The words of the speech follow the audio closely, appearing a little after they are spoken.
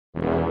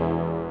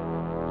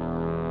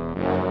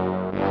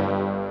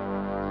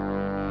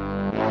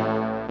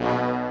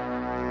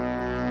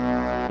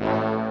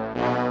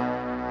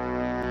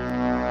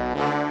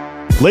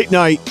Late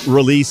night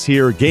release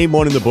here. Game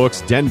one in the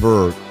books.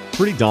 Denver,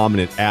 pretty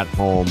dominant at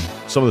home.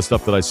 Some of the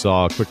stuff that I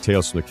saw, quick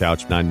tales from the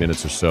couch, 9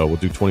 minutes or so. We'll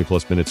do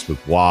 20-plus minutes with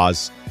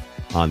Woz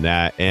on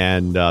that.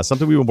 And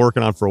something we've been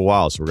working on for a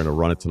while, so we're going to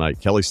run it tonight.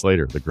 Kelly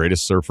Slater, the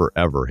greatest surfer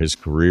ever. His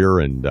career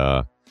and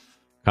kind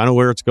of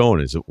where it's going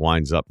as it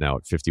winds up now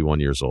at 51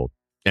 years old.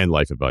 And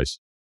life advice.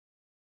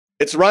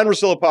 It's the Ryan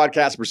Russillo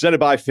podcast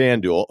presented by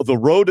FanDuel. The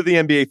road to the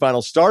NBA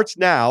Finals starts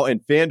now, and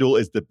FanDuel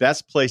is the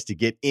best place to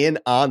get in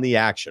on the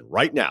action.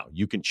 Right now,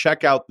 you can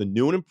check out the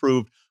new and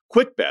improved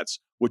Quick Bets,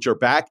 which are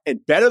back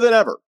and better than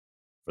ever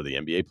for the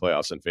NBA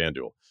playoffs on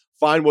FanDuel.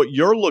 Find what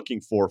you're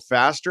looking for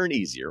faster and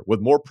easier with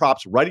more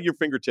props right at your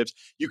fingertips.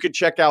 You can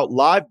check out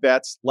live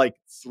bets like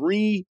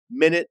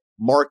 3-minute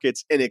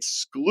markets and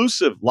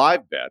exclusive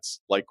live bets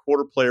like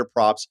quarter player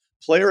props,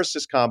 player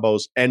assist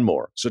combos, and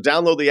more. So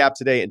download the app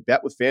today and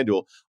bet with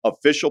FanDuel,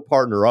 official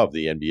partner of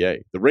the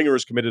NBA. The Ringer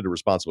is committed to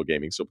responsible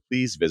gaming, so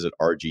please visit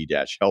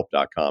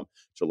rg-help.com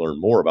to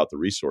learn more about the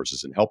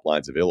resources and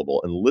helplines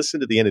available and listen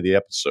to the end of the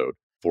episode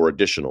for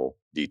additional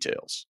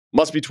details.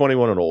 Must be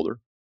 21 and older,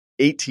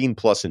 18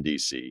 plus in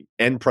D.C.,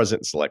 and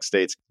present in select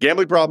states.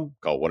 Gambling problem?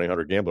 Call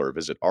 1-800-GAMBLER or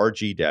visit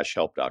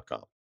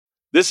rg-help.com.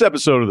 This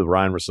episode of the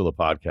Ryan Russillo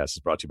podcast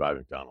is brought to you by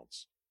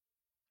McDonald's.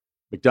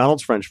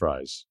 McDonald's French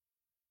fries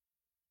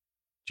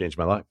changed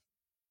my life.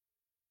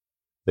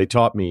 They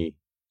taught me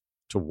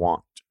to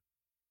want.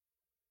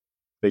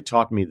 They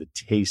taught me the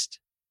taste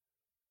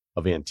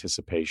of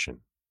anticipation.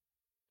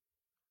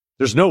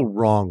 There's no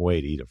wrong way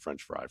to eat a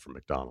French fry from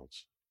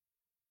McDonald's,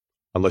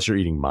 unless you're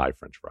eating my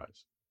French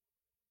fries.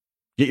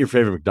 Get your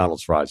favorite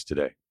McDonald's fries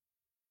today.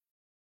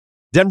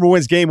 Denver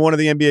wins game one of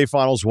the NBA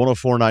Finals,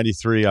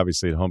 104-93,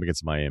 obviously at home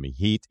against Miami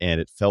Heat, and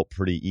it felt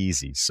pretty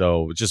easy.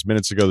 So just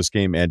minutes ago, this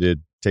game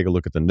ended. Take a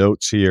look at the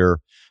notes here.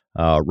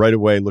 Right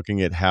away,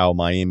 looking at how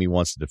Miami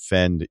wants to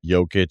defend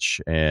Jokic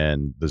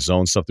and the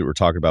zone stuff that we're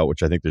talking about,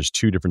 which I think there's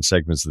two different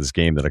segments of this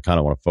game that I kind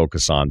of want to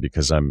focus on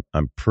because I'm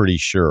pretty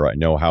sure I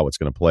know how it's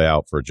going to play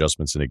out for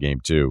adjustments in a game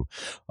too.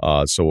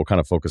 So we'll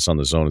kind of focus on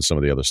the zone and some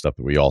of the other stuff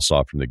that we all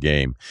saw from the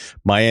game.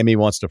 Miami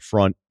wants to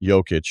front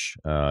Jokic.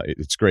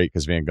 It's great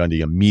because Van Gundy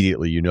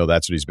immediately,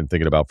 that's what he's been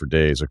thinking about for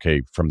days.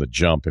 Okay, from the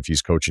jump, if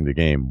he's coaching the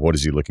game, what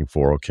is he looking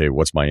for? Okay,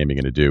 what's Miami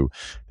going to do?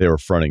 They were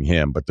fronting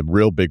him. But the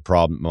real big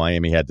problem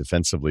Miami had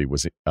defensively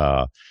was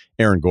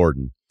Aaron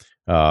Gordon.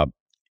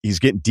 He's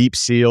getting deep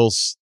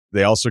seals.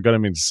 They also got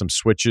him into some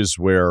switches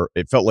where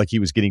it felt like he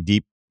was getting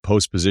deep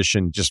post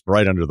position just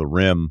right under the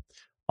rim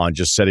on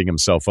just setting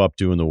himself up,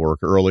 doing the work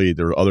early.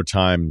 There were other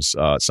times,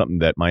 something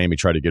that Miami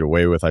tried to get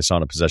away with. I saw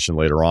in a possession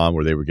later on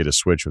where they would get a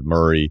switch with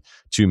Murray,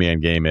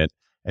 two-man game it.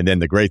 And then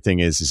the great thing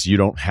is you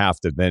don't have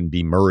to then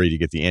be Murray to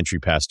get the entry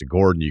pass to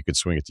Gordon. You can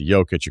swing it to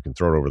Jokic. You can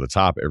throw it over the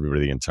top of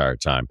everybody the entire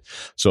time.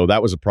 So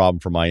that was a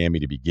problem for Miami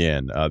to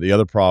begin. The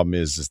other problem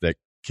is that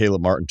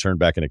Caleb Martin turned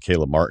back into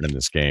Caleb Martin in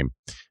this game.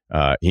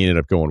 He ended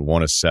up going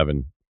 1 of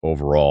 7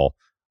 overall.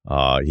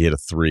 He hit a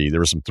 3.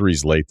 There were some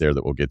threes late there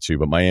that we'll get to,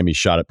 but Miami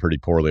shot it pretty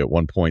poorly at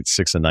 1 point,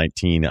 6 of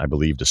 19, I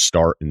believe, to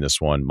start in this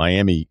one.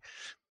 Miami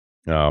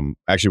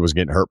actually was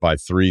getting hurt by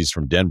threes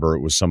from Denver.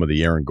 It was some of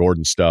the Aaron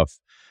Gordon stuff.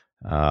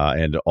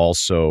 And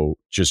also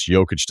just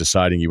Jokic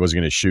deciding he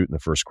wasn't going to shoot in the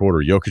first quarter.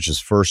 Jokic's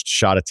first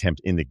shot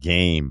attempt in the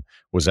game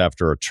was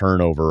after a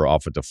turnover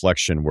off a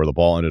deflection where the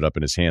ball ended up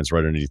in his hands right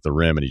underneath the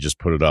rim, and he just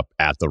put it up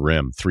at the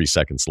rim, 3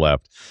 seconds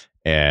left.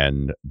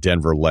 And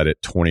Denver led it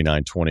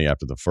 29-20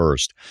 after the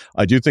first.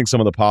 I do think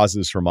some of the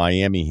positives for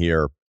Miami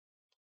here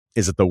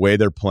is that the way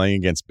they're playing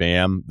against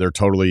Bam, they're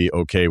totally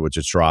okay with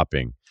just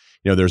dropping.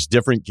 There's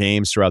different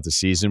games throughout the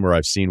season where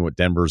I've seen what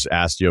Denver's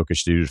asked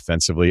Jokic to do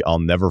defensively. I'll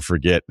never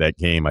forget that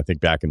game, I think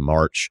back in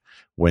March,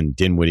 when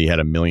Dinwiddie had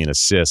 1 million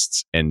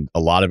assists. And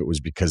a lot of it was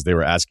because they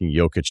were asking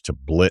Jokic to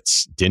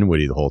blitz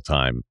Dinwiddie the whole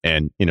time.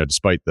 And,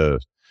 despite the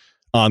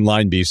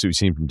online beefs we've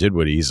seen from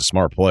Dinwiddie, he's a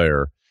smart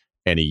player.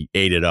 And he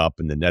ate it up,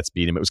 and the Nets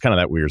beat him. It was kind of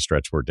that weird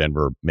stretch where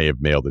Denver may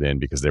have mailed it in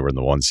because they were in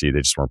the 1 seed.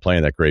 They just weren't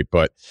playing that great.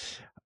 But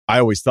I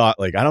always thought,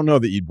 I don't know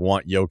that you'd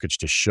want Jokic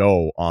to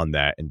show on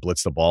that and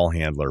blitz the ball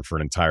handler for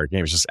an entire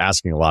game. It's just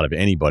asking a lot of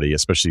anybody,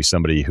 especially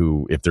somebody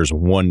who, if there's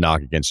one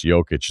knock against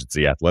Jokic, it's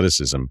the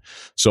athleticism.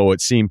 So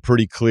it seemed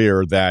pretty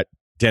clear that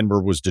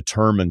Denver was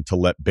determined to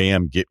let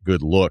Bam get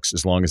good looks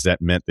as long as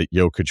that meant that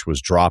Jokic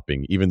was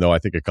dropping, even though I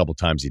think a couple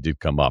times he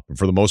did come up. And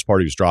for the most part,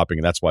 he was dropping,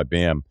 and that's why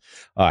Bam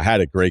had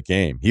a great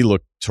game. He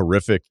looked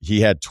terrific. He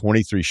had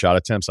 23 shot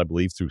attempts, I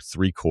believe, through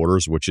 3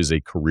 quarters, which is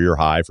a career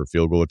high for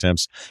field goal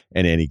attempts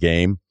in any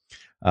game.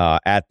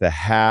 At the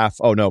half,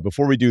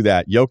 before we do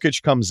that,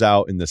 Jokic comes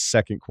out in the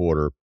second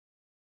quarter,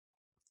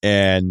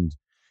 and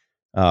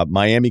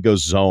Miami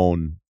goes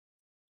zone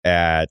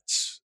at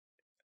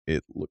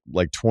it looked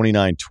like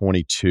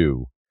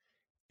 29-22,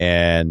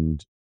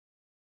 and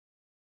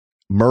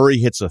Murray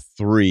hits a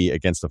 3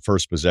 against the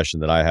first possession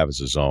that I have as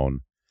a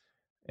zone,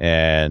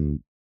 and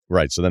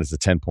right, so then it's a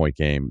 10-point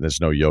game. There's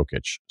no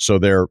Jokic, so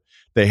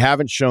they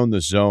haven't shown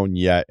the zone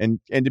yet. And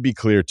to be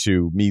clear,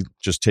 too, me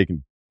just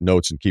taking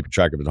notes and keeping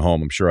track of it at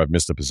home, I'm sure I've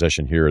missed a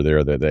possession here or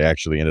there that they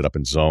actually ended up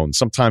in zone.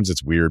 Sometimes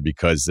it's weird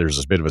because there's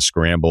a bit of a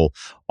scramble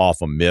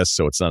off a miss,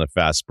 so it's not a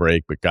fast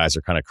break, but guys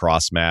are kind of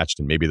cross-matched,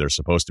 and maybe they're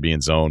supposed to be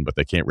in zone, but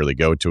they can't really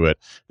go to it.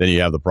 Then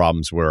you have the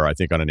problems where I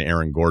think on an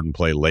Aaron Gordon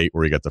play late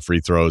where he got the free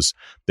throws,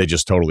 they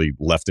just totally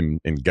left him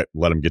and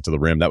let him get to the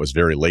rim. That was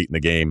very late in the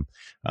game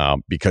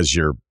because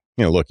you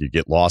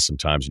get lost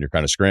sometimes and you're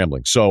kind of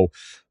scrambling. So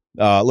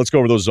let's go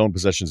over those zone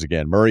possessions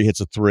again. Murray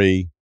hits a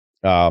three.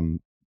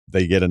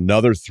 They get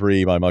another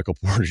three by Michael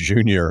Porter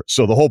Jr.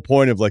 So the whole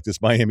point of like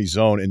this Miami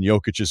zone, and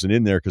Jokic isn't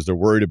in there because they're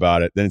worried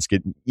about it. Then it's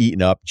getting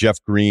eaten up.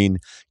 Jeff Green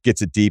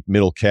gets a deep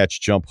middle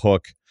catch, jump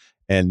hook,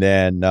 and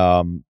then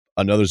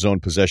another zone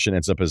possession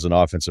ends up as an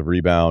offensive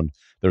rebound.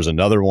 There's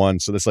another one.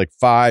 So there's like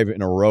 5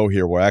 in a row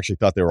here where I actually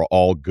thought they were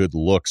all good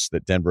looks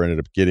that Denver ended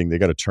up getting. They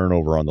got a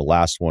turnover on the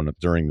last one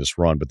during this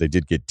run, but they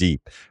did get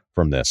deep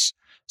from this.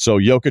 So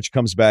Jokic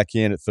comes back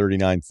in at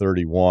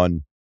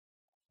 39-31.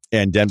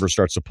 And Denver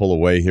starts to pull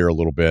away here a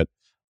little bit.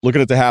 Looking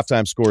at the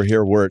halftime score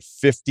here, we're at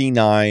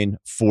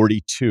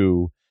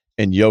 59-42,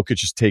 and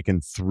Jokic has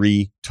taken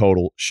 3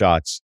 total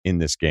shots in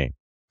this game.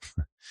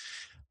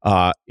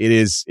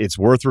 It's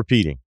worth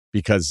repeating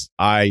because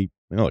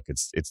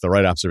it's the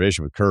right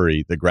observation with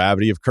Curry. The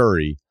gravity of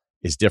Curry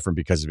is different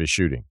because of his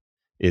shooting.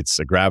 It's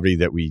a gravity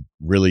that we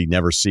really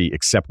never see,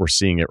 except we're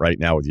seeing it right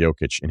now with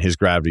Jokic, and his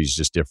gravity is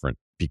just different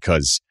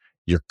because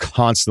you're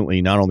constantly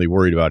not only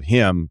worried about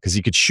him, because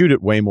he could shoot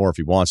it way more if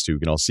he wants to. We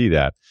can all see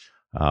that.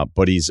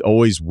 But he's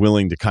always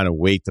willing to kind of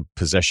wait the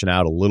possession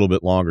out a little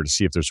bit longer to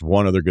see if there's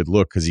one other good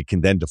look, because he can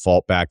then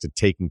default back to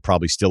taking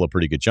probably still a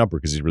pretty good jumper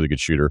because he's a really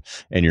good shooter,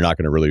 and you're not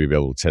going to really be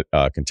able to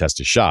contest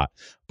his shot.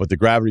 But the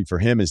gravity for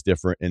him is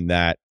different in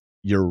that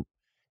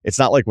it's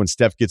not like when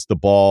Steph gets the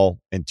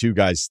ball and 2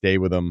 guys stay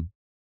with him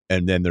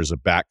and then there's a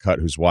back cut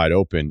who's wide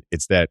open.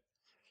 It's that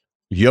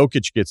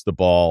Jokic gets the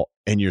ball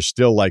and you're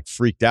still like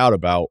freaked out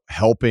about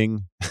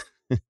helping.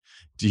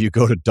 Do you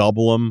go to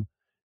double him?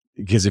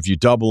 Because if you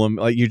double him,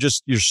 like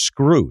you're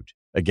screwed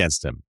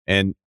against him.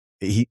 And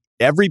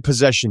every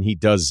possession he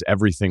does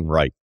everything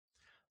right.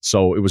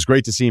 So it was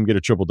great to see him get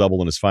a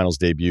triple-double in his finals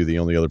debut, the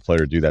only other player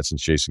to do that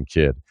since Jason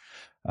Kidd.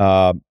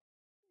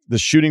 The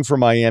shooting for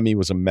Miami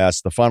was a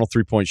mess. The final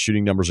 3-point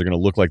shooting numbers are going to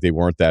look like they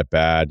weren't that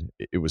bad.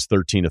 It was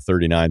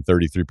 13-39,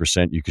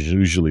 33%. You could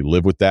usually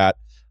live with that.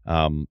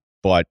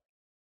 But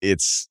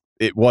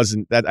it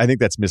wasn't that. I think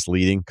that's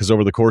misleading because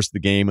over the course of the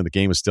game, and the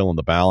game was still in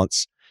the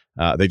balance,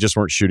 they just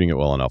weren't shooting it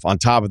well enough. On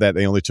top of that,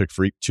 they only took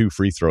 2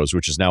 free throws,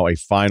 which is now a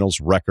finals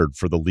record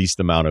for the least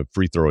amount of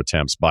free throw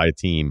attempts by a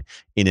team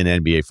in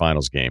an NBA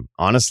finals game.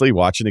 Honestly,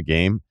 watching the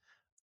game,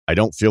 I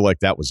don't feel like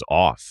that was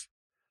off.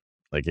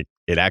 Like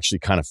it actually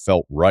kind of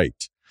felt right.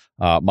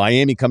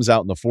 Miami comes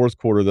out in the fourth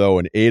quarter, though,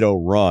 an 8-0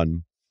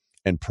 run.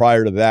 And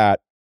prior to that,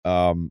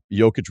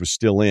 Jokic was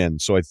still in.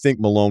 So I think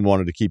Malone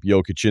wanted to keep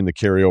Jokic in to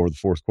carry over the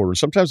fourth quarter.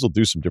 Sometimes they'll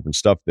do some different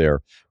stuff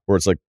there where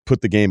it's like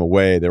put the game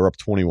away. They were up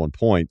 21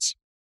 points.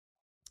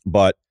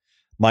 But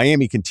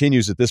Miami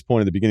continues at this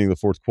point in the beginning of the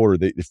fourth quarter.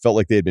 It felt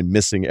like they had been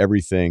missing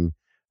everything.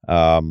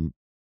 Of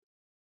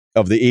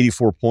the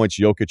 84 points,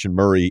 Jokic and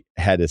Murray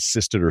had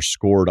assisted or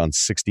scored on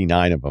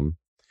 69 of them.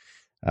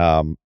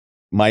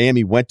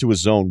 Miami went to a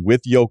zone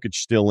with Jokic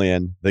still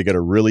in. They got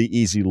a really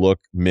easy look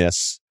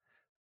miss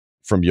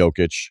from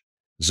Jokic.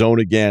 Zone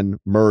again,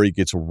 Murray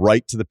gets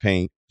right to the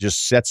paint,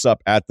 just sets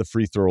up at the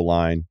free throw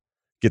line,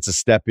 gets a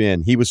step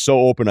in. He was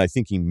so open, I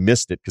think he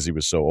missed it because he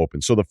was so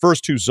open. So the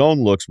first 2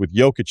 zone looks with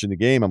Jokic in the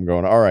game, I'm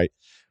going, all right,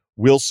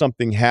 will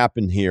something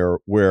happen here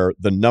where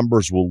the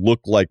numbers will look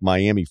like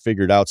Miami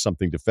figured out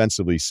something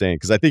defensively, saying,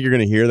 because I think you're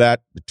going to hear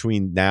that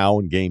between now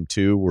and game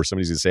 2 where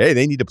somebody's going to say, hey,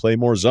 they need to play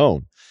more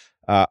zone.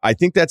 I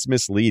think that's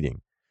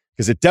misleading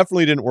because it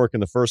definitely didn't work in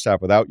the first half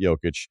without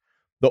Jokic.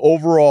 The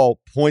overall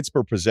points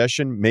per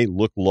possession may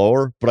look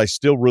lower, but I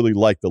still really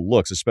like the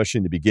looks, especially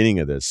in the beginning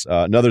of this.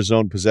 Another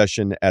zone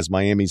possession as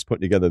Miami's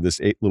putting together this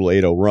little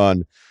 8-0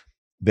 run.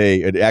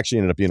 It actually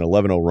ended up being an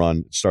 11-0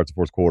 run to start the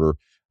fourth quarter.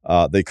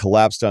 They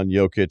collapsed on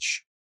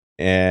Jokic,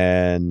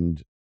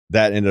 and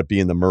that ended up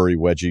being the Murray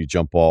wedgie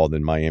jump ball.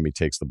 Then Miami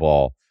takes the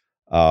ball.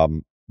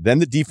 Then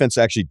the defense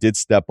actually did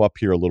step up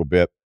here a little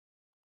bit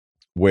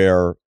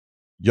where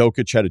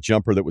Jokic had a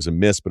jumper that was a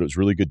miss, but it was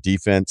really good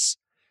defense.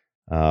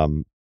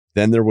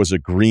 Then there was a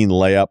green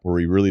layup where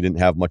he really didn't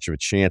have much of a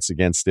chance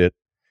against it.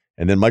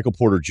 And then Michael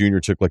Porter Jr.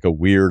 took like a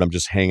weird, I'm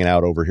just hanging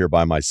out over here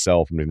by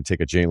myself. I'm going to take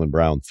a Jaylen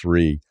Brown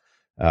 3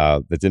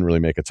 that didn't really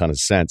make a ton of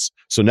sense.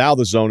 So now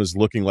the zone is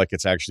looking like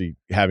it's actually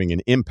having an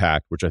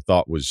impact, which I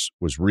thought was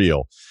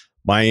real.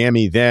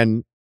 Miami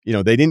then,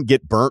 they didn't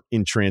get burnt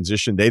in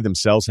transition. They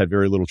themselves had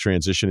very little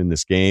transition in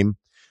this game.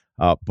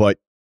 But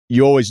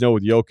you always know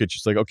with Jokic,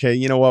 it's like, okay,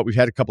 you know what? We've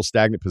had a couple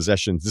stagnant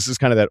possessions. This is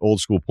kind of that old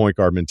school point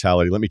guard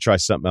mentality. Let me try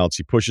something else.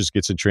 He pushes,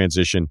 gets in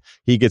transition.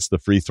 He gets the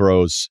free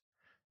throws.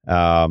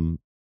 And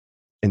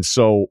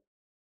so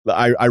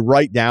I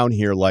write down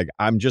here, like,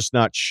 I'm just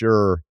not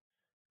sure.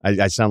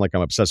 I sound like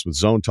I'm obsessed with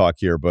zone talk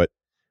here, but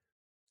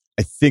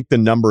I think the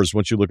numbers,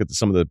 once you look at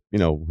some of the,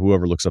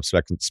 whoever looks up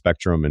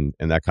Spectrum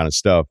and that kind of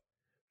stuff,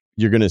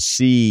 you're going to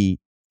see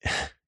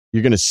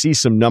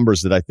some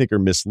numbers that I think are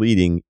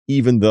misleading,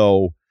 even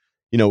though,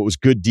 it was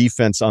good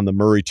defense on the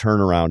Murray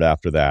turnaround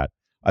after that.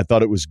 I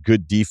thought it was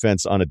good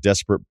defense on a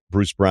desperate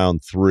Bruce Brown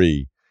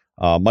 3.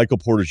 Michael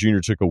Porter Jr.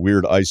 took a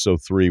weird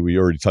ISO 3. We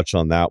already touched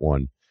on that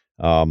one.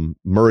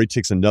 Murray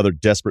takes another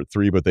desperate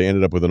 3, but they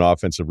ended up with an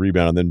offensive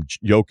rebound. And then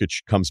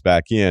Jokic comes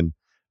back in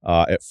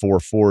at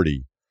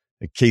 440.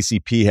 And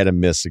KCP had a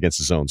miss against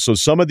the zone. So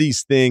some of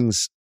these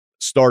things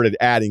started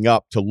adding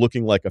up to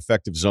looking like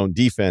effective zone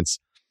defense,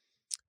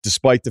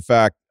 despite the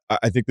fact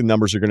I think the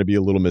numbers are going to be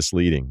a little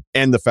misleading.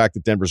 And the fact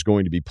that Denver's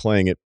going to be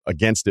playing it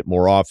against it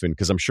more often,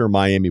 because I'm sure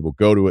Miami will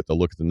go to it. They'll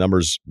look at the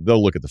numbers.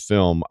 They'll look at the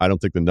film. I don't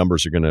think the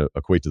numbers are going to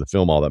equate to the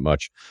film all that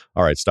much.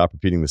 All right, stop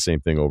repeating the same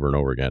thing over and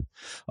over again.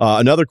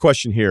 Another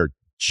question here.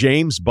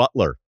 James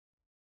Butler.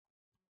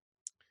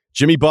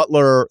 Jimmy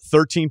Butler,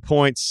 13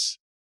 points,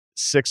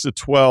 6 of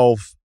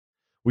 12.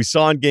 We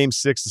saw in Game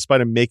 6,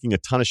 despite him making a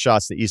ton of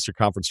shots in the Eastern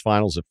Conference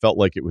Finals, it felt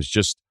like it was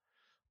just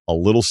a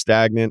little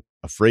stagnant.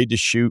 Afraid to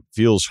shoot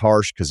feels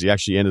harsh because he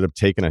actually ended up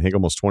taking, I think,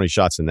 almost 20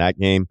 shots in that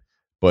game.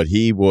 But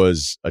he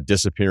was a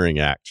disappearing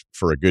act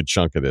for a good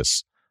chunk of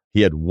this. He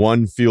had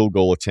one field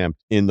goal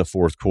attempt in the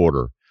fourth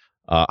quarter.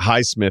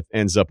 Highsmith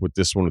ends up with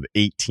this one with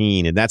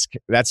 18. And that's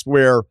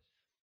where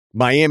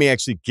Miami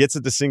actually gets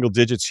at the single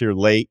digits here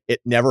late. It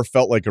never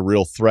felt like a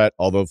real threat,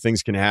 although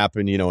things can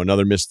happen.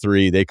 Another missed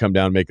 3. They come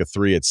down, make a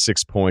 3 at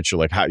 6 points. You're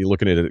like, how you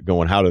looking at it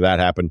going, how did that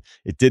happen?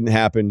 It didn't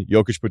happen.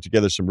 Jokic put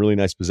together some really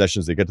nice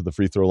possessions. They get to the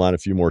free throw line a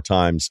few more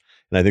times.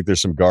 And I think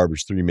there's some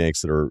garbage 3 makes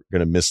that are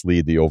going to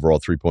mislead the overall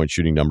 3-point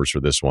shooting numbers for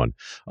this one.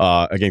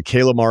 Again,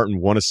 Caleb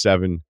Martin, 1 of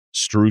 7.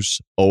 Strus,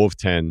 0 of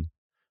 10.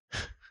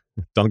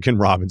 Duncan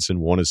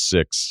Robinson, 1 of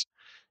 6.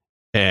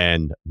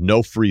 And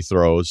no free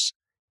throws.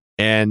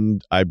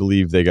 And I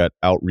believe they got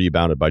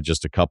out-rebounded by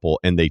just a couple.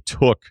 And they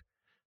took,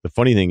 the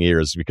funny thing here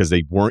is because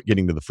they weren't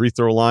getting to the free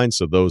throw line,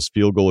 so those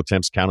field goal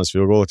attempts count as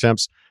field goal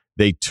attempts,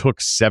 they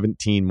took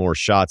 17 more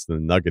shots than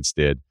the Nuggets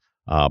did.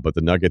 But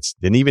the Nuggets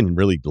didn't even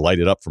really light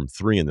it up from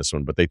 3 in this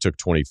one, but they took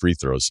 20 free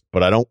throws.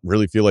 But I don't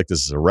really feel like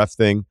this is a ref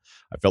thing.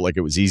 I felt like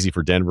it was easy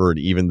for Denver, and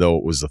even though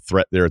it was a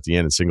threat there at the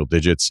end in single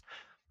digits,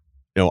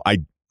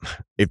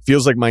 it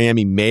feels like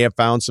Miami may have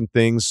found some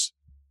things.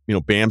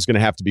 Bam's going to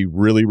have to be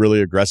really,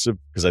 really aggressive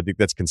because I think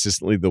that's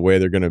consistently the way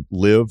they're going to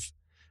live.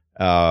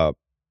 They're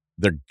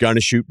going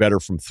to shoot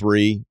better from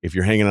 3 if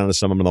you're hanging on to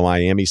some of the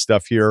Miami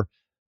stuff here.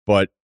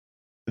 But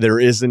there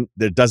doesn't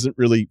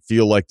really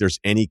feel like there's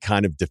any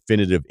kind of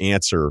definitive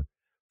answer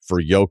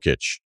for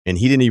Jokic. And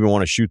he didn't even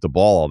want to shoot the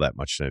ball all that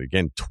much tonight.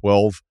 Again,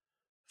 12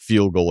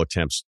 field goal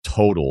attempts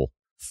total,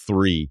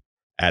 3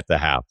 at the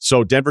half.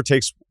 So Denver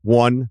takes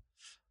 1.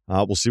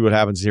 We'll see what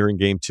happens here in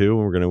Game 2.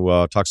 We're going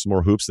to talk some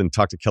more hoops, then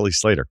talk to Kelly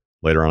Slater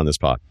later on in this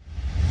pod.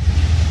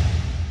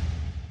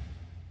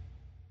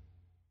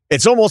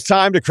 It's almost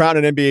time to crown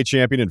an NBA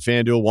champion, and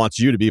FanDuel wants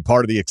you to be a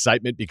part of the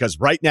excitement because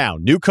right now,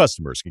 new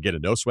customers can get a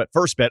no-sweat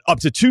first bet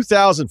up to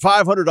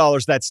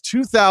 $2,500. That's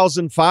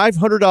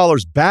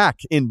 $2,500 back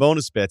in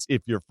bonus bets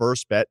if your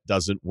first bet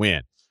doesn't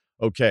win.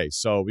 Okay,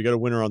 so we got a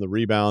winner on the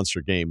rebounds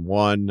for Game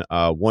 1.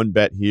 One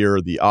bet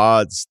here. The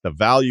odds, the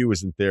value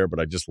isn't there, but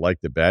I just like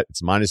the bet.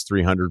 It's minus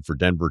 300 for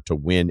Denver to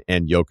win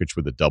and Jokic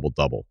with a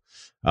double-double.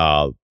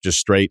 Just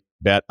straight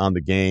bet on the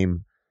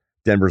game.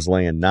 Denver's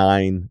laying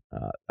 9.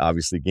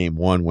 Obviously, Game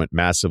 1 went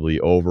massively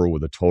over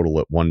with a total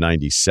at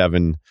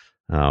 197.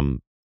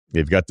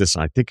 They've got this.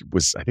 I think it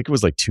was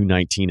like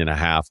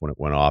 219.5 when it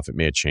went off. It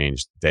may have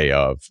changed day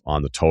of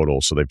on the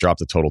total, so they've dropped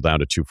the total down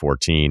to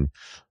 214.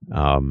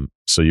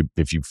 So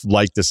if you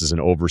like this as an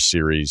over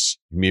series,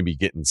 you may be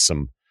getting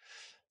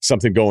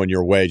something going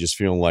your way. Just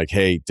feeling like,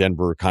 hey,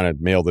 Denver kind of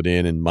mailed it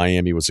in, and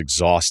Miami was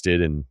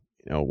exhausted, and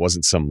it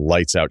wasn't some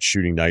lights out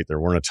shooting night. There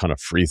weren't a ton of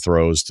free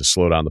throws to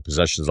slow down the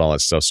possessions, all that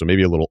stuff. So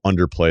maybe a little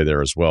underplay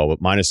there as well. But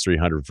minus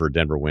 300 for a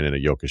Denver win and a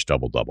Jokic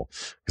double-double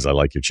because I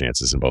like your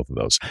chances in both of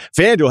those.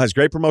 FanDuel has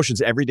great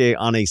promotions every day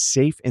on a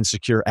safe and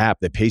secure app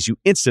that pays you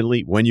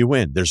instantly when you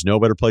win. There's no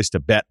better place to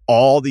bet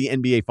all the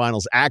NBA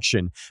Finals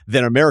action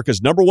than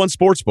America's #1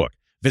 sportsbook.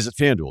 Visit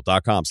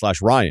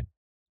FanDuel.com/Ryan.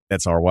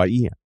 That's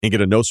RYEN. And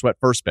get a no-sweat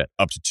first bet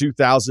up to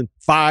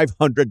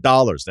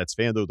 $2,500. That's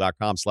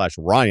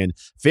FanDuel.com/Ryan.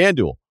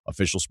 FanDuel,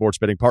 official sports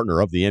betting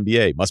partner of the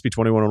NBA. Must be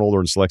 21 and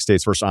older in select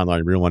states. First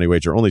online real money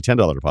wager. Only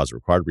 $10 deposit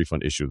required.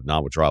 Refund issued with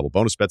non-withdrawable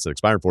bonus bets that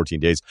expire in 14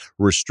 days.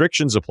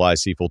 Restrictions apply.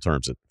 See full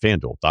terms at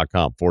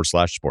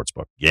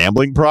FanDuel.com/sportsbook.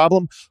 Gambling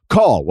problem?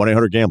 Call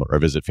 1-800-GAMBLER or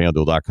visit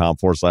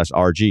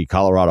FanDuel.com/RG.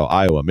 Colorado,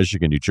 Iowa,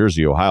 Michigan, New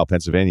Jersey, Ohio,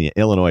 Pennsylvania,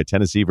 Illinois,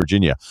 Tennessee,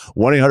 Virginia.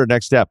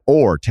 1-800-NEXT-STEP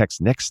or text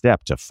NEXT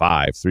STEP to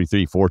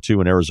 53342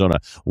 in Arizona.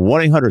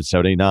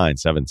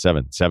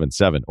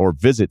 1-800-789-7777 or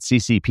visit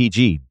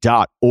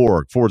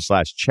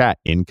ccpg.org/chat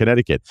in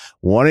Connecticut.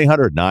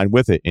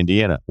 1-800-9-WITH-IT,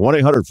 Indiana.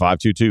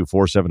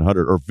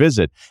 1-800-522-4700 or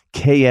visit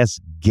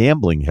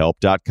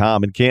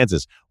ksgamblinghelp.com in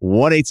Kansas.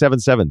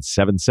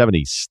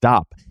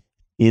 1-877-770-STOP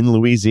in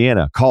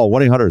Louisiana. Call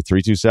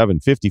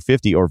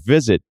 1-800-327-5050 or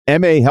visit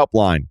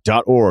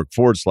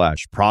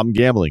mahelpline.org/problem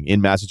gambling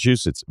in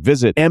Massachusetts.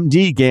 Visit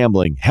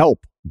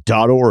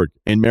mdgamblinghelp.org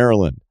in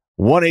Maryland.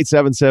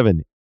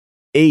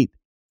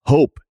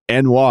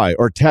 1-877-8-HOPE-NY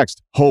or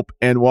text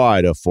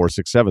HOPE-NY to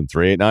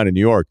 467-389 in New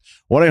York.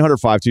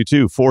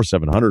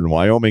 1-800-522-4700 in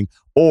Wyoming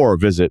or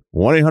visit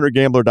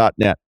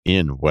 1-800-GAMBLER.net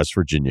in West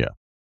Virginia.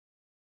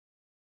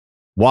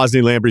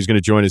 Wosny Lambre is going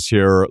to join us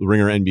here, the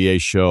Ringer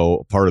NBA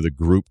show, part of the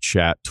group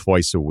chat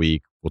twice a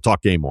week. We'll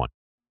talk game one.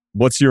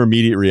 What's your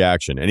immediate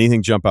reaction?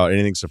 Anything jump out?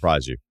 Anything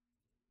surprise you?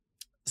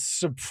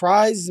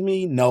 Surprise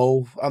me?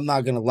 No, I'm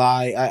not going to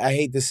lie. I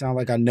hate to sound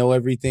like I know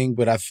everything,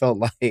 but I felt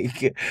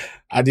like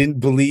I didn't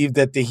believe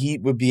that the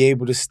Heat would be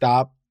able to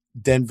stop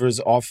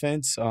Denver's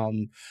offense.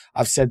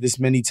 I've said this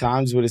many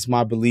times, but it's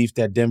my belief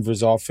that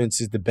Denver's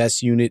offense is the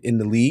best unit in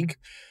the league.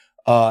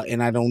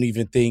 And I don't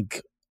even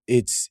think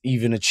it's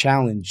even a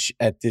challenge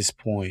at this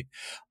point.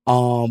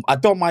 I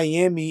thought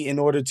Miami, in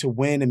order to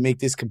win and make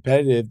this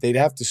competitive, they'd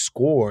have to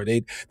score.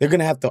 They're going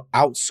to have to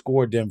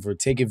outscore Denver,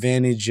 take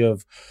advantage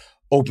of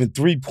open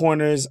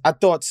three-pointers. I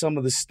thought some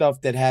of the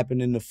stuff that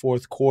happened in the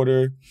fourth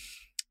quarter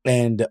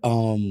and,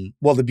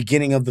 the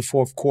beginning of the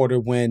fourth quarter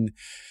when,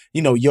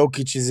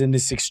 Jokic is in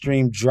this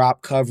extreme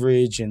drop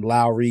coverage and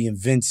Lowry and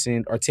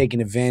Vincent are taking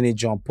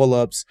advantage on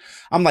pull-ups.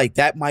 I'm like,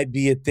 that might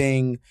be a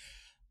thing.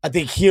 I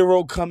think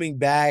Hero coming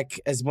back,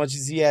 as much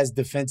as he has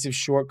defensive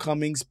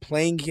shortcomings,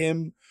 playing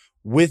him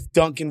with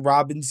Duncan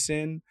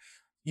Robinson,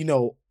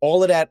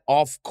 all of that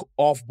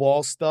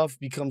off-ball stuff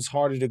becomes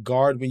harder to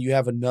guard when you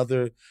have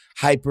another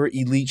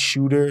hyper-elite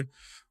shooter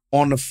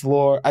on the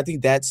floor. I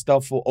think that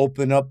stuff will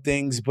open up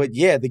things. But,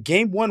 yeah, the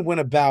game one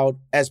went about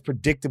as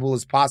predictable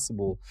as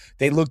possible.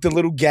 They looked a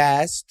little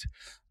gassed.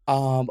 A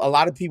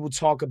lot of people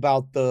talk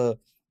about the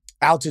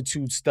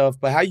altitude stuff,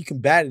 but how you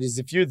combat it is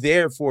if you're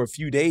there for a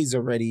few days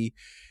already,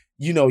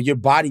 your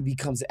body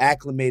becomes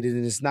acclimated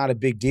and it's not a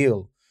big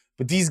deal.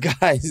 But these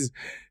guys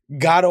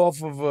got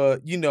off of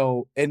an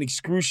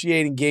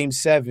excruciating game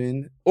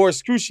 7, or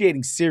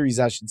excruciating series,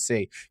 I should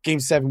say. Game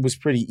 7 was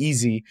pretty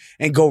easy,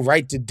 and go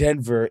right to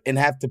Denver and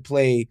have to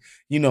play,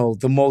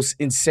 the most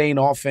insane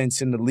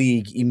offense in the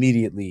league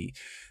immediately.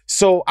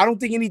 So I don't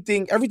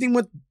think everything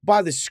went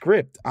by the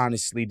script,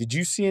 honestly. Did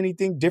you see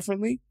anything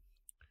differently?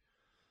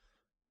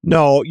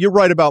 No, you're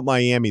right about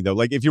Miami, though.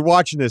 Like, if you're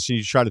watching this and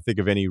you try to think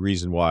of any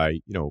reason why,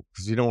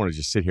 because you don't want to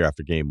just sit here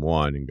after game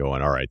one and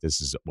going, all right,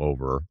 this is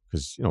over.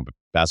 Because,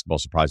 basketball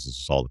surprises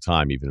us all the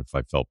time, even if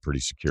I felt pretty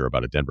secure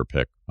about a Denver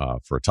pick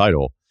for a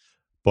title.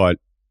 But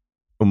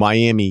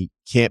Miami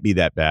can't be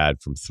that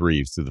bad from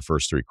three through the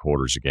first three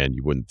quarters again,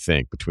 you wouldn't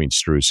think, between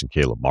Strus and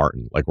Caleb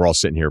Martin. Like, we're all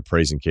sitting here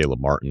praising Caleb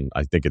Martin.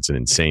 I think it's an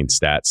insane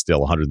stat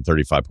still,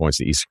 135 points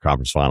in the Eastern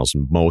Conference Finals,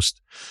 and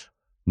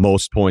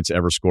most points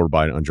ever scored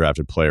by an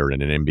undrafted player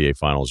in an NBA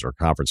Finals or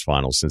Conference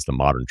Finals since the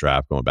modern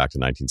draft going back to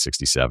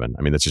 1967.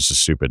 I mean, that's just a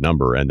stupid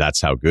number, and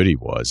that's how good he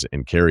was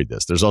and carried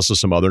this. There's also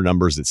some other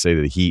numbers that say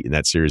that the Heat in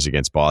that series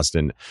against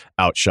Boston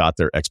outshot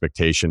their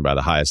expectation by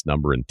the highest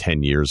number in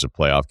 10 years of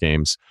playoff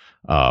games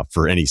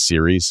for any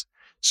series.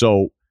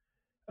 So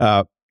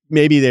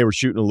maybe they were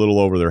shooting a little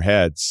over their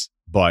heads,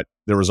 but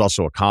there was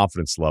also a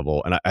confidence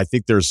level. And I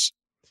think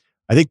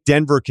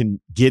Denver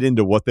can get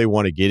into what they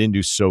want to get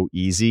into so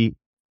easy.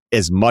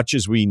 As much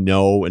as we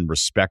know and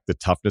respect the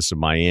toughness of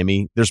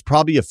Miami, there's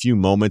probably a few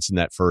moments in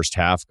that first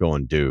half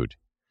going, dude,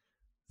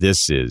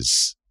 this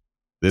is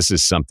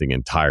something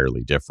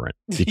entirely different.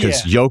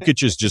 Because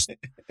Jokic is just,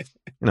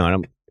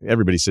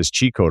 everybody says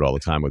cheat code all the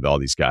time with all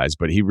these guys,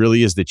 but he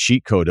really is the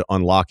cheat code to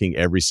unlocking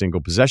every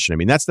single possession. I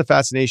mean, that's the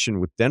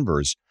fascination with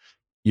Denver's.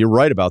 You're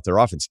right about their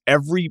offense.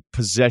 Every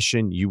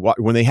possession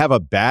when they have a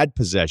bad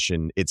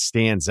possession, it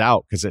stands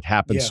out because it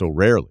happens so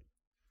rarely.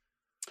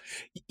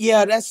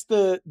 Yeah, that's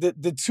the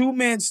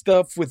two-man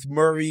stuff with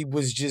Murray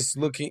was just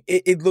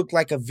it looked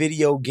like a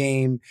video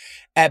game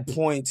at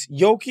points.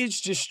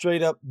 Jokic just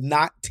straight up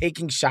not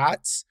taking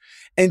shots,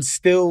 and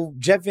still,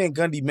 Jeff Van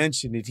Gundy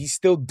mentioned it, he's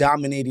still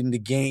dominating the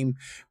game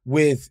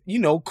with,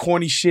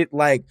 corny shit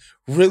like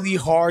really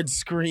hard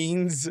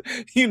screens,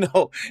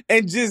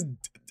 and just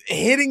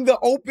hitting the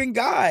open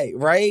guy,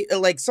 right?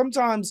 Like,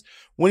 sometimes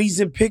when he's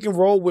in pick and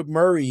roll with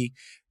Murray,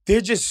 they're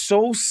just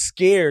so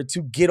scared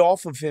to get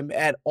off of him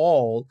at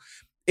all.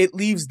 It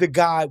leaves the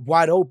guy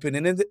wide open.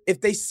 And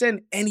if they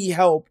send any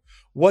help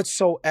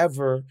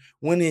whatsoever,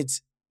 when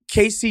it's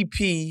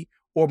KCP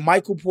or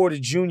Michael Porter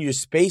Jr.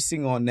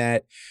 spacing on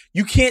that,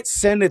 you can't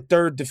send a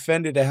third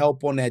defender to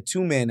help on that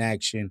two-man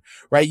action,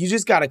 right? You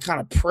just got to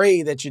kind of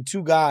pray that your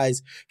two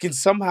guys can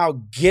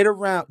somehow get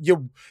around.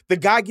 The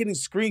guy getting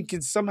screened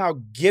can somehow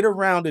get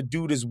around a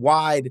dude as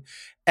wide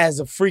as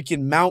a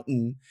freaking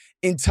mountain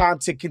in time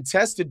to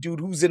contest a dude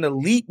who's an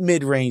elite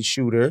mid-range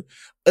shooter,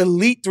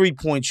 elite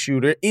three-point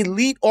shooter,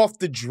 elite off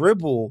the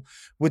dribble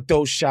with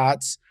those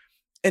shots.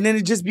 And then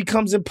it just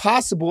becomes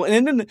impossible.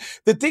 And then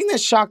the thing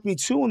that shocked me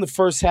too in the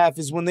first half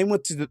is when they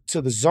went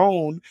to the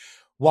zone,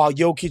 while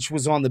Jokic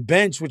was on the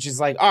bench, which is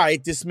like, all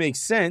right, this makes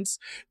sense.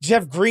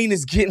 Jeff Green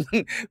is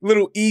getting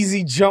little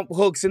easy jump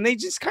hooks, and they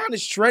just kind of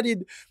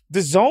shredded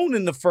the zone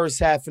in the first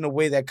half in a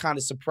way that kind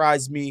of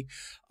surprised me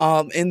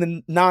in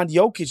the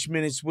non-Jokic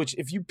minutes, which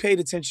if you paid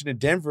attention to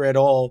Denver at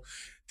all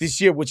this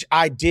year, which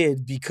I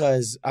did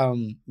because,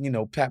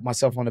 pat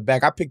myself on the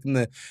back. I picked them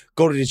to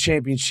go to the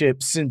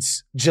championship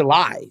since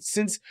July.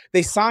 Since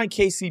they signed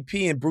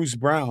KCP and Bruce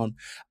Brown,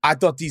 I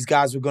thought these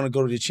guys were going to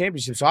go to the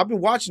championship. So I've been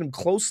watching them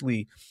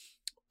closely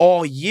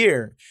all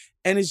year.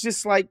 And it's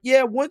just like,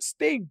 yeah, once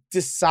they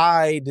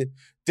decide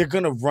they're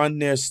going to run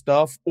their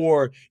stuff,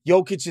 or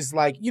Jokic is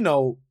like,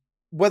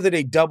 whether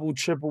they double,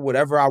 triple,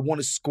 whatever, I want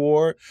to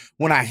score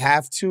when I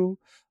have to.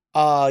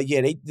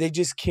 They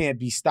just can't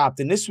be stopped.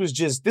 And this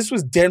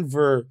was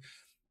Denver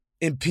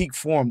in peak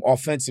form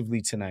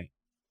offensively tonight.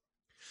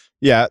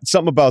 Yeah,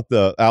 something about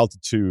the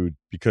altitude,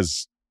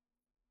 because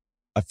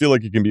I feel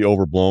like it can be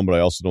overblown, but I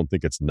also don't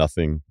think it's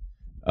nothing.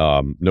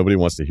 Nobody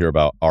wants to hear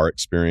about our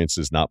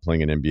experiences not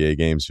playing in NBA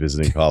games,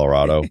 visiting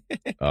Colorado,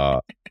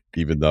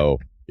 even though,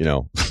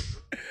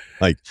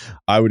 like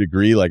I would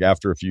agree, like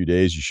after a few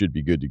days, you should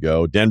be good to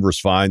go. Denver's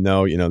fine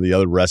though. The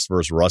other rest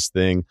versus rust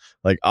thing,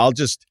 like I'll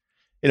just,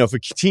 if a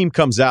team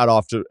comes out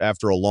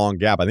after a long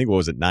gap, I think, what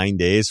was it, 9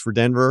 days for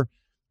Denver?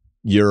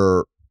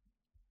 You're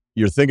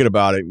thinking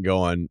about it and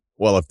going,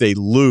 well, if they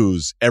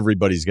lose,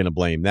 everybody's going to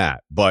blame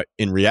that. But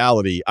in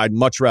reality, I'd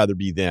much rather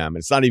be them.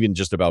 It's not even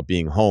just about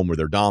being home where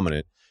they're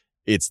dominant.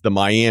 It's the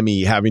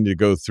Miami having to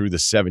go through the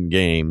 7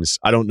 games.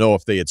 I don't know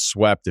if they had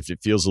swept, if it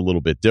feels a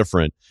little bit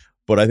different.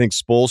 But I think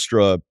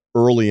Spoelstra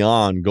early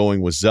on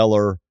going with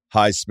Zeller,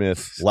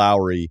 Highsmith,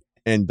 Lowry,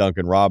 and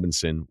Duncan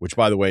Robinson, which,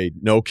 by the way,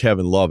 no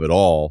Kevin Love at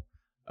all.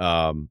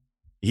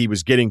 He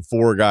was getting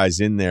 4 guys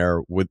in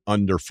there with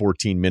under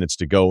 14 minutes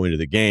to go into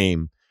the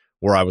game,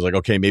 where I was like,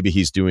 okay, maybe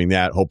he's doing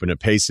that, hoping to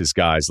pace his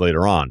guys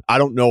later on. I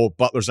don't know if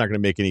Butler's not going to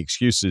make any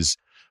excuses,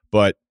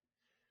 but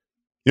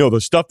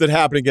the stuff that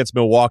happened against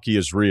Milwaukee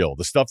is real.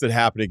 The stuff that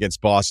happened against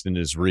Boston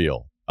is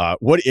real.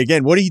 What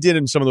he did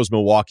in some of those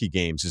Milwaukee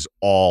games is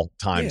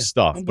all-time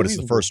stuff, but it's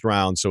the first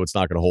round, so it's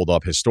not going to hold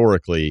up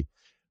historically.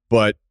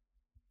 But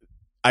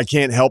I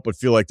can't help but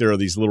feel like there are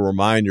these little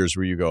reminders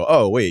where you go,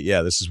 oh, wait,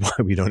 yeah, this is why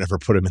we don't ever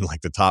put him in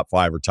like the top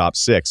 5 or top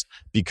 6,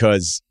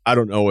 because I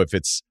don't know if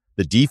it's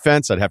the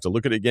defense. I'd have to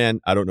look at it again.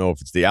 I don't know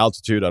if it's the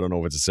altitude. I don't know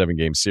if it's a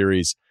 7-game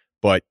series,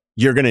 but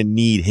you're going to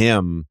need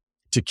him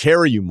to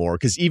carry you more,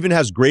 because even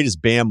as great as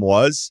Bam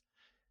was,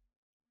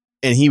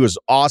 and he was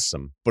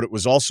awesome, but it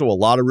was also a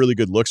lot of really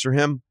good looks for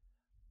him.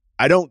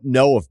 I don't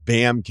know if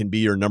Bam can be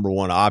your number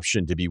one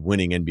option to be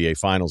winning NBA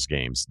Finals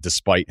games,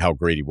 despite how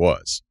great he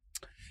was.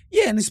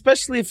 Yeah, and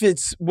especially if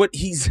it's what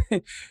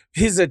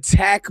his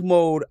attack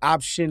mode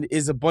option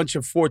is a bunch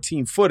of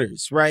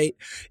 14-footers, right?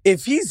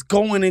 If he's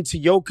going into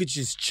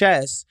Jokic's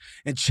chest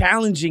and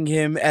challenging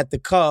him at the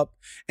cup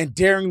and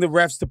daring the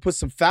refs to put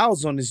some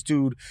fouls on this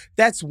dude,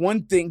 that's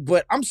one thing.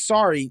 But I'm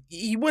sorry,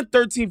 he went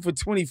 13 for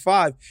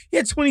 25. He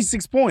had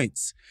 26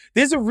 points.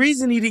 There's a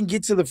reason he didn't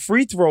get to the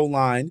free throw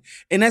line,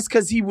 and that's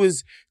because he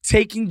was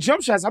taking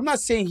jump shots. I'm not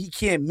saying he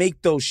can't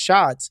make those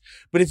shots,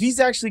 but if he's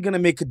actually going to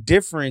make a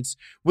difference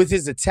with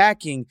his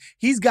attacking,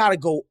 he's got to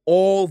go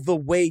all the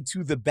way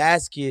to the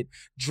basket,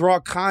 draw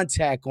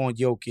contact on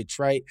Jokic,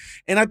 right?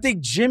 And I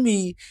think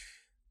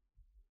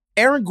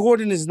Aaron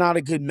Gordon is not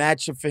a good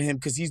matchup for him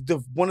because he's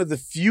one of the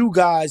few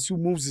guys who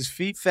moves his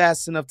feet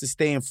fast enough to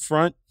stay in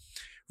front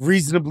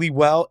reasonably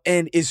well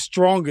and is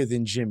stronger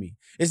than Jimmy.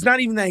 It's not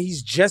even that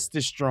he's just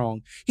as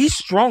strong. He's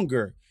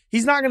stronger.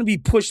 He's not going to be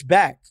pushed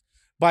back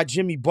by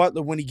Jimmy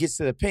Butler when he gets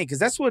to the paint, because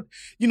that's what,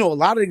 a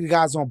lot of the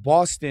guys on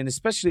Boston,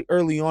 especially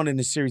early on in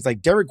the series,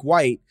 like Derek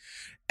White,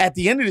 at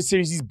the end of the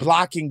series, he's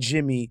blocking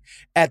Jimmy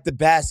at the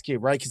basket,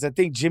 right? Because I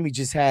think Jimmy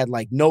just had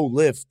like no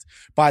lift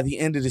by the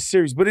end of the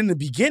series. But in the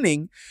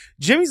beginning,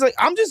 Jimmy's like,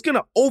 I'm just going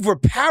to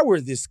overpower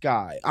this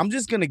guy. I'm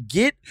just going to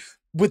get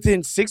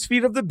within 6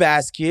 feet of the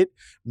basket,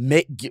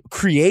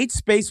 create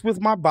space with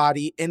my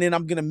body, and then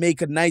I'm going to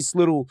make a nice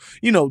little,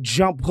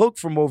 jump hook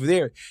from over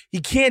there. He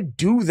can't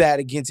do that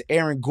against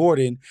Aaron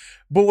Gordon.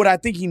 But what I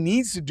think he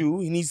needs to do,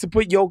 he needs to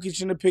put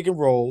Jokic in the pick and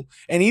roll,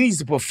 and he needs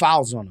to put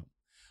fouls on him.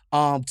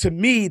 To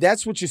me,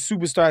 that's what your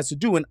superstar has to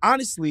do. And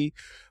honestly,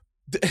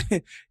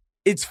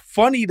 it's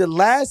funny,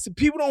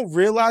 people don't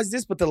realize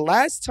this, but the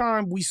last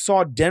time we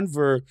saw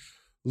Denver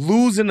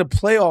lose in the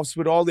playoffs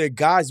with all their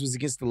guys was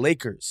against the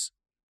Lakers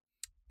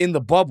in the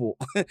bubble.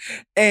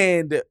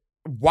 And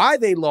why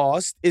they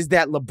lost is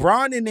that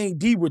LeBron and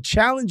AD were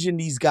challenging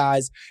these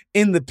guys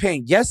in the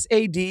paint. Yes,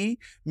 AD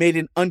made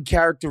an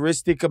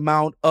uncharacteristic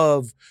amount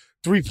of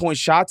three-point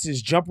shots.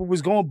 His jumper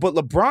was going, but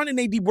LeBron and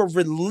AD were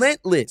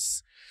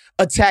relentless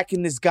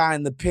attacking this guy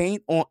in the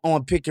paint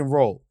on pick and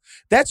roll.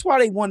 That's why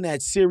they won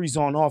that series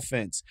on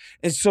offense.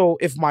 And so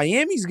if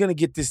Miami's going to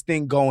get this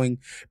thing going,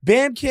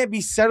 Bam can't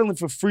be settling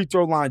for free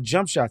throw line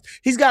jump shots.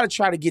 He's got to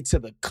try to get to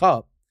the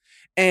cup.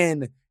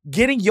 And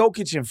getting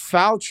Jokic in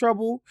foul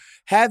trouble,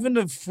 having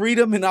the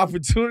freedom and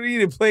opportunity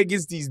to play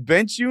against these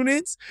bench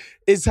units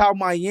is how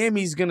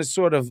Miami's going to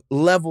sort of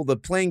level the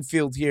playing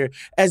field here,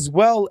 as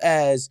well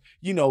as,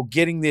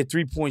 getting their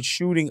three-point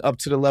shooting up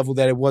to the level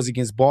that it was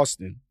against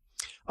Boston.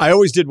 I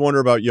always did wonder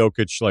about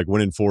Jokic, like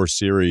winning 4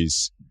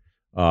 series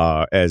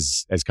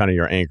as kind of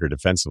your anchor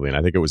defensively. And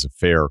I think it was a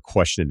fair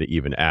question to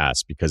even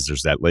ask because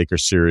there's that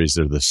Lakers series,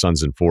 there's the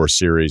Suns in 4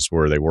 series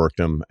where they worked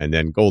him. And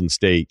then Golden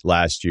State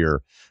last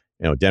year,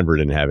 Denver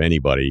didn't have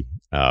anybody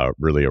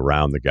really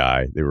around the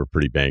guy. They were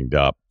pretty banged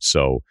up.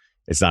 So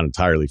it's not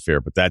entirely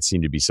fair, but that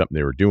seemed to be something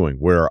they were doing,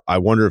 where I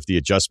wonder if the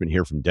adjustment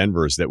here from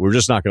Denver is that we're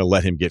just not going to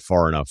let him get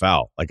far enough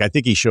out. Like, I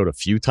think he showed a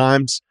few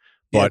times,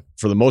 but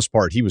for the most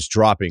part, he was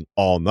dropping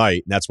all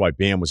night. And that's why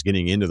Bam was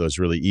getting into those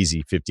really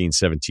easy 15,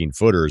 17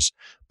 footers.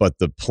 But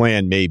the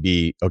plan may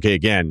be, okay,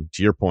 again,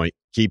 to your point,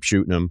 keep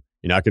shooting them.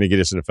 You're not going to get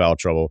us into foul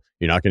trouble.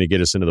 You're not going to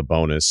get us into the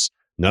bonus.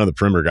 None of the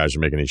perimeter guys are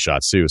making any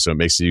shots too. So it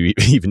makes it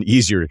even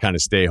easier to kind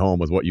of stay home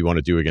with what you want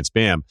to do against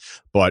Bam.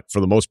 But for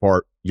the most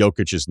part,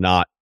 Jokic is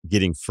not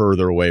getting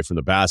further away from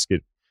the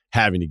basket,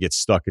 having to get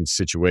stuck in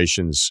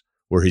situations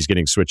where he's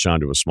getting switched on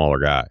to a smaller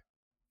guy.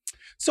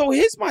 So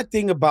here's my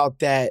thing about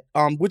that,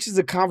 which is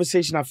a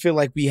conversation I feel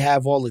like we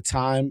have all the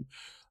time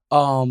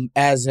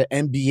as an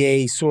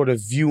NBA sort of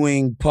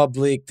viewing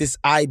public, this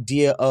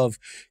idea of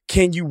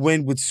can you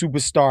win with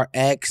superstar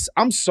X?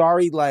 I'm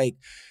sorry, like,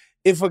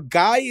 if a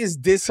guy is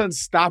this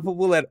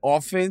unstoppable at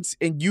offense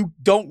and you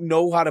don't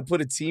know how to put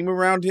a team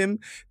around him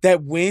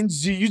that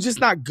wins, you're just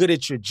not good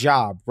at your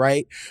job,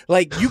 right?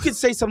 Like, you could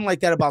say something like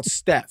that about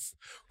Steph,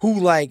 who,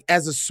 like,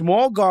 as a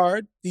small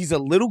guard, he's a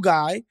little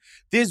guy.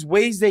 There's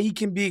ways that he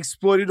can be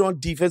exploited on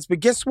defense. But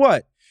guess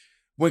what?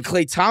 When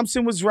Klay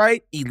Thompson was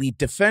right, elite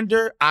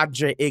defender,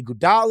 Andre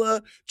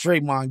Iguodala,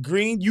 Draymond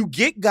Green, you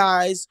get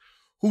guys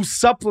who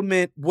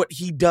supplement what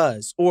he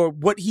does or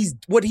what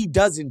he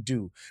doesn't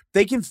do.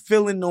 They can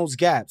fill in those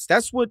gaps.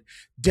 That's what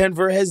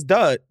Denver has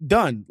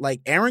done.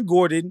 Like, Aaron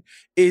Gordon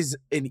is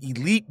an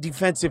elite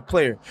defensive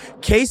player.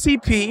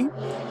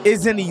 KCP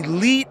is an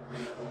elite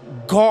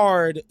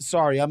guard.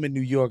 Sorry, I'm in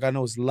New York. I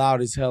know it's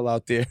loud as hell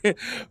out there.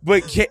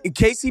 But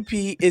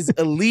KCP is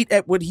elite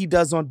at what he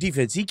does on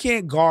defense. He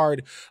can't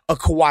guard a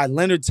Kawhi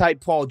Leonard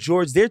type Paul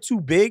George. They're too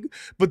big.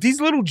 But these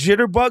little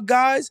jitterbug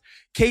guys,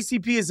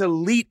 KCP is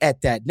elite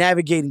at that.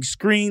 Navigating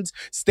screens,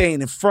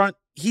 staying in front.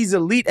 He's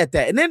elite at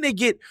that. And then they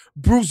get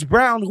Bruce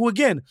Brown, who,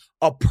 again,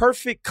 a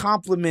perfect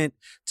complement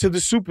to the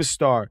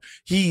superstar.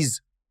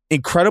 He's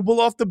incredible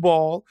off the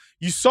ball.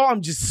 You saw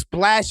him just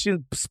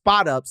splashing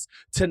spot ups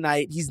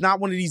tonight. He's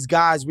not one of these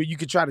guys where you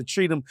could try to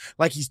treat him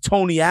like he's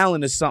Tony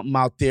Allen or something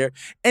out there.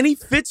 And he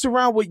fits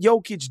around what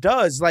Jokic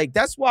does. Like,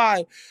 that's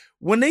why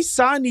when they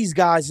signed these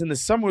guys in the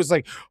summer, it was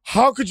like,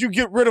 how could you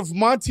get rid of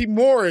Monty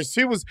Morris?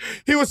 He was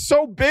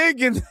so big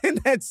in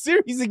that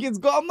series against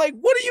Gold. I'm like,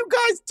 what are you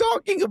guys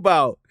talking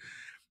about?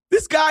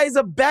 This guy is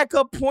a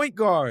backup point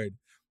guard,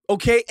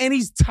 okay? And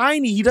he's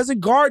tiny. He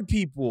doesn't guard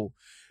people.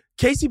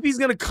 KCP is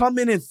going to come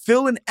in and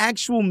fill an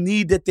actual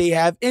need that they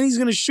have, and he's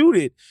going to shoot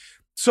it.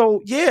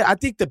 So, yeah, I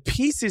think the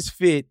pieces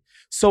fit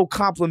so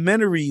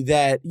complementary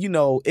that,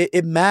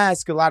 it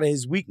masks a lot of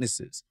his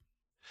weaknesses.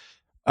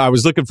 I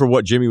was looking for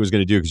what Jimmy was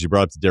going to do because you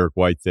brought up the Derek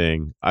White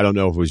thing. I don't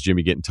know if it was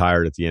Jimmy getting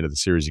tired at the end of the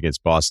series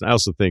against Boston. I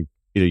also think,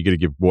 you got to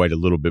give White a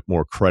little bit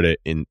more credit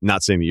in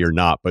not saying that you're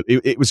not, but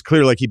it was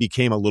clear like he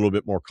became a little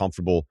bit more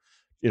comfortable,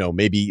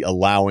 maybe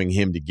allowing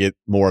him to get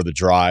more of the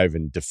drive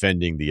and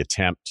defending the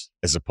attempt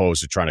as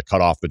opposed to trying to cut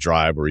off the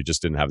drive where he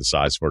just didn't have the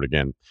size for it.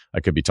 Again,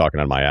 I could be talking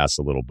on my ass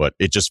a little, but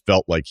it just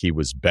felt like he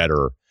was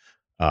better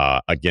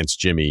against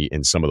Jimmy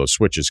in some of those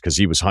switches because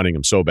he was hunting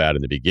him so bad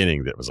in the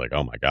beginning that it was like,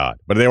 oh my God.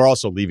 But they were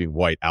also leaving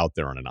White out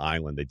there on an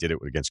island. They did it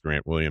against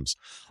Grant Williams.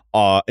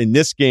 In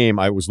this game,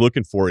 I was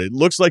looking for it. It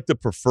looks like the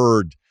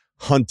preferred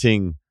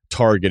hunting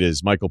target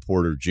is Michael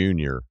Porter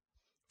Jr.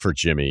 for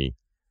Jimmy.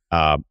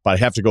 But I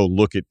have to go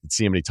look at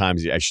see how many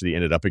times he actually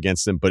ended up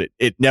against him. But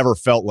it never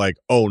felt like,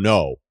 oh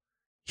no,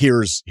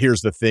 here's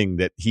the thing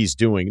that he's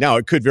doing. Now,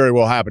 it could very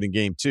well happen in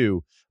game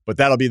 2, but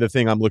that'll be the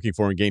thing I'm looking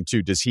for in game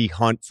 2. Does he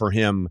hunt for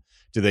him?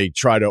 Do they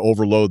try to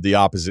overload the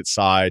opposite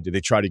side? Do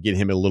they try to get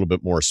him a little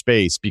bit more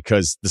space?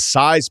 Because the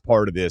size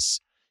part of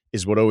this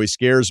is what always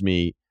scares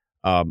me.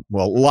 Well,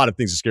 a lot of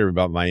things that scare me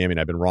about Miami,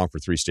 and I've been wrong for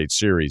 3 state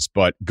series.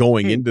 But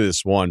going into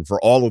this one, for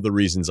all of the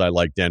reasons I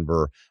like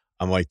Denver,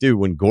 I'm like, dude,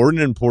 when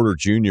Gordon and Porter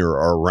Jr.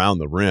 are around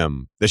the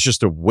rim, that's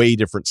just a way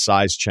different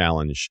size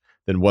challenge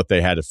than what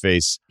they had to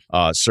face,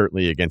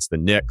 certainly against the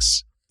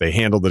Knicks. They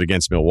handled it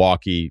against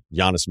Milwaukee,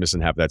 Giannis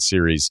missing half that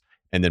series,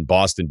 and then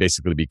Boston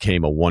basically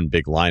became a one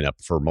big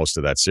lineup for most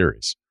of that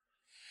series.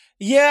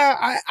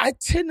 Yeah, I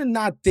tend to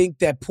not think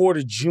that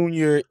Porter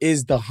Jr.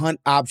 is the hunt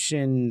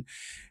option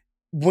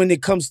when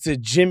it comes to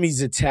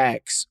Jimmy's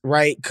attacks,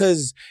 right?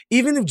 Because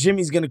even if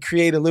Jimmy's going to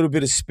create a little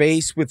bit of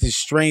space with his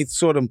strength,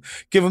 sort of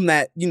give him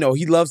that,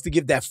 he loves to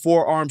give that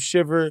forearm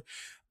shiver.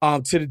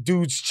 to the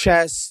dude's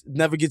chest,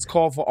 never gets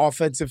called for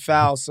offensive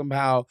foul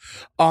somehow.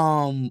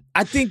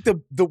 I think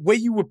the way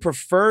you would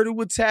prefer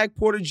to attack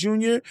Porter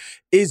Jr.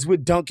 is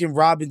with Duncan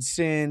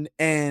Robinson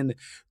and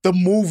the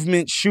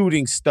movement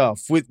shooting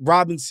stuff with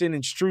Robinson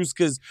and Strus,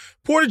 because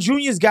Porter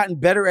Jr. has gotten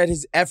better at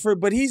his effort,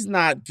 but he's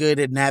not good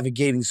at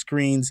navigating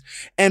screens.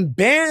 And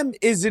Bam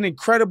is an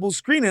incredible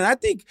screener. And I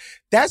think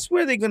that's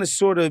where they're going to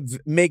sort of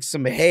make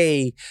some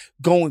hay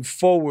going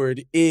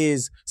forward,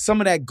 is some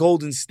of that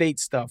Golden State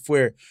stuff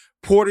where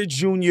Porter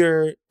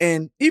Jr.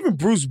 and even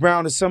Bruce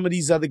Brown and some of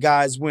these other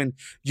guys, when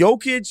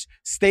Jokic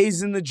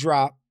stays in the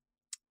drop,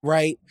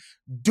 right?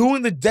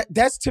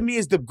 That's to me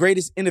is the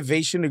greatest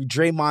innovation of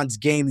Draymond's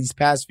game these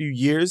past few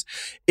years,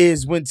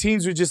 is when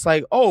teams were just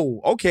like, oh,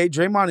 okay,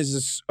 Draymond is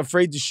just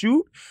afraid to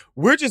shoot.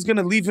 We're just going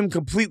to leave him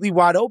completely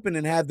wide open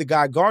and have the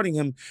guy guarding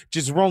him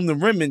just roam the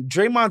rim. And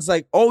Draymond's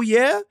like, oh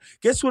yeah,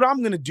 guess what I'm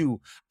going to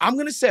do? I'm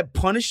going to set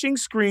punishing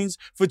screens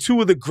for two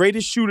of the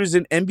greatest shooters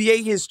in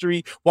NBA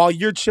history while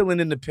you're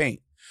chilling in the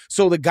paint.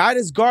 So the guy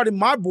that's guarding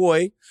my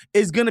boy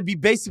is going to be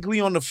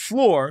basically on the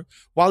floor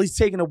while he's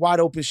taking a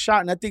wide open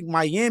shot. And I think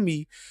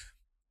Miami,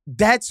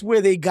 that's where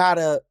they got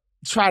to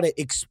try to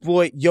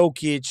exploit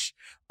Jokic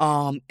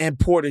and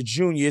Porter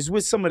Jr. is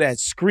with some of that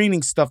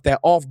screening stuff, that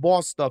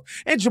off-ball stuff,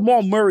 and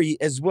Jamal Murray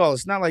as well.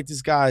 It's not like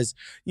this guy's,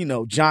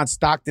 John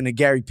Stockton and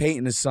Gary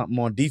Payton or something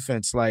on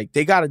defense. Like,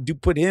 they got to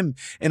put him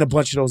in a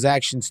bunch of those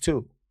actions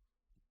too.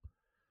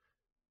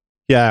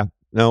 Yeah,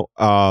 no,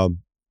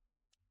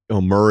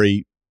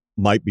 Murray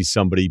might be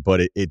somebody,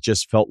 but it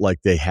just felt like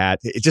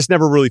it just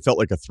never really felt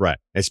like a threat,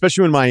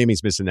 especially when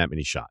Miami's missing that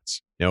many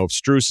shots. If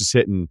Strus is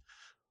hitting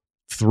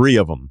 3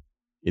 of them,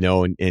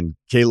 and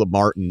Caleb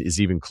Martin is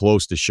even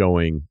close to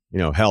showing,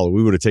 hell,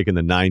 we would have taken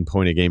the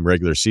 9-point-a-game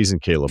regular season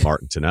Caleb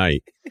Martin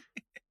tonight.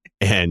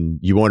 And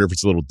you wonder if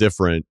it's a little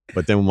different.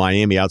 But then when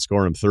Miami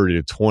outscored him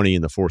 30-20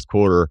 in the fourth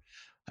quarter,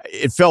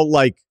 it felt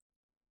like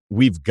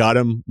we've got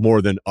him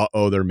more than,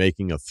 they're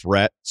making a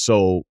threat.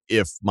 So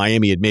if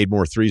Miami had made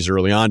more threes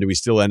early on, do we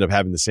still end up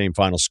having the same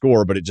final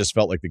score? But it just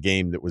felt like the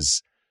game that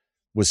was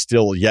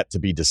still yet to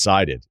be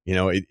decided.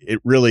 It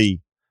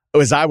really,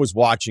 as I was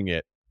watching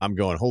it, I'm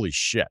going, holy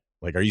shit.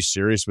 Like, are you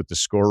serious with the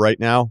score right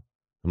now?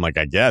 I'm like,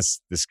 I guess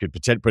this could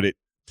potentially,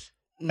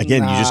 but you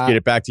just get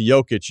it back to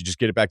Jokic. You just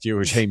get it back to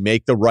Jokic. Hey,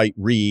 make the right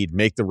read,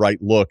 make the right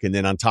look. And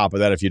then on top of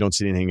that, if you don't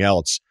see anything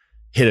else,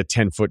 hit a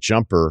 10-foot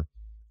jumper.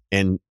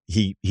 And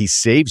he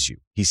saves you.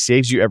 He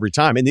saves you every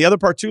time. And the other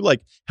part too,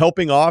 like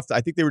helping off,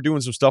 I think they were doing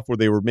some stuff where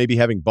they were maybe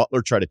having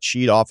Butler try to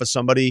cheat off of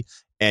somebody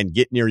and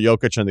get near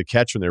Jokic on the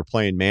catch when they were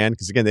playing man.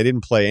 Because again, they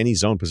didn't play any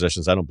zone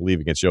possessions, I don't believe,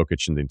 against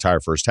Jokic in the entire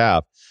first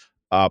half.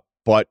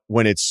 But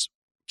when it's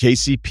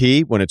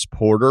KCP, when it's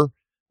Porter,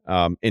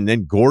 and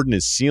then Gordon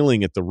is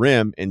sealing at the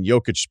rim and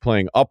Jokic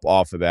playing up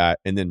off of that,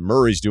 and then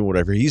Murray's doing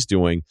whatever he's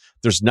doing,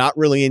 there's not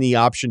really any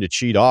option to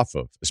cheat off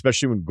of,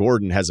 especially when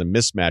Gordon has a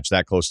mismatch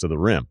that close to the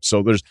rim.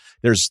 So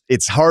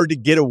it's hard to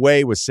get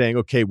away with saying,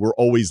 okay, we're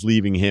always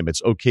leaving him.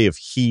 It's okay if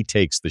he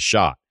takes the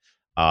shot.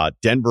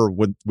 Denver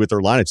with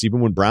their lineups, even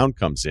when Brown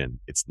comes in,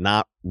 it's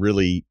not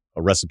really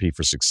a recipe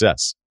for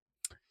success.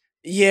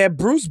 Yeah,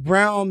 Bruce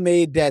Brown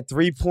made that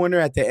 3-pointer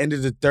at the end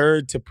of the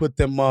third to put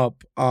them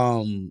up.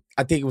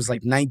 I think it was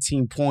like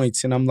 19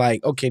 points. And I'm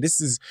like, okay,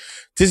 this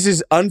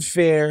is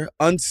unfair,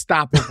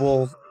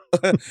 unstoppable,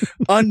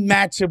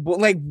 unmatchable.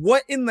 Like,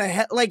 what in the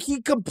hell? Like,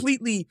 he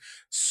completely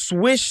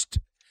swished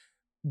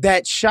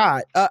that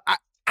shot. I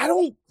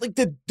don't like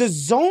the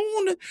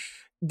zone.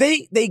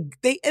 They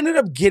ended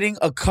up getting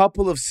a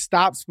couple of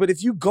stops, but if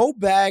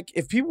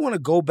people want to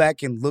go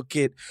back and look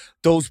at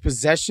those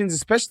possessions,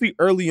 especially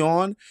early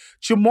on,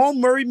 Jamal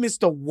Murray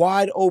missed a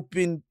wide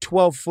open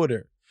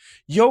 12-footer.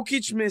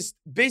 Jokic missed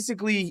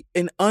basically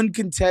an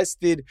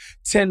uncontested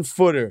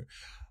 10-footer.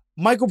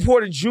 Michael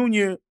Porter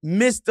Jr.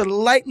 missed a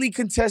lightly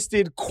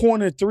contested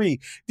corner 3.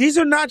 These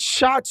are not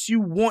shots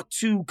you want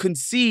to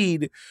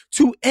concede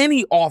to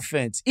any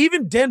offense.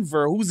 Even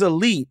Denver, who's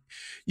elite,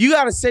 you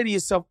got to say to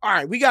yourself, all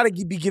right, we got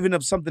to be giving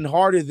up something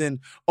harder than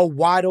a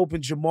wide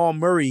open Jamal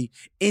Murray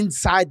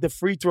inside the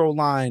free throw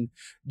line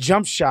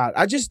jump shot.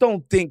 I just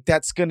don't think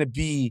that's going to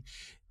be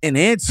an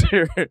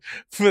answer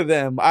for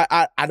them.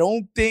 I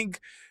don't think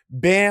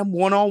Bam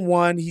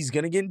one-on-one, he's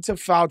going to get into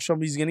foul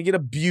trouble. He's going to get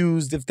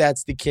abused if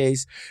that's the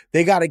case.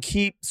 They got to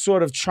keep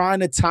sort of trying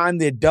to time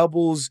their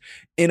doubles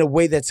in a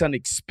way that's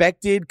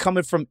unexpected,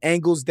 coming from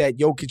angles that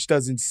Jokic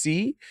doesn't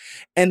see,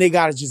 and they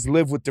got to just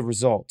live with the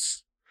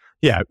results.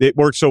 Yeah, it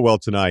worked so well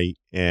tonight,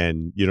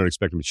 and you don't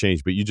expect them to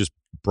change, but you just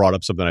brought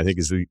up something I think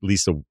is at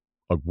least a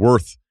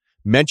worth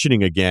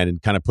mentioning again and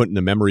kind of putting in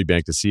the memory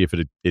bank to see if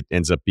it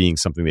ends up being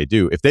something they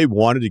do. If they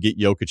wanted to get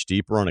Jokic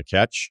deeper on a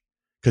catch,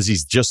 because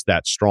he's just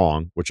that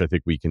strong, which I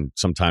think we can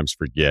sometimes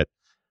forget,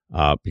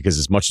 because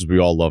as much as we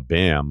all love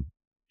Bam,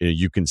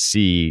 you can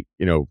see,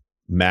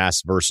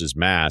 mass versus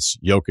mass,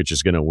 Jokic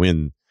is going to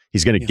win.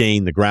 He's going to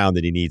gain the ground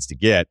that he needs to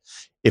get.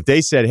 if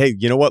they said, hey,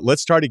 you know what,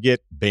 let's try to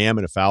get Bam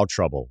in a foul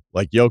trouble,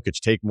 like Jokic,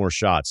 take more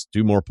shots,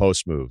 do more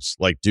post moves,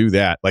 like do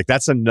that. Like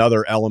that's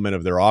another element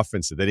of their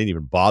offense that they didn't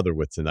even bother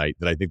with tonight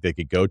that I think they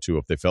could go to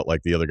if they felt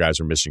like the other guys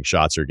were missing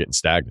shots or getting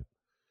stagnant.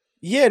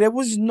 Yeah, there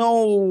was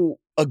no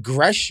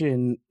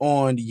aggression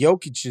on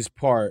Jokic's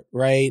part,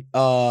 right?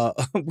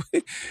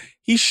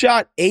 He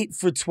shot 8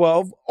 for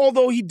 12,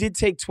 although he did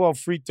take 12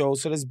 free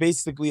throws, so that's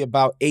basically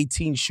about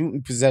 18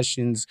 shooting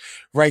possessions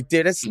right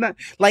there. That's not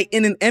like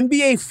in an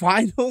NBA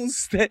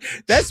finals,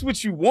 that's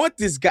what you want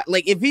this guy.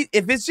 Like if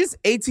it's just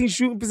 18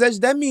 shooting possessions,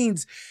 that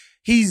means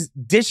he's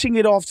dishing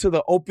it off to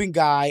the open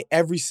guy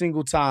every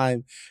single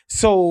time.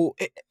 So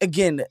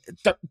again,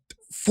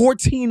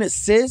 14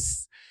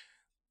 assists,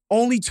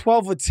 only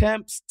 12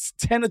 attempts,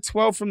 10 of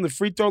 12 from the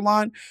free throw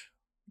line,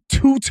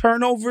 2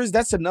 turnovers.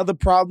 That's another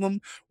problem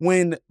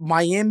when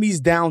Miami's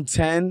down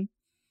 10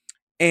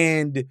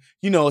 and,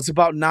 it's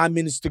about 9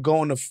 minutes to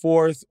go in the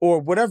fourth or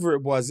whatever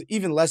it was,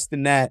 even less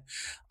than that.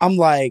 I'm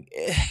like,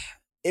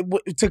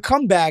 to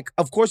come back,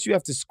 of course you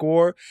have to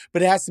score,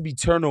 but it has to be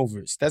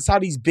turnovers. That's how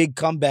these big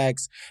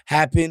comebacks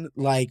happen.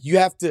 Like you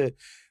have to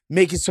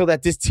make it so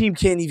that this team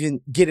can't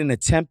even get an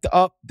attempt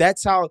up.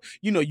 That's how,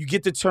 you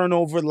get the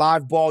turnover,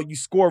 live ball, you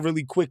score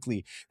really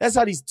quickly. That's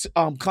how these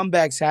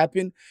comebacks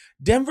happen.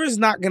 Denver's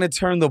not going to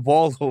turn the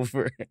ball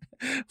over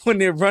when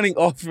they're running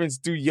offense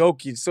through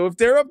Jokic. So if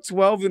they're up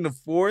 12 in the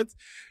fourth,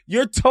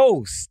 you're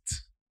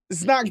toast.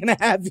 It's not going to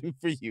happen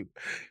for you.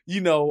 You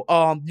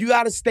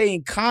got to stay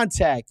in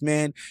contact,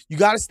 man. You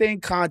got to stay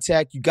in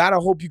contact. You got to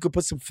hope you could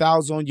put some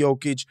fouls on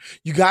Jokic.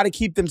 You got to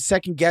keep them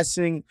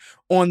second-guessing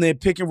on their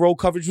pick-and-roll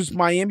coverage, which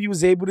Miami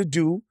was able to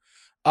do,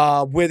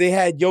 where they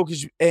had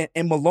Jokic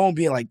and Malone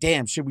being like,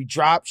 damn, should we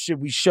drop?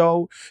 Should we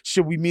show?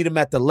 Should we meet him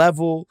at the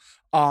level?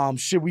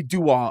 Should we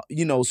do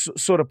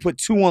sort of put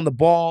 2 on the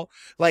ball?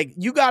 Like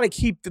you got to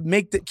keep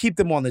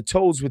them on the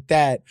toes with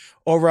that,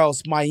 or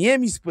else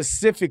Miami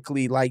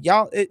specifically, like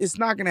y'all, it's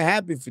not going to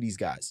happen for these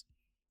guys.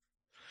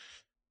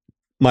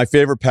 My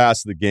favorite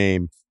pass of the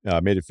game,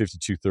 made it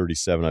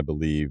 52-37, I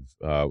believe,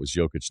 was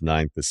Jokic's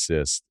 9th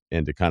assist.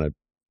 And to kind of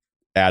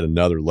add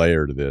another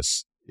layer to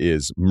this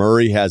is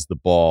Murray has the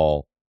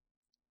ball,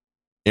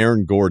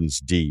 Aaron Gordon's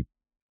deep,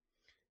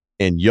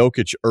 and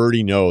Jokic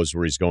already knows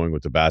where he's going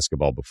with the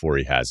basketball before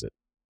he has it.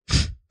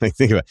 Like,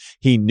 think about it.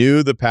 He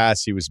knew the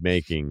pass he was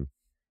making,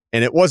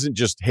 and it wasn't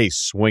just, hey,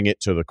 swing it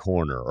to the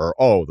corner,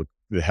 or,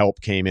 the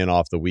help came in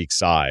off the weak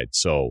side,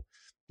 so,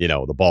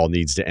 the ball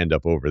needs to end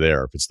up over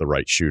there if it's the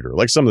right shooter.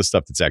 Like some of the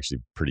stuff that's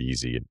actually pretty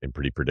easy and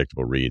pretty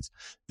predictable reads.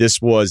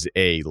 This was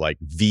a,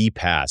 V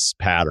pass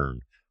pattern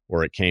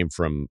where it came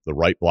from the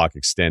right block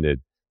extended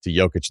to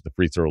Jokic at the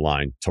free throw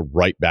line to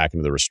right back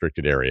into the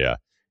restricted area.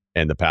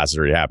 And the pass has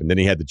already happened. Then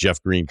he had the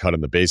Jeff Green cut on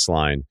the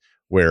baseline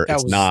where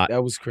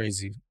that was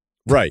crazy.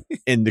 Right.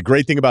 And the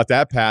great thing about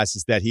that pass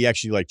is that he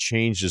actually like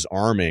changed his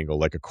arm angle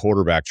like a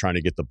quarterback trying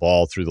to get the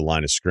ball through the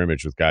line of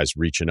scrimmage with guys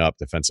reaching up,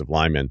 defensive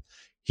linemen.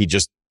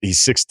 He's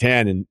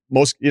 6'10", and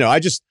most,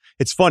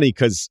 it's funny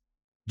because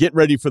getting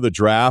ready for the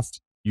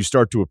draft, you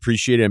start to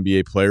appreciate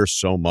NBA players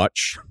so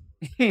much.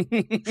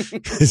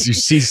 Because you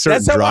see certain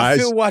That's how drives.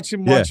 I feel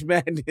watching March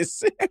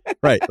Madness.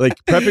 Right. Like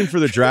prepping for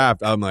the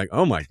draft, I'm like,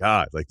 oh my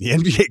God, like the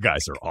NBA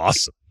guys are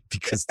awesome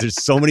because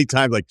there's so many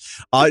times. Like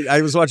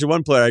I was watching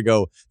one player, I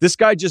go, this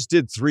guy just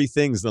did 3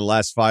 things in the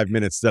last 5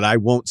 minutes that I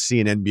won't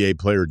see an NBA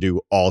player do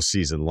all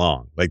season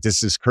long. Like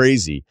this is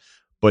crazy.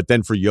 But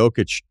then for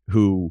Jokic,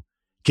 who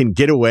can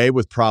get away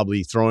with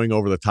probably throwing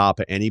over the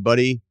top of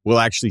anybody, will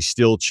actually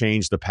still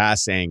change the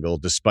pass angle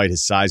despite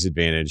his size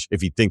advantage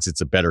if he thinks it's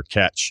a better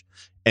catch.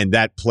 And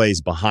that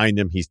plays behind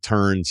him. He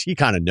turns. He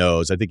kind of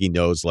knows. I think he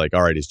knows, like,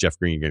 all right, is Jeff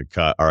Green going to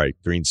cut? All right,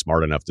 Green's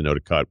smart enough to know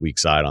to cut weak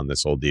side on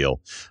this whole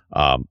deal.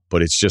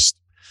 But it's just,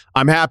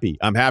 I'm happy.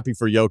 I'm happy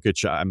for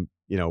Jokic. I'm,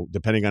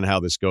 depending on how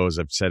this goes,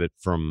 I've said it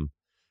from,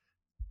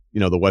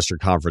 the Western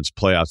Conference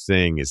playoff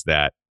thing is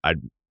that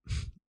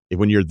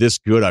when you're this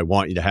good, I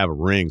want you to have a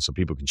ring so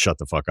people can shut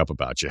the fuck up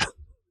about you.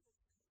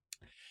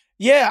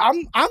 Yeah,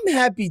 I'm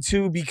happy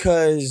too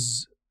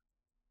because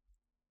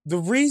the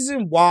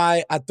reason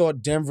why I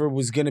thought Denver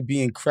was going to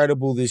be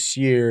incredible this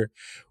year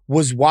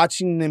was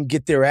watching them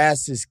get their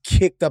asses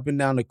kicked up and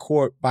down the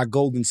court by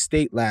Golden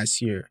State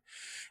last year.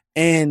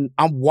 And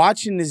I'm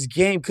watching this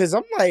game because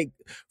I'm like,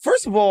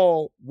 first of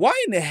all, why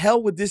in the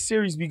hell would this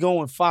series be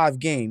going 5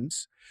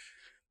 games?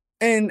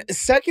 And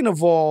second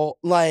of all,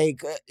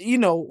 like,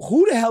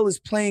 who the hell is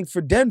playing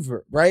for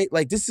Denver, right?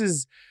 Like, this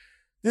is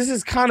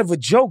kind of a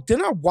joke.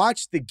 Then I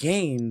watched the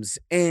games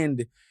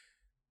and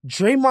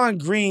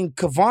Draymond Green,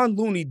 Kevon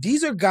Looney,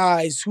 these are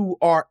guys who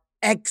are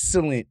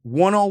excellent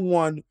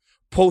one-on-one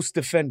post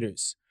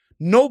defenders.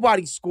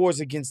 Nobody scores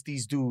against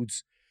these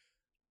dudes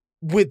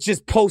with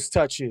just post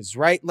touches,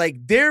 right? Like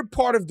they're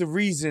part of the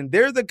reason.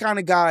 They're the kind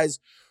of guys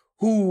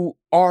who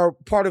are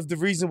part of the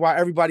reason why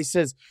everybody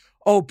says,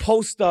 oh,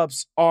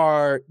 post-ups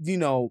are,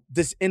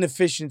 this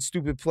inefficient,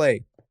 stupid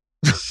play.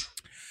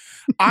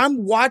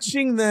 I'm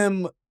watching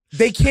them.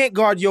 They can't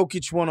guard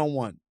Jokic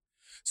one-on-one.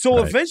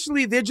 So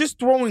eventually they're just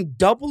throwing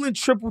double and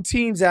triple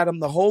teams at him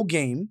the whole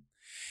game.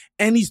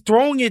 and he's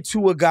throwing it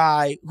to a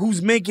guy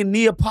who's making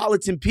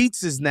Neapolitan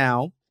pizzas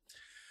now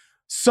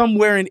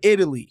somewhere in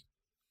Italy.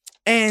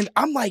 And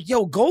I'm like,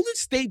 yo, Golden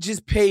State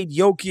just paid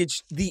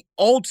Jokic the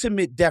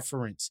ultimate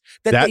deference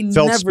that they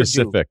felt never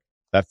specific. do.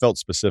 That felt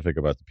specific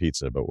about the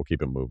pizza, but we'll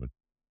keep it moving.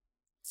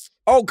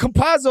 Oh,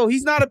 Campazzo,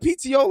 he's not a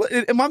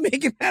pizzaiola. Am I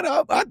making that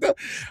up? No, I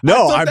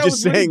thought I'm that just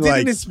was what he saying, did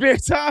like, in his spare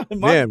time.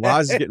 Man,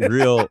 Waz is getting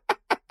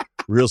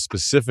real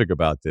specific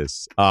about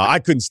this. I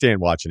couldn't stand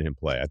watching him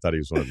play. I thought he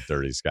was one of the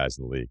dirtiest guys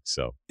in the league.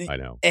 So I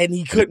know. And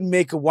he couldn't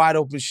make a wide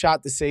open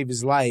shot to save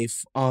his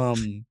life.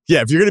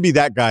 Yeah, if you're going to be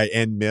that guy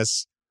and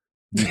miss,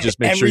 you just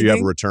make sure you have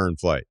a return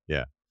flight.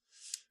 Yeah.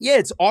 Yeah,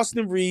 it's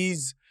Austin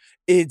Reeves.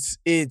 It's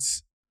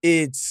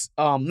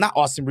not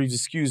Austin Reeves,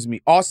 excuse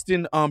me.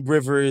 Austin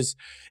Rivers.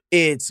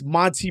 It's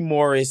Monty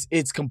Morris.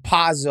 It's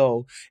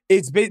Campazzo.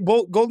 It's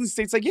Golden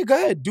State's like, yeah, go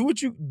ahead. Do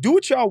what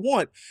y'all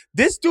want.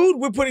 This dude,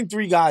 we're putting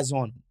 3 guys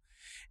on him.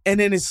 And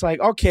then it's like,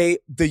 okay,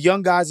 the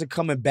young guys are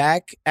coming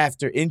back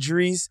after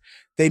injuries.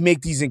 They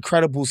make these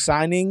incredible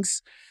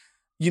signings.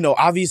 You know,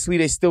 obviously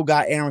they still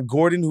got Aaron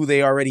Gordon, who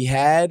they already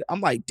had.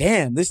 I'm like,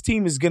 damn, this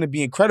team is going to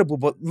be incredible.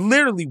 But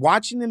literally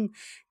watching them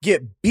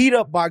get beat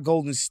up by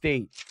Golden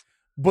State,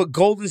 but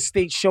Golden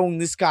State showing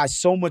this guy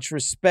so much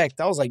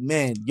respect, I was like,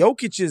 man,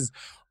 Jokic is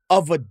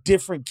of a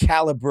different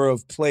caliber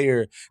of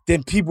player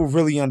than people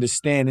really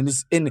understand.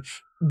 And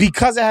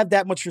because I have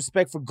that much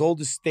respect for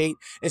Golden State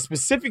and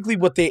specifically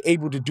what they're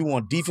able to do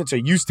on defense, or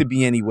used to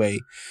be anyway,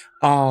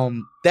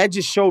 that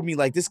just showed me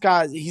like this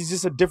guy, he's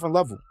just a different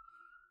level.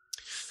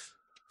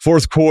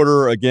 Fourth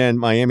quarter, again,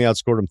 Miami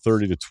outscored them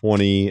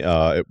 30-20.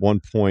 At one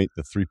point,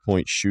 the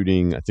 3-point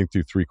shooting, I think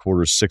through 3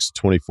 quarters,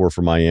 6-24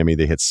 for Miami.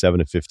 They hit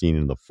 7-15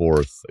 in the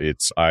fourth.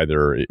 It's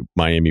either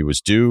Miami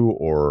was due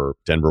or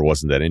Denver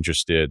wasn't that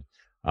interested.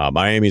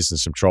 Miami's in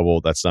some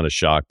trouble. That's not a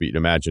shock, but you'd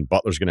imagine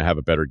Butler's going to have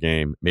a better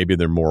game. Maybe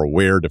they're more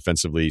aware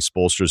defensively.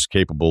 Spoelstra's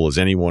capable as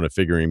anyone of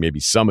figuring maybe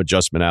some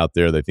adjustment out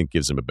there they think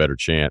gives him a better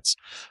chance.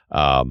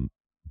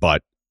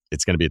 But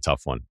it's going to be a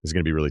tough one. It's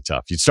going to be really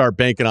tough. You start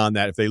banking on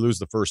that. If they lose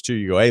the first 2,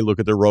 you go, hey, look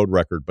at their road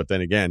record. But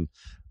then again,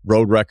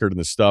 road record and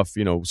the stuff,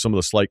 you know, some of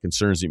the slight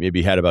concerns you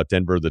maybe had about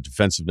Denver, the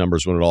defensive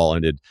numbers when it all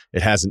ended,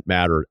 it hasn't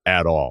mattered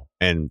at all.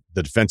 And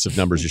the defensive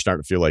numbers, you're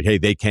starting to feel like, hey,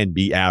 they can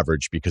be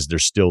average because they're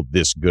still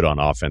this good on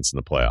offense in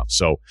the playoffs.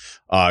 So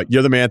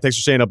you're the man. Thanks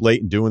for staying up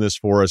late and doing this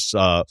for us.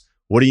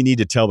 What do you need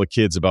to tell the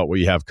kids about what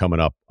you have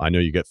coming up? I know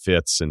you got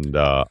Fitz and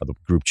the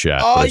group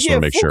chat. But I just want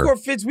to make sure. Full Court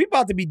Fitz, we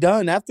about to be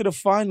done. After the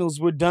finals,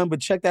 we're done.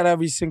 But check that out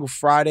every single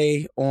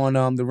Friday on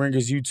the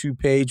Ringers YouTube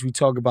page. We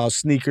talk about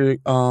sneaker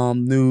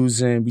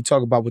news, and we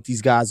talk about what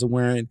these guys are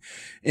wearing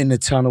in the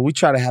tunnel. We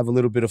try to have a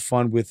little bit of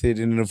fun with it.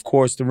 And then, of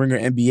course, the Ringer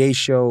NBA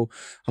show.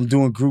 I'm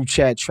doing group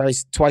chat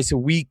twice a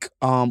week.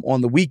 On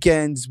the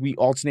weekends, we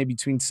alternate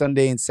between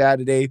Sunday and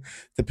Saturday,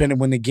 depending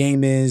when the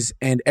game is.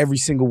 And every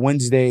single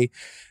Wednesday,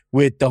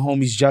 with the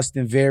homies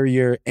Justin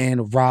Verrier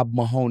and Rob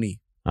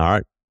Mahoney. All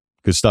right.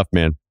 Good stuff,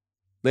 man.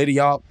 Later,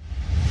 y'all.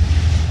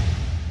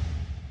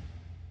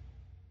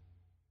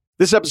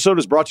 This episode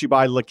is brought to you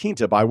by La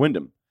Quinta by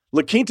Wyndham.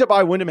 La Quinta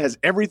by Wyndham has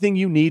everything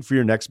you need for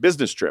your next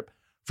business trip.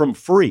 From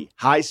free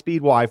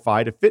high-speed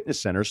Wi-Fi to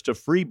fitness centers to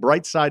free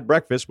Brightside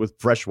breakfast with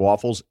fresh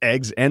waffles,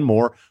 eggs, and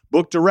more.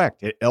 Book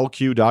direct at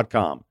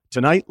lq.com.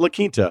 Tonight, La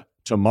Quinta.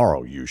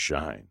 Tomorrow, you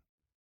shine.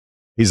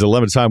 He's an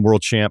 11-time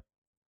world champ.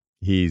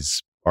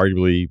 He's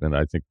arguably, and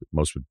I think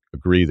most would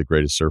agree, the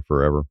greatest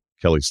surfer ever.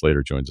 Kelly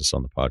Slater joins us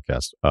on the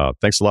podcast.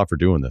 Thanks a lot for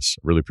doing this.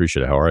 Really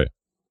appreciate it. How are you?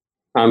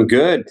 I'm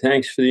good.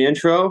 Thanks for the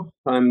intro.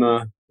 I'm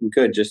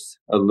good. Just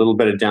a little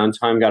bit of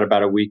downtime. Got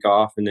about a week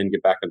off, and then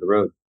get back on the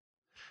road.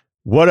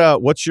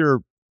 What's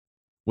your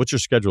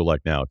schedule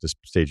like now at this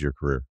stage of your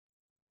career?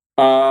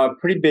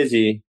 Pretty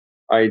busy.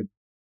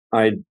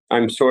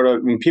 I'm sort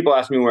of, when people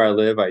ask me where I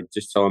live, I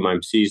just tell them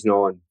I'm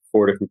seasonal in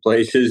 4 different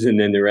places, and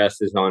then the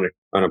rest is on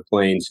a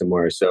plane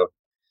somewhere. So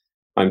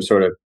I'm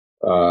sort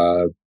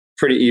of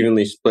pretty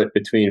evenly split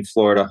between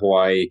Florida,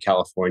 Hawaii,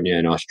 California,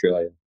 and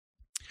Australia.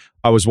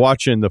 I was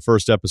watching the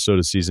first episode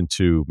of season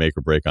 2, Make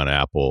or Break on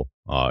Apple,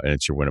 and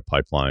it's your Win It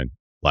Pipeline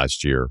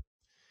last year.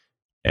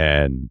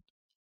 And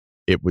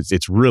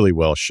it's really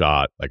well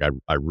shot. Like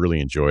I really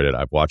enjoyed it.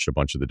 I've watched a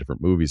bunch of the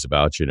different movies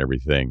about you and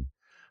everything.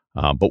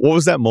 But what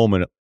was that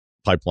moment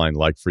Pipeline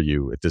like for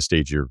you at this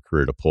stage of your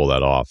career to pull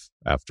that off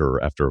after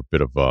a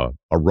bit of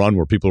a run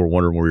where people were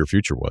wondering where your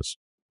future was?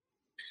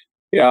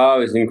 Yeah, it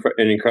was an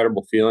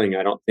incredible feeling.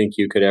 I don't know if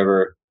you could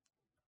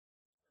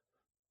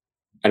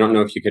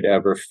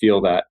ever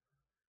feel that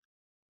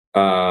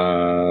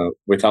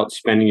without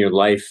spending your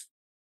life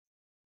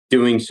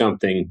doing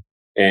something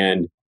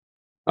and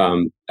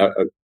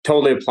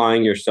totally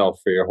applying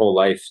yourself for your whole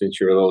life since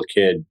you were a little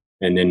kid,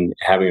 and then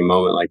having a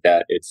moment like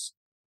that. It's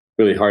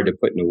really hard to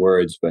put into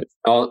words, but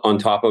on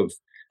top of,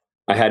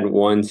 I hadn't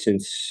won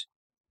since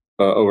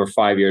over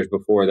 5 years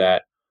before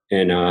that.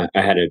 And I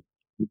had a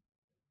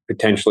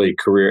potentially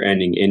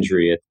career-ending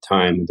injury at the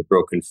time with a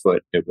broken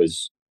foot.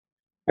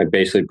 I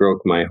basically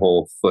broke my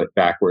whole foot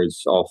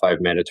backwards, all 5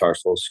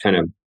 metatarsals, kind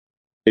of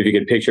if you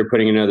could picture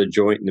putting another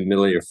joint in the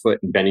middle of your foot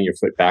and bending your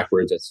foot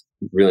backwards, that's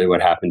really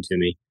what happened to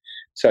me.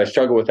 So I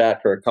struggled with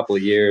that for a couple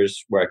of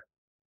years where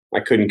I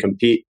couldn't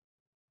compete,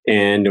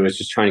 and I was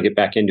just trying to get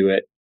back into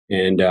it.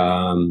 And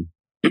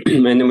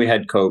and then we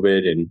had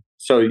COVID, and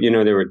so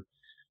there were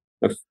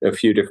a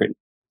few different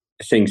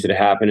things that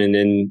happened. And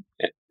then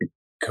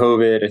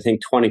COVID, I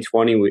think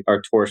 2020,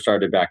 our tour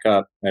started back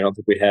up. I don't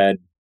think we had,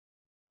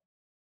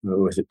 what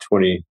was it,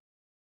 20?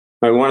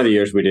 One of the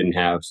years we didn't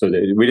have, so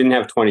we didn't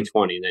have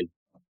 2020. And then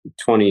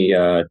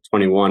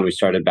 2021 we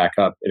started back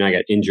up, and I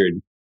got injured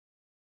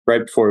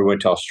right before we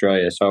went to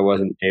Australia, so I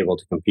wasn't able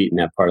to compete in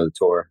that part of the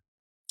tour.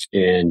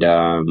 And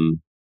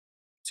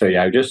so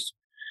yeah,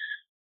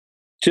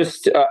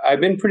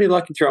 I've been pretty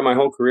lucky throughout my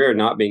whole career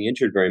not being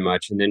injured very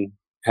much, and then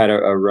had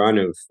a run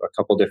of a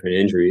couple different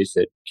injuries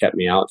that kept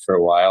me out for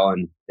a while,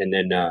 and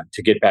then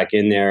to get back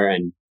in there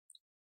and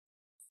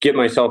get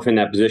myself in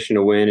that position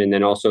to win, and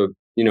then also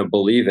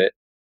believe it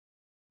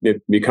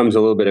becomes a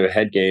little bit of a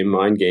head game,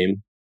 mind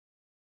game,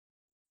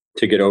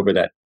 to get over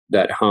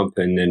that hump.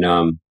 And then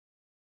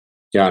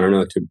I don't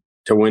know,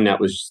 to win that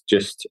was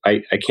just,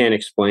 I can't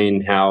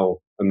explain how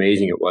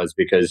amazing it was,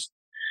 because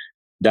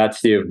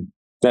that's the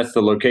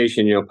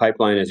location.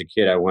 Pipeline, as a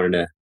kid,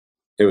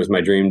 it was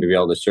my dream to be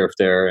able to surf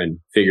there and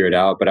figure it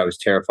out, but I was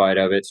terrified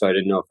of it, so I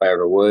didn't know if I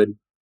ever would.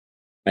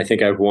 I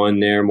think I've won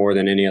there more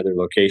than any other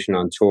location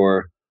on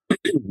tour,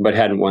 but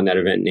hadn't won that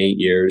event in 8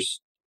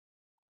 years.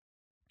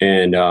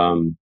 And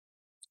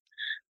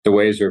the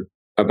waves are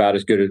about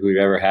as good as we've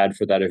ever had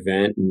for that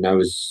event, and I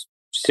was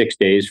 6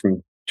 days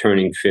from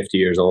turning 50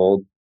 years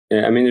old.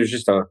 I mean, there's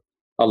just a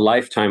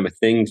lifetime of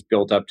things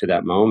built up to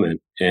that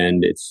moment,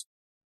 and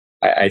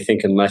I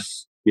think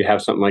unless you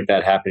have something like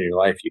that happen in your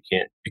life, you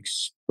can't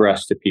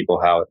express to people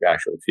how it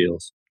actually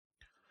feels.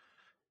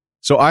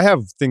 So I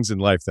have things in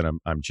life that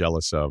I'm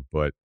jealous of,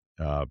 but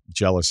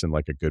jealous in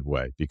like a good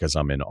way, because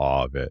I'm in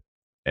awe of it.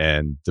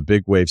 And the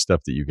big wave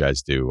stuff that you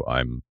guys do,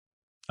 I'm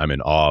in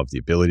awe of the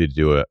ability to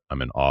do it.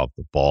 I'm in awe of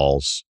the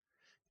balls.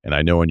 And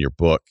I know in your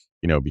book,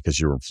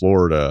 because you're in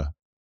Florida,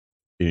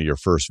 your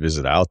first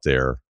visit out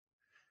there,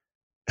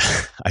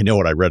 I know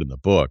what I read in the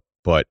book,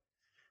 but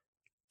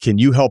can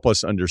you help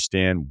us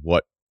understand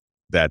what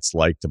that's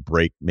like to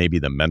break maybe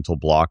the mental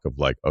block of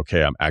like,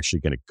 okay, I'm actually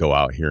going to go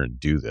out here and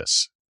do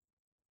this?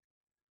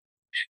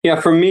 Yeah,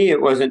 for me,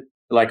 it wasn't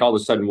like all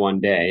of a sudden one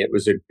day.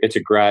 It's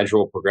a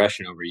gradual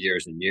progression over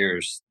years and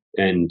years.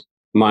 And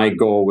my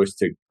goal was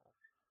to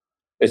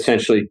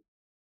essentially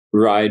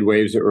ride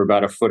waves that were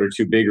about a foot or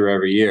two bigger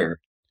every year,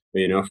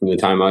 from the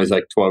time I was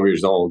like 12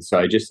 years old.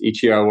 So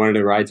each year I wanted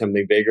to ride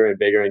something bigger and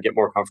bigger and get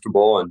more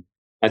comfortable. And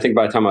I think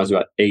by the time I was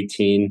about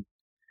 18,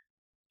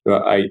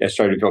 I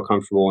started to feel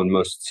comfortable in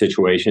most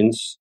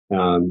situations.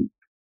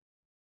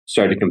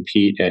 Started to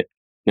compete at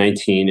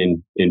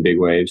 19 in big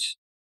waves.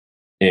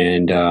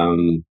 And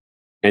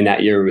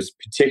that year was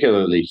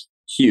particularly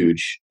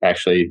huge,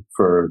 actually,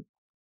 for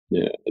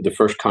the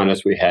first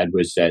contest we had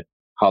was at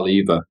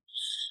Haleiwa.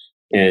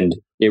 And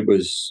it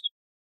was,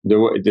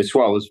 the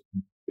swell was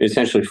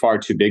essentially far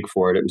too big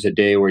for it. It was a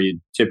day where you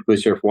typically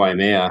surf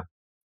Waimea,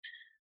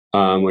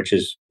 which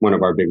is one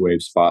of our big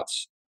wave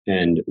spots.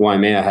 And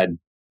Waimea had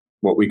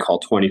what we call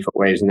 20-foot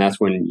waves, and that's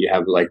when you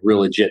have like real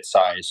legit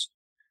size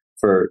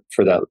for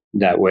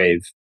that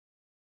wave.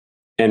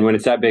 And when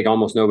it's that big,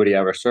 almost nobody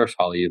ever surfs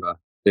Haleiwa.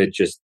 You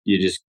just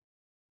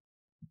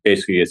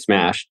basically get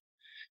smashed.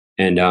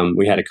 And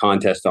we had a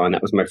contest on.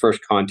 That was my first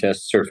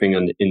contest surfing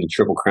in the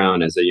Triple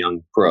Crown as a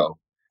young pro.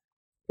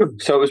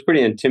 So it was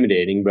pretty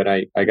intimidating, but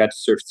I got to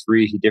surf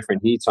 3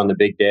 different heats on the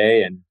big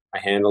day, and I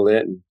handled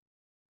it.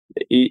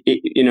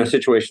 And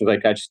situations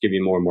like that just give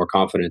you more and more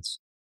confidence.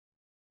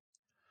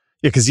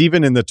 Yeah, because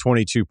even in the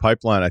 22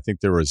 pipeline, I think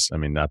there was,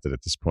 not that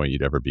at this point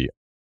you'd ever be,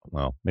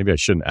 well, maybe I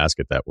shouldn't ask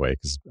it that way,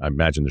 because I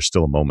imagine there's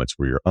still moments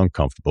where you're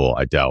uncomfortable,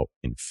 I doubt,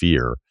 in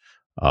fear.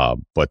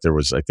 But there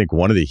was, I think,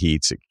 one of the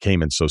heats, it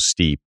came in so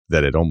steep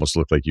that it almost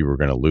looked like you were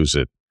going to lose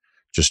it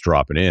just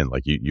dropping in.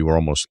 Like you were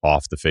almost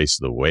off the face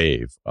of the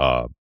wave.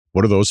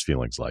 What are those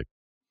feelings like?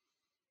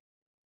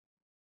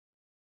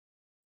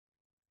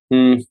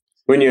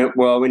 When you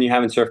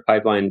haven't surfed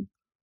pipeline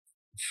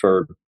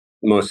for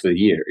most of the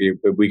year,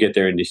 we get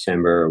there in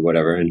December or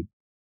whatever, and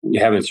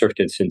you haven't surfed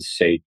it since,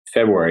 say,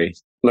 February.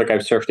 Look,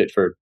 I've surfed it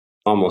for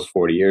almost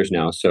 40 years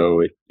now,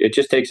 so it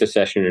just takes a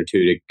session or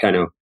two to kind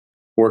of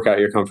work out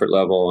your comfort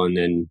level. And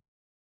then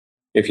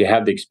if you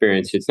have the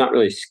experience, it's not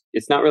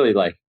really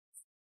like,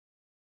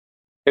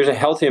 there's a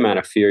healthy amount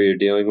of fear you're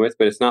dealing with,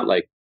 but it's not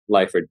like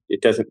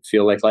it doesn't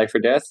feel like life or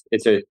death.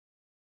 I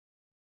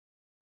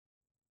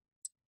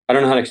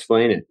don't know how to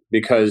explain it,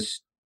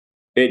 because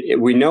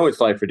we know it's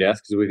life or death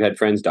because we've had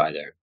friends die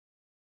there,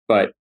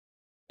 but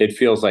it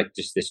feels like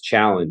just this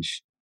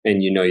challenge.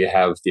 And you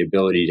have the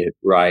ability to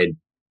ride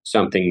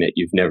something that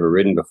you've never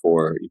ridden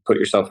before. You put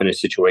yourself in a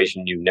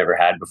situation you've never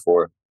had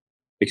before,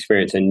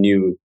 experience a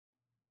new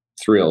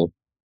thrill.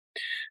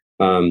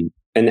 And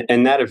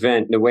that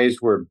event, the waves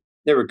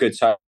they were good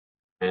size.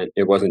 And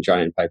it wasn't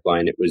giant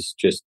pipeline. It was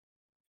just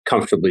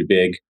comfortably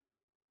big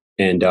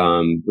and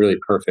really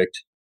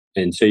perfect.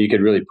 and so you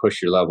could really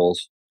push your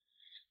levels.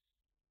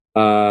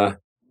 Uh,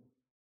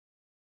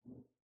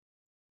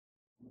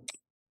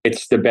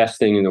 it's the best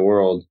thing in the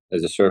world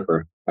as a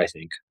surfer, I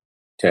think,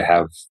 to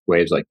have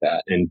waves like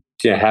that, and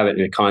to have it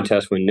in a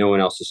contest when no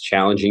one else is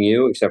challenging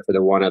you except for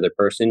the one other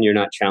person. You're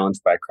not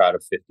challenged by a crowd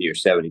of 50 or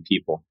 70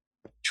 people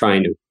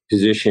trying to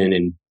position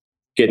and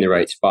get in the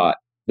right spot.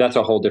 That's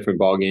a whole different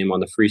ballgame on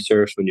the free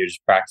surfs. When you're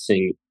just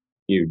practicing,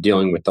 you're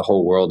dealing with the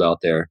whole world out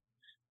there,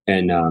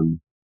 and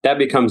that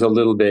becomes a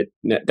little bit,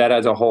 that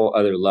adds a whole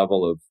other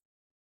level of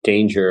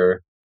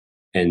danger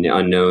and the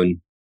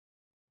unknown,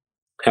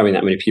 having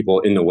that many people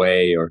in the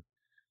way, or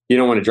you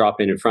don't want to drop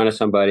in front of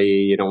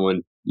somebody. You don't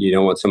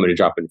want somebody to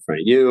drop in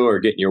front of you or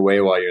get in your way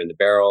while you're in the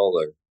barrel,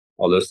 or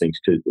all those things.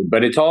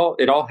 But it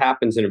all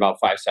happens in about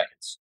 5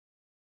 seconds.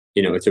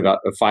 It's about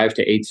a 5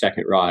 to 8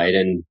 second ride,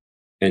 and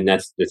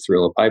that's the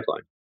thrill of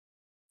pipeline.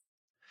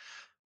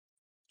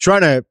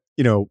 Trying to,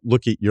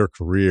 look at your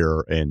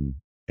career and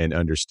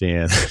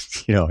understand,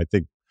 I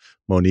think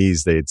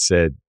Moniz, they had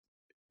said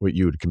what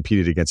you had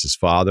competed against his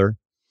father.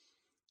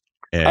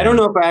 And I don't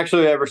know if I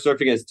actually ever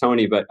surfed against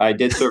Tony, but I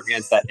did surf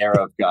against that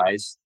era of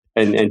guys.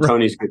 And Right.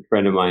 Tony's a good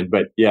friend of mine.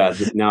 But yeah,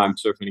 now I'm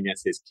surfing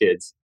against his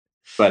kids.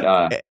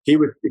 But he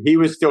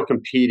was still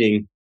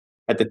competing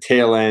at the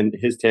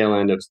his tail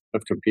end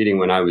of competing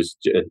when I was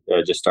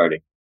just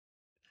starting.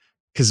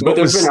 But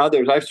there's been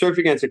others. I've surfed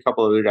against a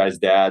couple other guys'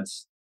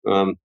 dads.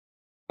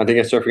 I think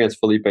I surfed against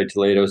Felipe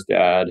Toledo's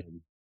dad,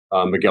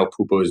 and Miguel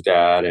Pupo's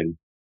dad, and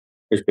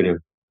there's been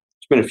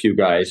a few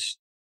guys.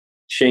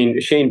 Shane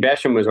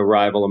Besham was a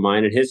rival of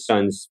mine, and his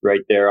son's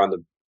right there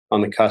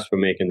on the cusp of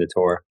making the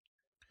tour.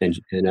 And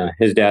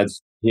his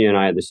dad's, he and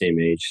I are the same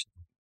age.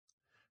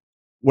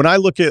 When I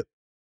look at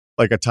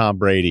like a Tom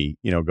Brady,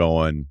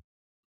 going,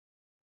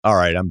 all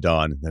right, I'm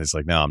done. And it's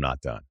like, no, I'm not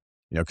done.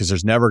 Because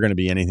there's never going to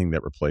be anything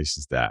that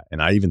replaces that.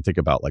 And I even think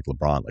about like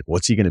LeBron, like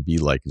what's he going to be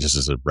like just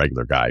as a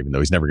regular guy, even though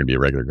he's never going to be a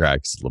regular guy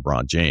because it's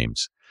LeBron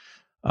James.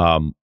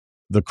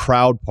 The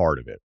crowd part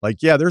of it, like,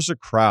 yeah, there's a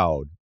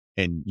crowd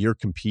and you're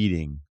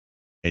competing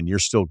and you're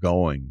still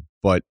going,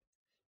 but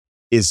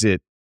is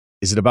it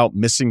about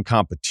missing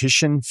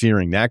competition,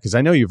 fearing that? Because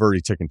I know you've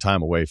already taken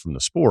time away from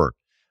the sport.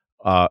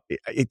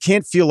 It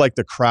can't feel like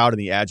the crowd and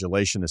the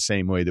adulation the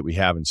same way that we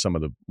have in some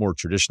of the more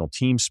traditional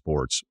team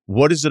sports.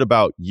 What is it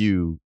about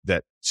you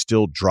that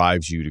still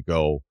drives you to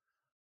go,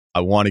 I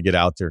want to get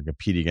out there and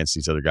compete against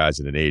these other guys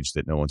at an age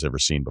that no one's ever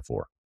seen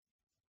before?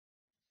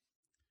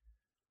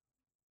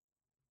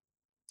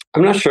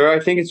 I'm not sure. I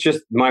think it's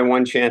just my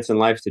one chance in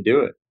life to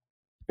do it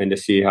and to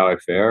see how I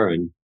fare.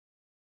 And,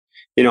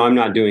 I'm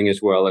not doing as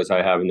well as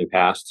I have in the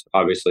past,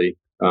 obviously.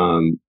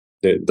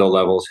 The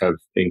levels have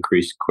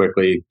increased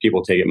quickly.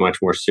 People take it much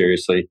more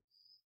seriously.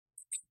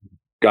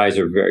 Guys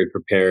are very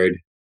prepared.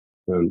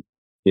 The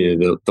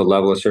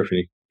level of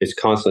surfing is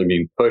constantly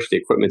being pushed. The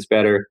equipment's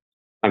better.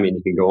 I mean,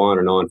 you can go on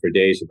and on for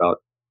days about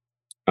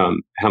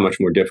how much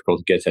more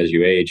difficult it gets as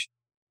you age.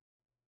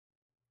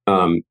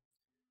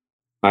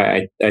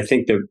 I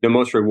think the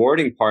most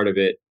rewarding part of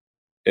it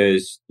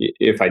is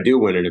if I do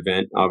win an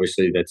event.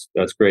 Obviously,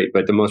 that's great.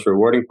 But the most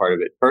rewarding part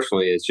of it,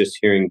 personally, is just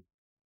hearing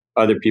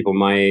other people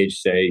my age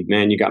say,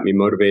 man, you got me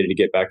motivated to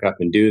get back up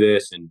and do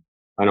this. And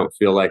I don't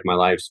feel like my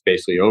life's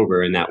basically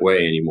over in that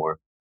way anymore.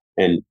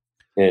 And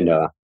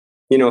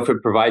if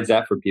it provides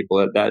that for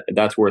people,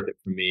 that's worth it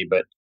for me.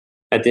 But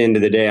at the end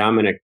of the day, I'm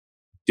going to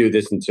do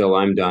this until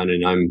I'm done.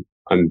 And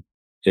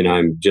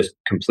I'm just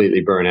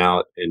completely burnt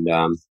out. And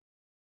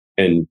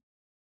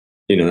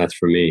that's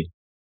for me.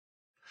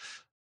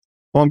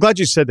 Well, I'm glad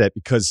you said that,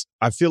 because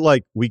I feel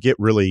like we get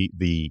really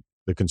the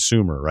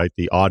consumer, right?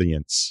 The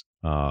audience,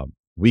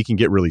 we can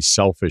get really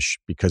selfish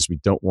because we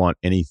don't want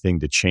anything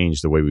to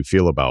change the way we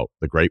feel about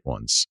the great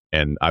ones.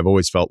 And I've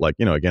always felt like,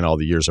 again, all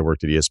the years I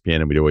worked at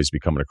ESPN, and we'd always be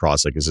coming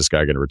across like, is this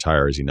guy going to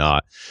retire? Is he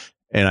not?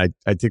 And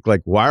I think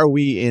like, why are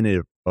we in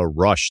a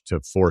rush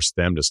to force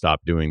them to stop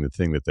doing the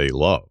thing that they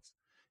love?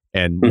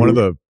 And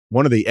Mm-hmm.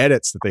 one of the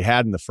edits that they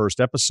had in the first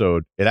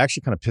episode, it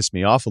actually kind of pissed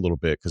me off a little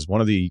bit, because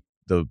one of the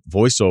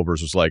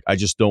voiceovers was like, I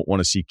just don't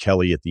want to see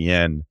Kelly at the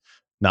end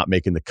not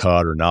making the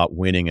cut or not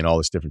winning and all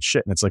this different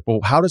shit. And it's like, well,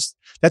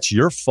 that's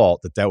your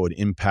fault that would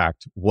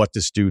impact what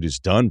this dude has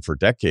done for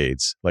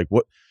decades. Like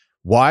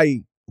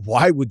why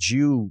would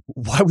you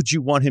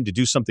want him to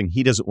do something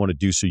he doesn't want to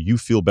do so you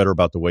feel better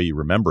about the way you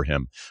remember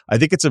him? I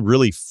think it's a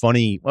really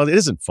funny, well, it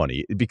isn't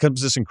funny. It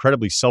becomes this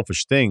incredibly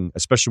selfish thing,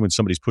 especially when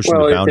somebody's pushing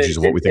the boundaries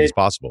of what we think is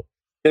possible.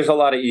 There's a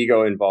lot of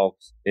ego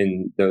involved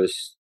in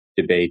those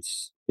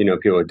debates.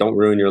 People don't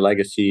ruin your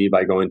legacy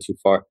by going too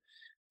far.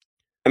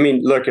 I mean,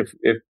 look,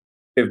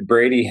 if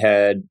Brady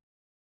had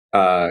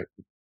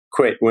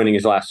quit winning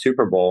his last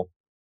Super Bowl,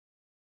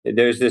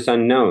 there's this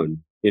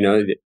unknown.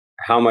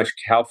 How much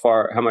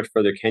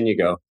further can you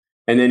go?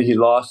 And then he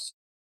lost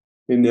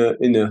in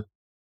the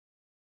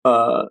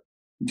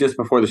just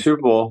before the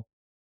Super Bowl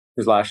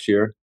his last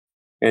year.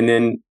 And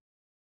then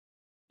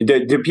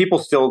do people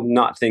still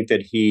not think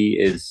that he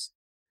is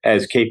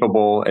as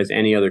capable as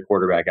any other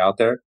quarterback out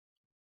there?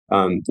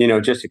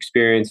 just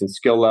experience and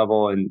skill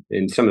level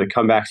and some of the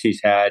comebacks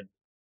he's had.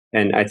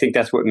 And I think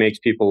that's what makes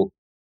people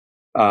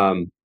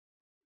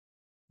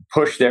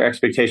push their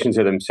expectations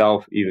of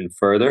themselves even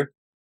further.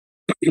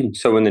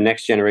 So when the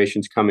next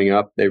generation's coming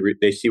up,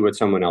 they see what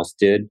someone else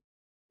did,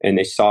 and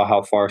they saw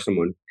how far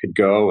someone could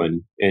go.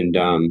 And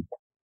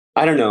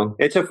I don't know.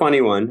 It's a funny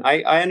one.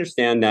 I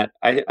understand that.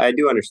 I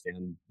do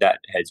understand that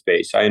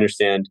headspace. I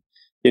understand.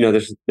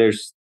 There's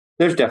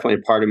definitely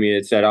a part of me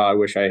that said, "Oh, I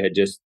wish I had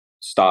just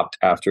stopped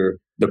after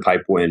the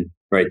pipe win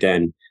right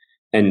then."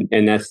 And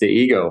that's the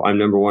ego. I'm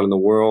number one in the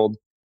world.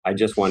 I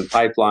just won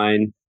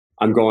pipeline.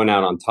 I'm going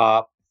out on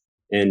top.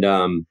 And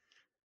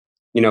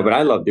but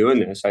I love doing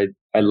this.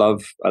 I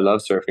love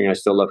surfing. I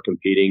still love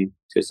competing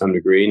to some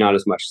degree, not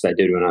as much as I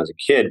did when I was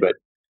a kid, but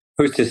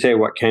who's to say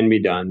what can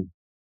be done?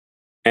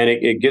 And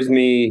it gives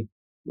me,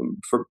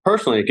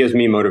 it gives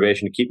me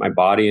motivation to keep my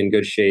body in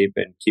good shape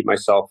and keep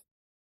myself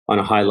on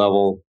a high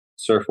level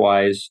surf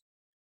wise.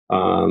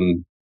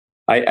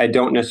 I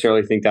don't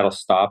necessarily think that'll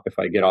stop if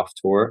I get off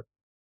tour.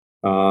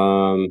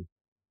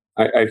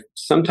 I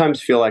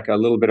sometimes feel like a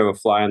little bit of a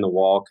fly on the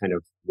wall, kind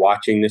of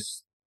watching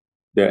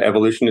the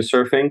evolution of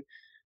surfing.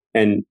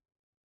 And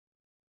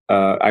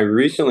I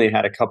recently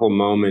had a couple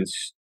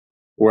moments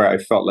where I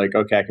felt like,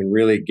 okay, I can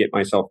really get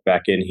myself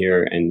back in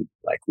here and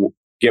like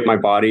get my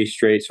body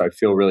straight, so I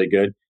feel really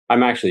good.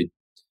 I'm actually,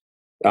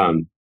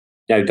 I've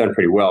done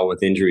pretty well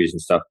with injuries and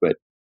stuff, but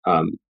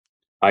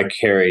I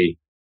carry,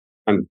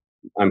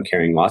 I'm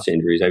carrying lots of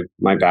injuries.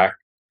 My back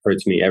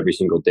hurts me every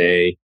single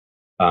day.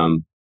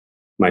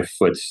 My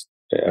foot's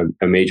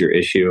a major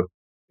issue.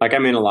 Like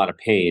I'm in a lot of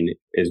pain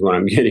is what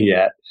I'm getting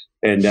at.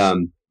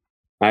 And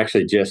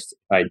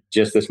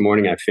just this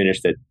morning I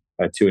finished a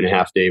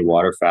 2.5 day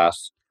water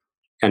fast,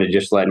 kind of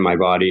just letting my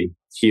body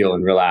heal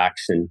and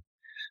relax and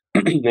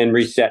and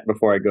reset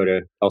before I go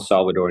to El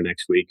Salvador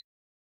next week.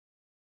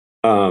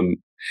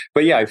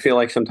 But yeah, I feel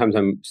like sometimes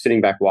I'm sitting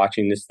back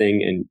watching this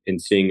thing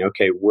and seeing,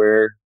 okay,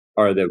 where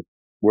are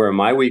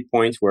my weak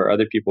points? Where are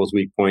other people's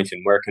weak points?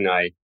 And where can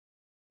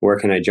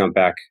I jump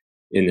back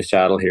in the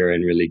saddle here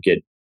and really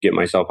get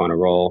myself on a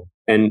roll?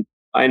 And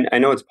I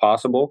know it's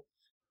possible.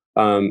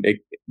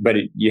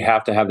 You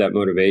have to have that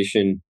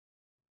motivation.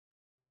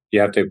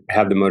 You have to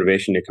have the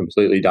motivation to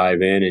completely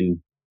dive in.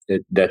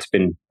 And that's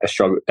been a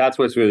struggle. That's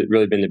what's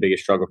really been the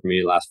biggest struggle for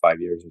me the last 5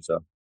 years or so.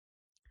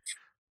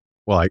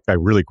 Well, I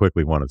really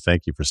quickly want to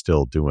thank you for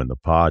still doing the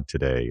pod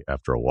today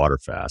after a water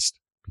fast,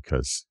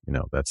 because,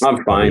 that's...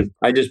 I'm fine.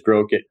 I just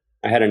broke it.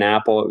 I had an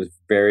apple. It was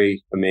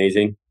very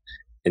amazing.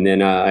 And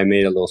then I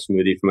made a little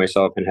smoothie for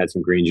myself and had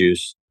some green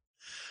juice.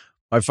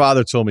 My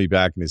father told me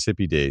back in his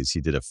hippie days,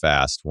 he did a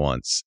fast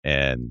once,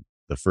 and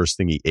the first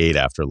thing he ate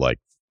after 4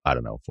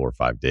 or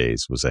 5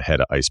 days was a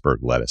head of iceberg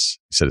lettuce.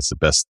 He said it's the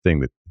best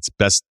thing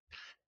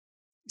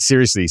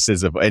seriously, he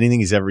says of anything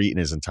he's ever eaten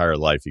his entire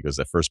life, he goes,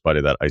 that first bite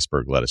of that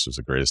iceberg lettuce was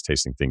the greatest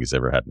tasting thing he's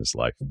ever had in his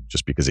life,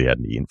 just because he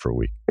hadn't eaten for a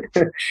week.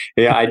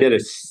 Yeah,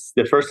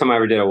 the first time I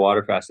ever did a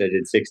water fast, I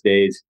did 6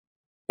 days.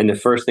 And the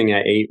first thing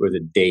I ate was a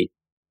date.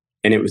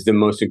 And it was the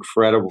most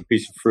incredible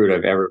piece of fruit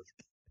I've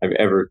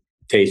ever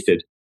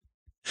tasted.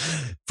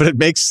 But it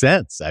makes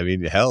sense. I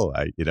mean, hell,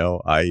 I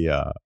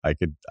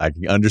can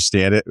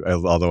understand it,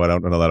 although I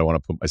don't know that I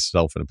want to put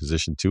myself in a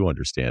position to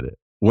understand it.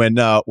 When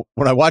I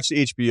watched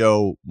the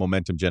HBO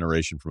Momentum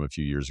Generation from a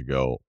few years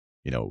ago,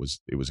 it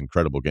was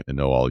incredible getting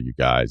to know all you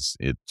guys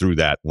through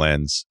that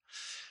lens,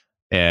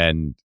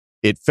 and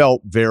it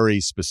felt very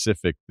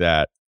specific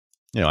that,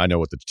 I know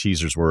what the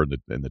teasers were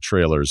and the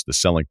trailers. The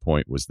selling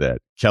point was that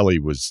Kelly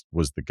was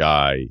the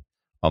guy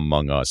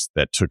among us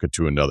that took it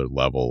to another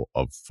level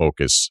of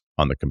focus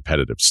on the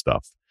competitive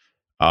stuff.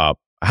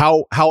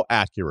 How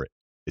accurate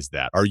is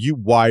that? Are you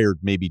wired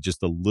maybe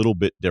just a little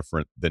bit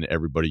different than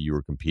everybody you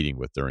were competing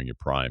with during your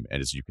prime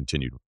and as you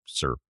continue to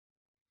surf?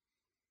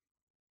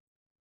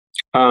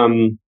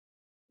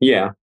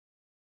 Yeah,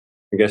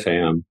 I guess I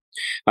am.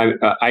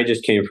 I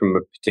just came from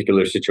a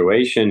particular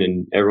situation,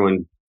 and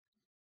everyone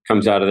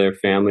comes out of their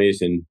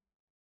families and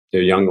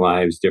their young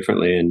lives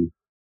differently. And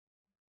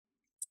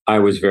I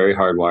was very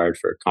hardwired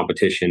for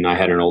competition. I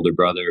had an older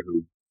brother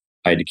who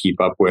I had to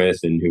keep up with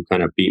and who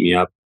kind of beat me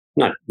up,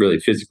 not really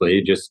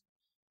physically, just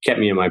kept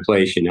me in my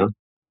place,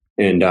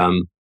 And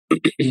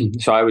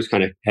so I was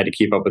kind of had to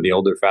keep up with the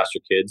older, faster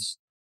kids.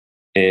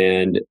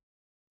 And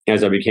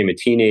as I became a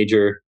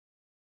teenager,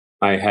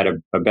 I had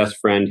a best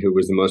friend who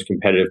was the most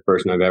competitive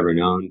person I've ever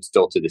known,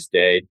 still to this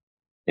day.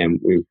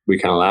 And we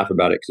kind of laugh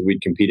about it because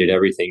we'd competed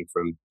everything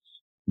from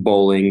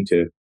bowling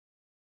to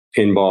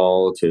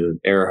pinball to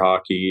air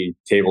hockey,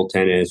 table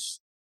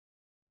tennis,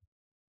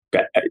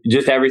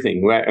 just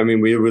everything. I mean,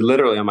 we would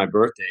literally on my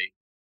birthday,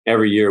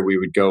 every year we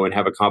would go and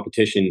have a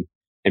competition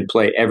and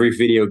play every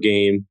video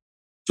game,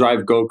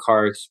 drive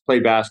go-karts, play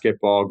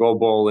basketball, go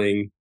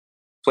bowling,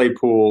 play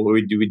pool.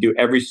 We do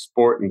every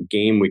sport and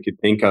game we could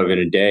think of in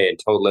a day and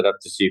total it up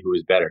to see who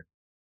was better.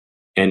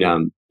 And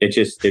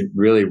it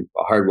really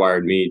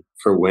hardwired me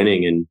for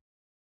winning. And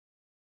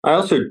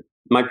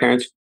my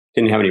parents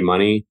didn't have any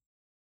money.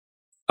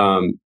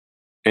 And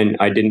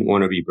I didn't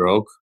want to be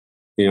broke.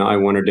 I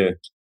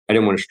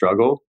didn't want to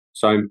struggle.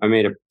 So I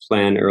made a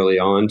plan early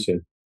on to,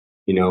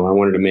 I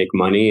wanted to make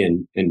money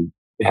and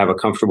have a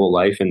comfortable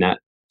life in that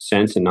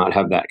sense and not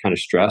have that kind of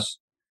stress.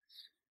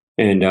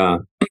 And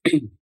so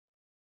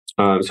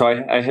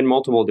I had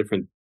multiple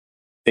different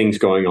things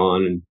going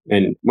on.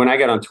 And when I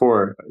got on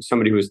tour,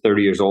 somebody who was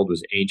 30 years old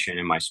was ancient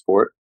in my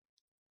sport.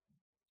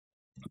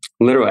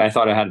 Literally, I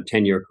thought I had a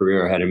 10-year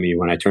career ahead of me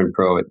when I turned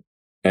pro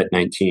at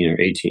 19 or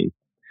 18.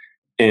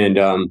 And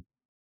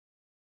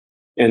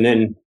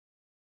then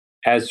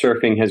as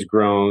surfing has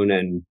grown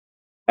and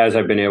as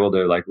I've been able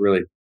to like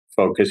really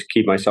focus,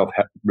 keep myself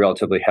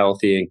relatively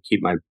healthy and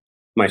keep my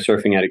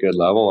surfing at a good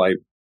level,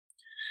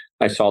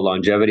 I saw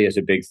longevity as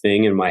a big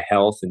thing, and my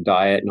health and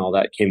diet and all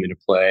that came into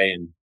play.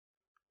 And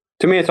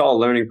to me, it's all a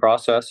learning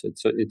process.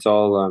 It's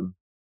all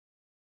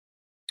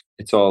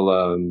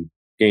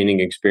gaining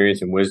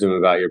experience and wisdom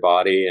about your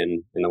body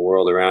and the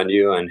world around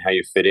you and how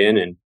you fit in.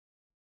 And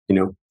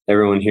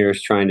everyone here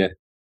is trying to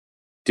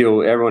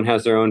everyone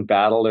has their own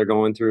battle they're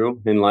going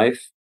through in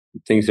life,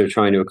 things they're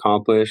trying to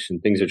accomplish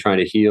and things they're trying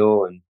to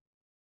heal. And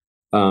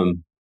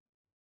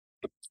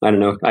I don't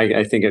know.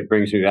 I think it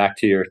brings me back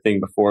to your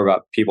thing before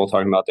about people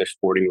talking about their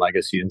sporting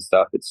legacy and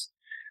stuff.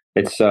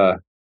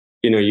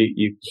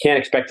 You can't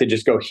expect to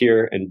just go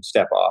here and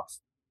step off.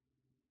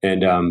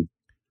 And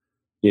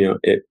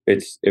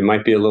it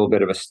might be a little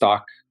bit of a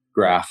stock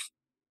graph,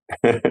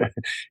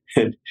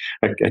 and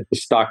a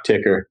stock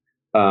ticker.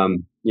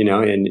 And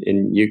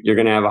you're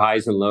going to have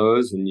highs and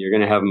lows, and you're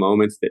going to have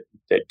moments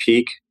that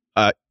peak.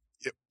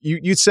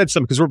 You said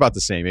something, because we're about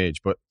the same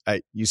age, but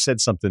you said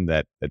something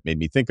that made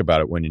me think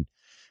about it.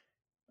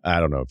 I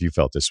don't know if you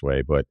felt this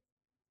way, but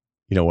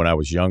when I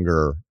was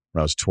younger, when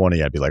I was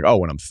 20, I'd be like, oh,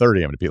 when I'm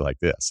 30, I'm going to be like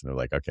this. And they're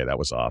like, okay, that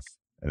was off.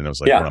 And then I was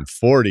like, when I'm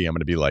 40, I'm going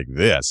to be like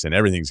this, and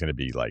everything's going to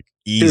be like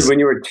easy. Dude, when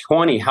you were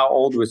 20, how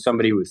old was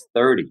somebody who was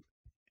 30?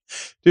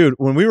 Dude,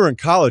 when we were in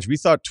college, we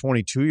thought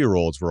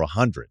 22-year-olds were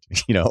 100,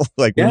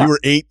 when you were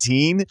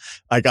 18,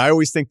 like I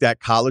always think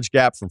that college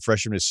gap from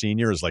freshman to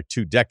senior is like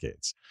 2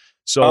 decades.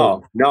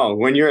 So, no,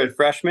 when you're a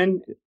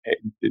freshman,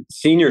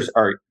 seniors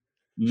are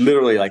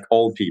literally like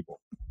old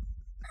people.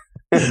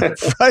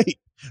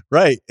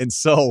 Right. And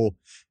so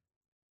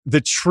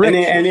the trick,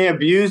 and they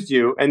abused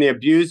you, and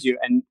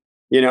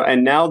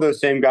and now those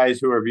same guys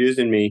who are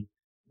abusing me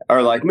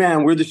are like,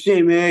 man, we're the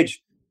same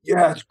age.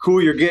 Yeah, it's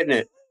cool. You're getting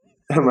it.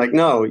 I'm like,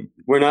 no,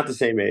 we're not the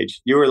same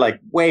age. You were like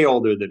way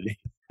older than me.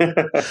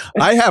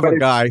 I have a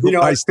guy who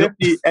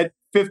at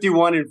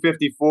 51 and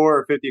 54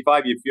 or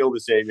 55, you feel the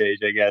same age,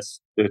 I guess,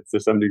 to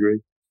some degree.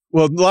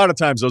 Well, a lot of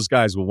times those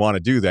guys will want to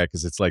do that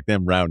because it's like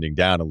them rounding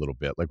down a little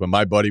bit. Like when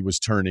my buddy was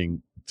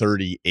turning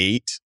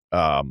 38,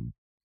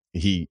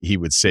 he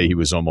would say he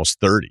was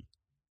almost 30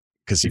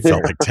 because he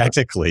felt like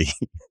technically,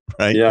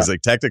 right? Yeah. He's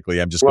like,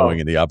 technically, I'm just going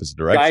in the opposite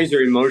direction. Guys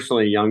are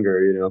emotionally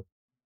younger,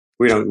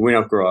 We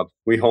don't grow up.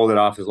 We hold it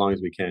off as long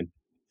as we can.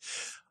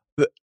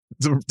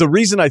 The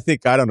reason I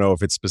think, I don't know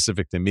if it's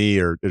specific to me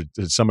or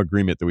some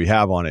agreement that we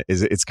have on it,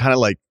 is it's kind of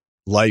like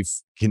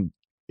life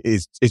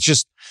it's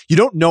just, you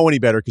don't know any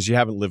better because you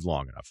haven't lived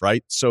long enough,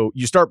 right? So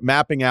you start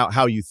mapping out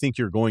how you think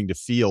you're going to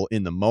feel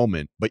in the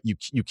moment, but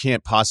you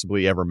can't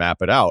possibly ever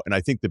map it out. And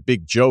I think the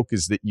big joke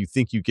is that you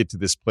think you get to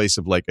this place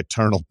of like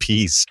eternal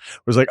peace,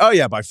 where it's like, oh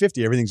yeah, by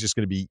 50, everything's just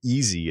going to be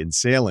easy and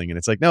sailing. And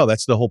it's like, no,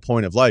 that's the whole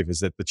point of life, is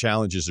that the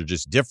challenges are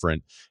just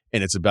different.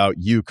 And it's about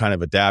you kind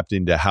of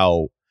adapting to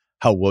how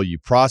well you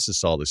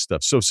process all this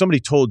stuff. So if somebody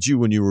told you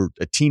when you were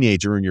a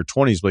teenager in your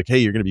 20s, like, hey,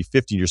 you're going to be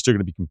 50 and you're still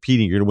going to be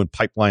competing, you're going to win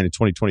Pipeline in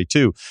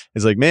 2022.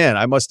 It's like, man,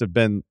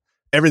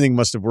 everything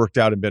must have worked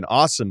out and been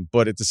awesome.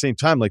 But at the same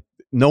time, like,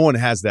 no one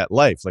has that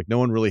life. Like, no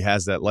one really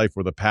has that life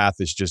where the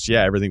path is just,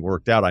 yeah, everything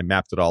worked out. I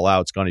mapped it all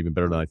out. It's gone even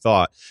better than I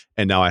thought.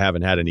 And now I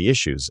haven't had any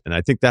issues. And I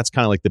think that's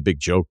kind of like the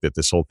big joke that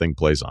this whole thing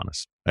plays on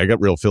us. I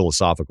got real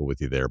philosophical with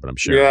you there, but I'm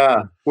sure.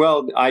 Yeah.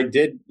 Well, I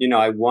did,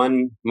 I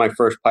won my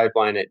first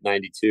Pipeline at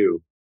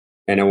 92.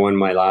 And I won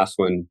my last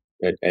one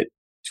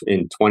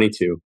in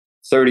 22,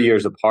 30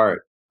 years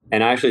apart.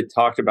 And I actually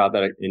talked about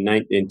that in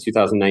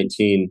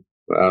 2019.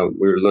 We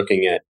were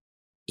looking at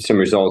some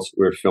results.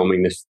 We were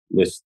filming this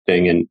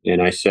thing,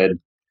 and I said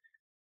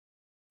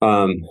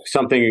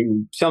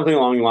something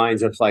along the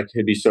lines of like,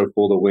 it'd be so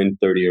cool to win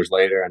 30 years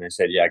later. And I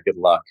said, yeah, good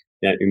luck.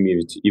 That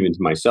even to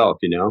myself,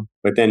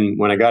 But then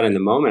when I got in the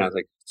moment, I was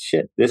like,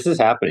 shit, this is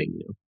happening.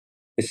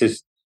 This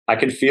is. I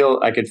could feel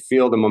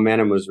the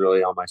momentum was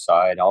really on my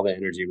side. All the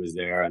energy was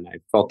there, and I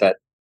felt that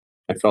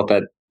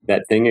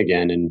thing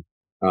again. And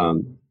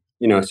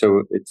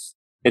so it's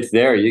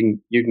there. You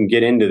can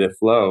get into the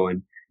flow,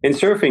 and in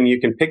surfing, you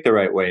can pick the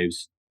right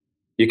waves.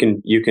 You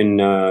can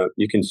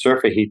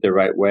surf a heat the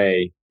right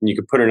way, and you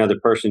can put another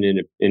person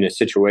in a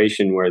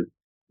situation where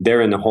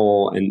they're in the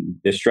hole and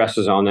the stress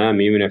is on them,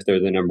 even if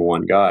they're the number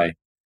one guy,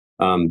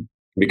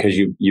 because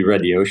you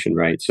read the ocean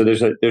right. So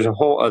there's a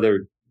whole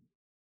other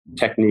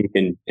technique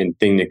and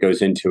thing that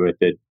goes into it,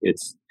 that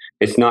it's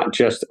not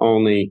just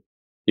only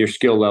your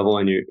skill level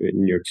and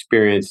your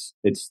experience.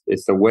 It's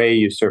the way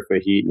you surf a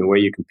heat and the way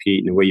you compete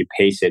and the way you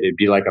pace it. It'd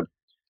be like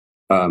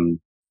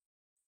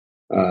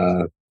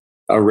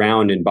a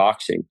round in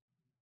boxing.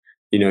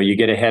 You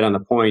get ahead on the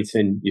points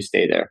and you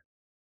stay there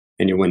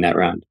and you win that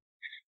round.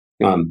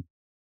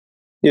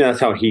 That's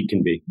how heat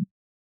can be.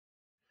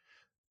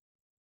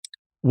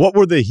 What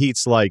were the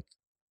heats like?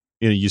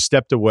 You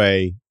stepped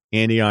away.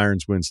 Andy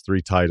Irons wins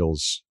 3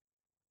 titles.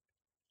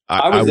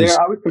 I was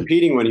there. I was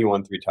competing when he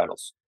won 3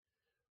 titles.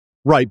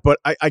 Right, but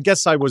I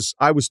guess I was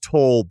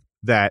told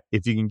that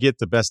if you can get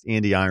the best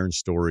Andy Irons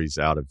stories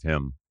out of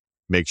him,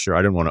 make sure.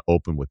 I didn't want to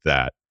open with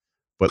that,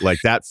 but like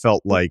that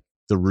felt like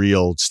the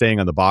real, staying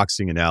on the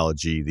boxing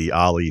analogy, the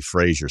Ali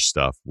Frazier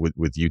stuff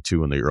with you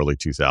two in the early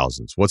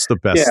 2000s. What's the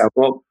best? Yeah,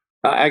 well,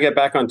 I got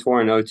back on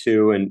tour in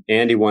 2002, and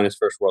Andy won his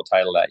first world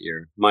title that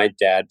year. My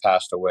dad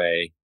passed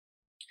away.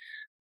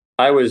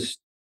 I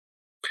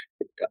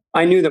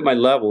knew that my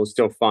level was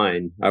still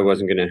fine. I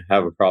wasn't going to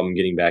have a problem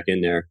getting back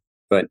in there,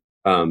 but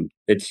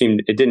it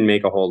didn't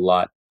make a whole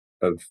lot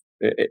of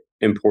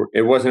important.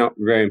 It wasn't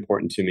very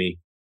important to me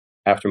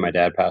after my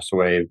dad passed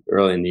away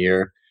early in the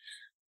year.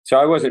 So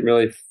I wasn't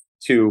really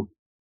too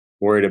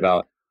worried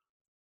about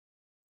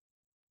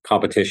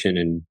competition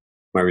and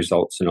my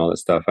results and all that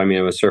stuff. I mean,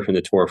 I was surfing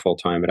the tour full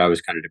time, but I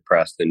was kind of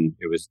depressed, and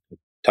it was a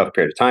tough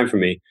period of time for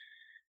me.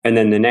 And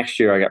then the next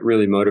year I got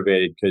really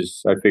motivated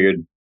because I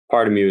figured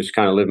part of me was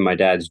kind of living my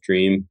dad's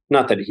dream.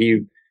 Not that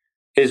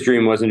his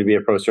dream wasn't to be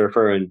a pro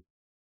surfer and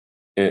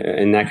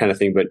that kind of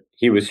thing, but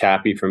he was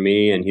happy for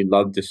me and he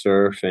loved to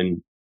surf.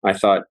 And I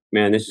thought,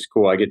 man, this is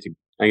cool. I get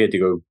to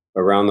go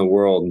around the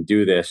world and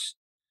do this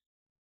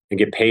and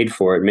get paid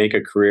for it, make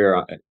a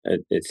career.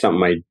 It's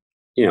something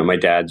my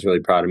dad's really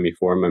proud of me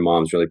for, my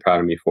mom's really proud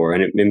of me for,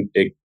 and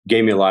it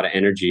gave me a lot of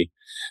energy.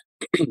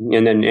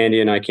 And then Andy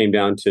and I came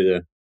down to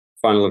the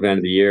final event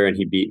of the year, and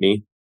he beat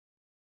me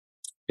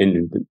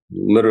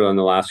literally in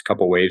the last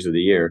couple waves of the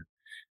year,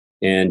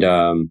 and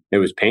it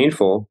was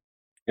painful.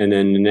 And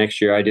then the next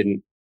year,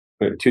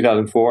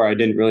 2004, I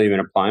didn't really even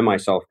apply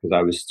myself because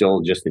I was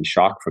still just in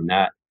shock from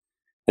that.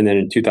 And then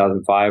in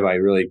 2005, I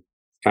really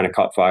kind of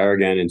caught fire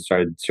again and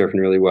started surfing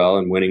really well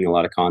and winning a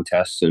lot of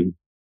contests. And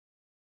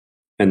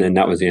then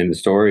that was the end of the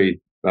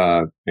story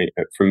for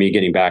me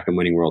getting back and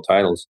winning world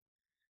titles.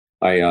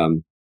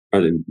 The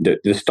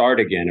start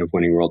again of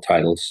winning world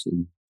titles.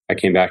 And I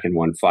came back and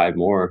won 5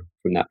 more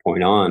from that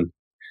point on.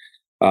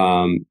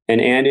 And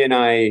Andy and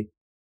I,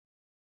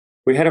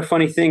 we had a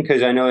funny thing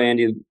because I know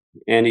Andy,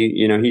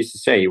 he used to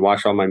say he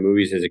watched all my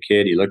movies as a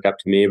kid. He looked up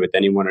to me, but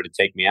then he wanted to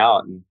take me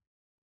out, and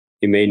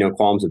he made no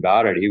qualms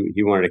about it.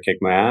 He wanted to kick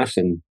my ass,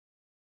 and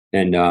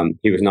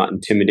he was not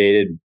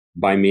intimidated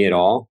by me at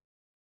all,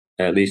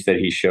 at least that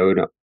he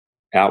showed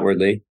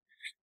outwardly.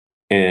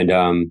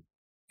 And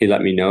he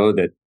let me know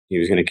that he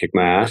was going to kick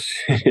my ass.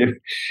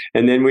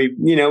 And then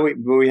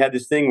we had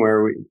this thing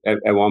where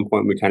at one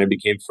point we kind of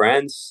became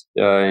friends.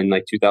 In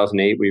like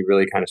 2008, we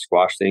really kind of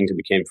squashed things and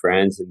became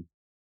friends. And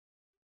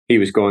he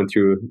was going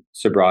through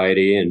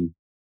sobriety, and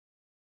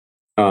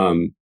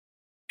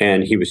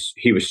he was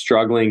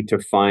struggling to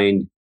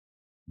find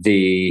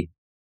the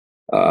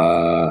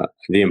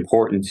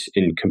importance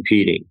in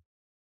competing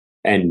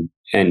and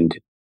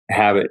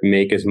have it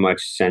make as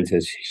much sense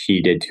as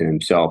he did to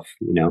himself.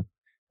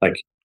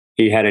 Like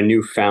he had a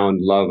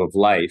newfound love of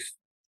life,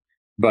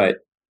 but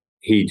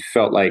he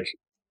felt like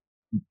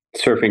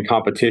surfing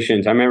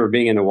competitions. I remember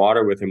being in the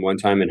water with him one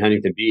time in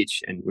Huntington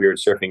Beach, and we were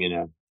surfing in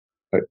a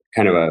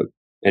kind of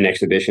an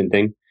exhibition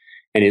thing.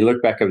 And he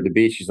looked back over the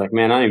beach. He's like,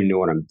 man, I don't even know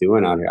what I'm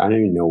doing out here. I don't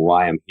even know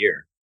why I'm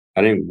here.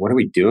 What are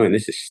we doing?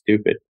 This is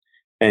stupid.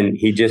 And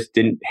he just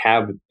didn't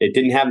have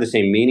the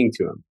same meaning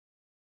to him.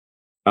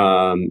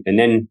 And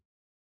then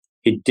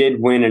he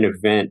did win an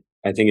event,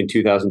 I think in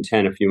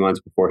 2010, a few months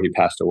before he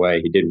passed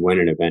away. He did win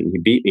an event, and he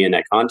beat me in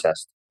that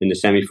contest in the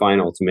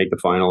semifinal to make the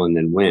final and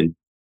then win.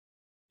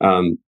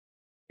 And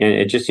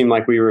it just seemed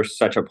like we were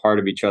such a part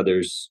of each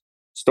other's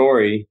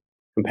story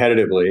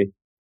competitively.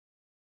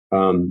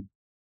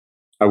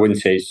 I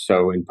wouldn't say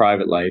so in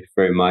private life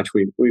very much.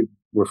 We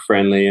were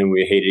friendly and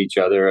we hated each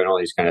other and all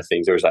these kind of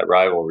things. There was that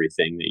rivalry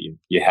thing that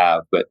you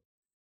have, but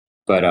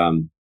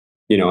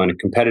in a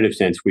competitive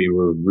sense, we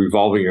were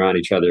revolving around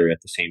each other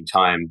at the same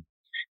time.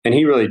 And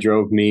he really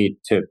drove me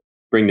to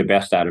bring the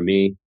best out of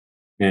me.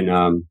 And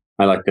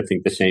I like to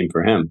think the same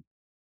for him.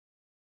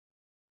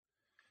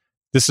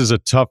 This is a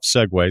tough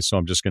segue, so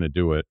I'm just going to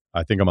do it.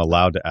 I think I'm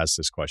allowed to ask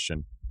this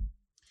question.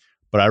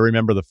 But I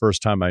remember the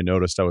first time I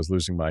noticed I was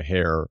losing my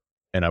hair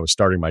and I was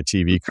starting my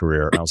TV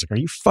career. And I was like,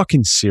 are you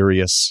fucking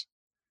serious?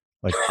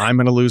 Like, I'm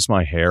going to lose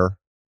my hair?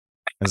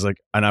 I was like,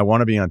 and I want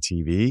to be on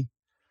TV.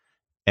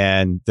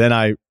 And then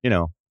I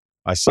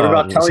saw. What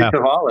about Telly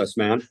Savalas,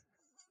 man?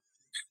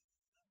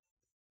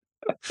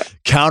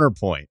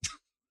 Counterpoint.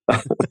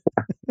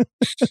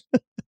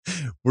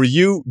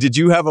 Did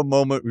you have a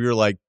moment where you're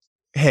like,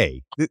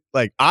 hey,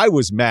 like I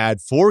was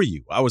mad for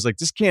you. I was like,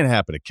 this can't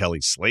happen to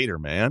Kelly Slater,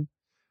 man.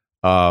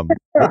 What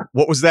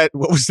was that?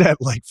 What was that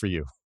like for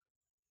you?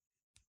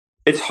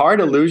 It's hard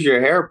to lose your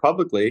hair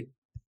publicly,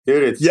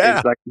 dude. It's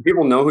like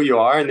people know who you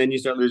are, and then you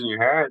start losing your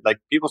hair. Like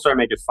people started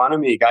making fun of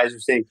me. Guys were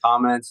saying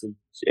comments, and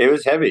it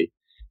was heavy.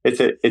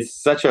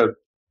 It's such a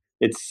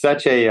it's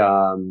such a,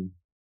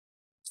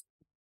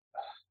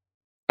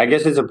 I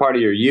guess it's a part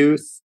of your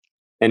youth,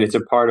 and it's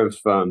a part of,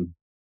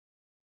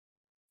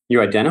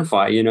 you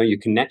identify, you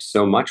connect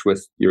so much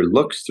with your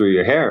looks through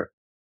your hair.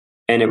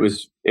 And it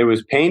was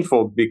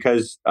painful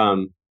because,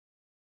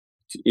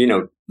 you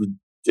know,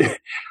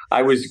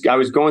 I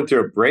was going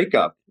through a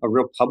breakup, a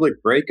real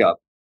public breakup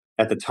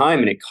at the time,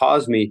 and it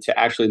caused me to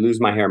actually lose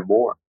my hair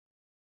more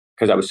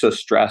because I was so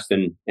stressed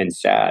and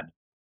sad.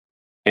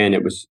 And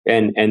it was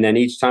and then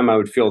each time I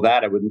would feel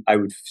that, I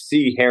would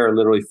see hair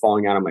literally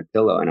falling out of my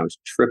pillow, and I was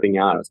tripping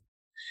out. I was,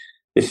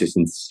 this is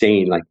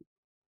insane. Like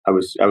I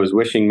was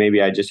wishing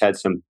maybe I just had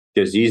some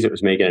disease that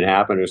was making it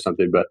happen or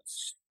something, but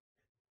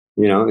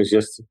it was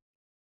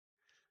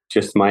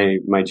just my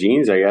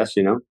genes, I guess.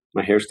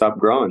 My hair stopped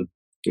growing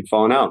and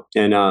falling out,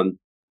 and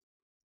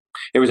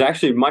it was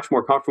actually much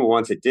more comfortable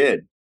once it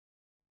did.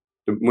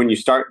 When you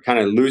start kind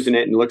of losing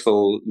it and it looks a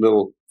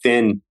little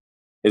thin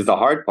is the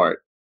hard part.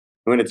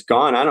 When it's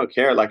gone, I don't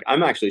care. Like,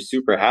 I'm actually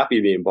super happy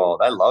being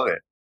bald. I love it.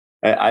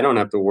 I don't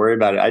have to worry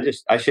about it.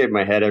 I shave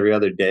my head every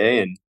other day,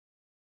 and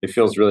it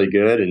feels really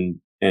good.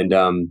 And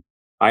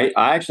I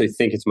actually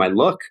think it's my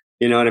look.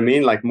 You know what I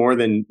mean? Like, more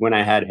than when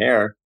I had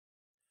hair.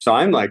 So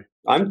I'm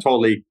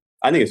totally.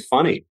 I think it's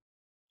funny,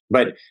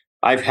 but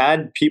I've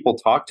had people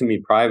talk to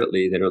me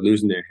privately that are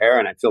losing their hair,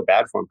 and I feel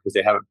bad for them because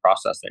they haven't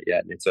processed that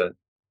yet. And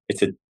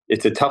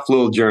it's a tough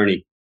little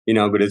journey,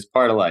 but it's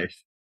part of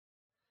life.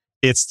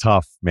 It's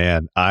tough,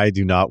 man. I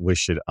do not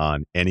wish it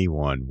on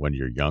anyone when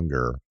you're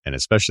younger, and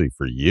especially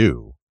for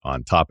you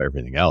on top of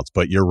everything else.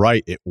 But you're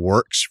right. It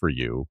works for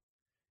you.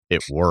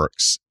 It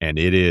works. And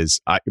it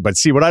is. But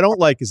see, what I don't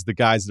like is the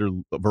guys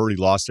that have already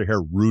lost their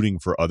hair rooting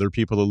for other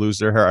people to lose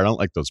their hair. I don't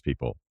like those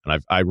people.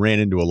 And I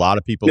ran into a lot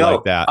of people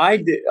like that. I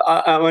did.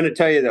 I want to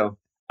tell you, though,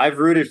 I've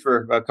rooted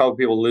for a couple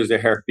people to lose their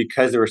hair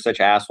because they were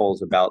such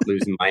assholes about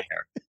losing my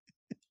hair.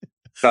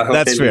 So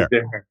that's fair.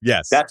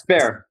 Yes. That's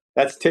fair.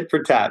 That's tit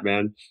for tat,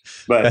 man.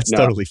 But that's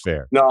totally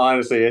fair. No,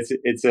 honestly, it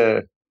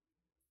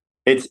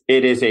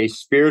is a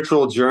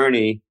spiritual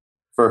journey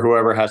for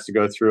whoever has to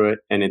go through it,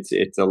 and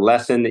it's a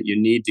lesson that you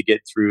need to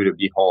get through to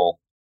be whole.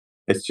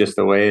 It's just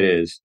the way it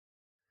is.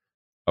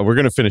 We're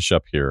going to finish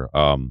up here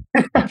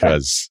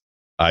because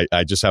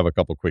I just have a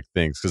couple quick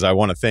things, because I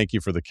want to thank you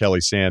for the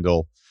Kelly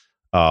sandal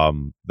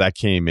that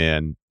came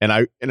in, and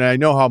I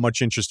know how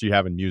much interest you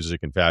have in music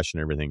and fashion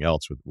and everything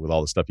else with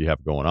all the stuff you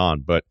have going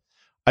on, but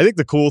I think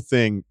the cool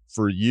thing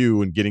for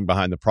you and getting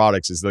behind the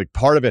products is, like,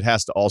 part of it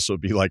has to also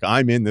be like,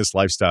 I'm in this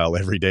lifestyle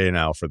every day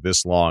now for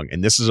this long,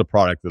 and this is a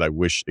product that I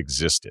wish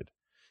existed.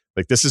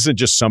 Like, this isn't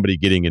just somebody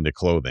getting into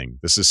clothing.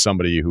 This is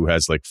somebody who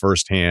has, like,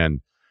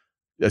 firsthand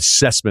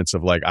assessments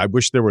of, like, I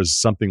wish there was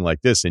something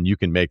like this, and you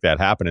can make that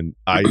happen. And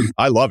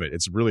I love it.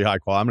 It's really high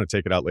quality. I'm going to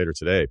take it out later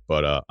today,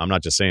 but I'm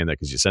not just saying that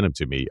because you sent them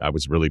to me. I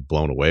was really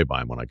blown away by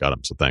them when I got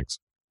them. So thanks.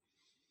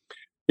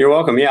 You're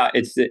welcome. Yeah,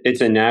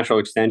 it's a natural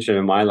extension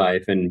of my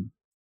life and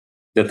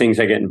the things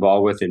I get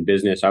involved with in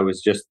business. I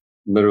was just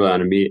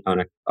literally on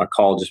a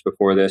call just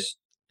before this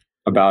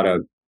about a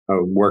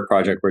work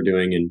project we're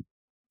doing, and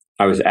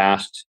I was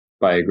asked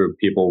by a group of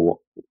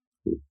people,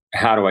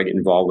 how do I get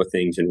involved with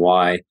things and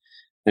why?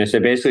 And I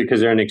said, basically, because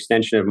they're an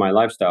extension of my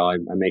lifestyle. I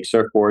make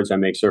surfboards, I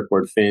make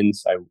surfboard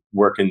fins, I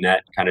work in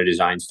that kind of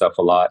design stuff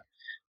a lot.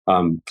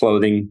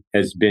 Clothing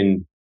has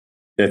been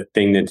the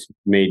thing that's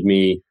made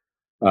me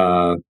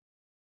the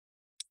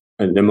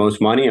most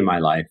money in my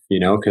life,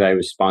 because I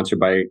was sponsored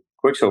by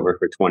Quicksilver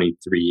for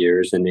 23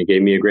 years, and they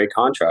gave me a great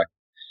contract.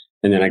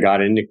 And then I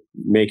got into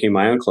making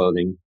my own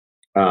clothing,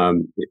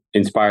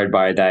 inspired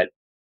by that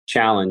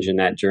challenge and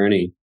that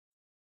journey.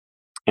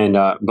 And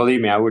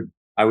believe me, I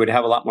would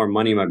have a lot more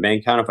money in my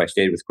bank account if I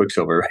stayed with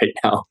Quicksilver right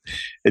now.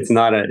 It's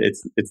not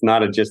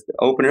a just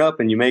open it up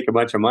and you make a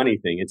bunch of money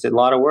thing. It's a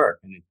lot of work,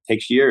 and it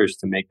takes years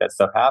to make that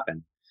stuff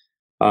happen.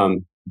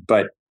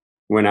 But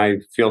when I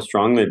feel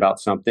strongly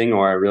about something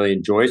or I really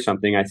enjoy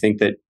something, I think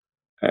that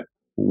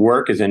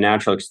work is a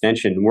natural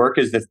extension. Work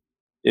is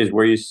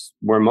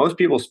where most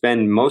people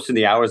spend most of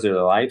the hours of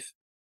their life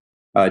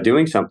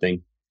doing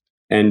something,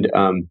 and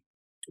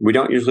we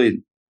don't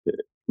usually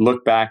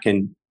look back.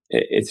 And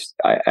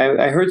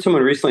I heard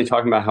someone recently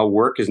talking about how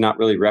work is not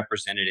really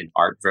represented in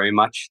art very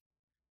much.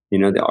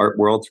 The art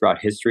world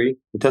throughout history,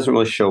 it doesn't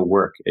really show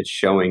work. It's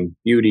showing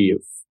beauty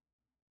of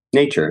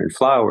nature and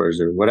flowers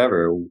or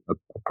whatever, a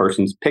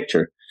person's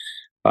picture.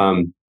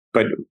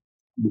 But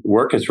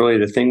work is really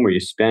the thing where you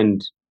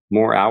spend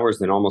more hours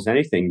than almost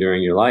anything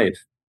during your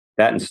life,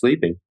 that and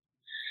sleeping.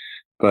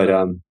 But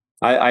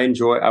I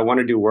want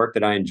to do work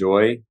that I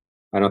enjoy.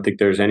 I don't think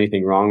there's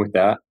anything wrong with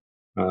that.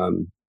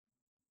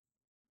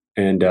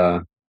 And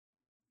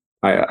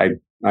I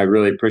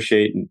really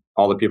appreciate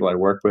all the people I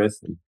work with.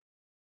 And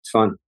it's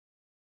fun.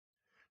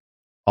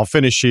 I'll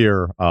finish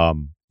here.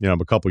 I'm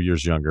a couple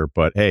years younger,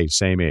 but hey,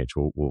 same age.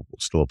 We'll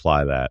still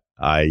apply that.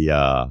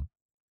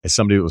 As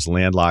somebody that was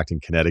landlocked in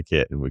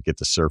Connecticut and would get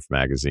the surf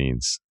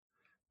magazines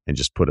and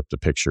just put up the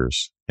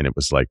pictures, and it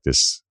was like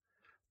this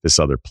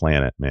other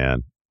planet,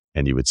 man.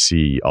 and you would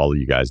see all of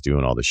you guys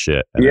doing all the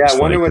shit. And yeah, I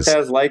wonder what that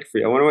was like for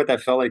you. I wonder what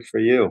that felt like for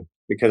you,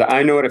 because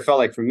I know what it felt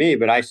like for me,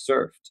 but I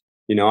surfed.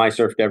 I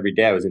surfed every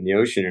day. I was in the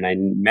ocean, and I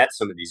met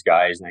some of these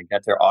guys, and I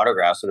got their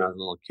autographs when I was a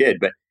little kid.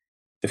 But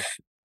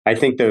I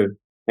think sorry,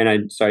 I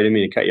didn't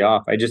mean to cut you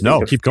off. I just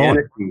think keep going.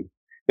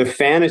 The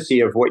fantasy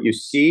of what you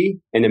see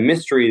and the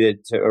mystery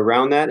that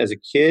around that as a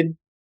kid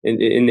in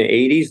the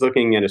 80s,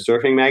 looking at a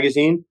surfing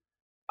magazine,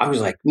 I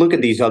was like, look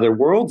at these other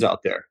worlds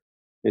out there.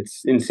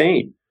 It's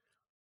insane.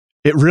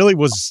 It really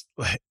was.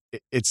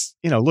 It's,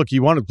 look,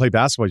 you want to play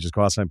basketball, you just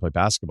go outside and play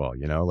basketball,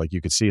 like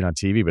you could see it on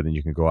TV, but then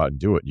you can go out and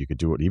do it. You could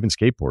do it even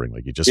skateboarding.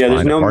 Like you just find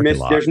a parking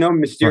lot. There's no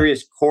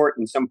mysterious court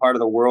in some part of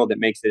the world that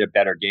makes it a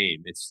better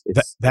game.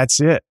 That's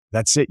it.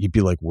 That's it. You'd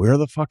be like, where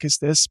the fuck is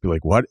this? Be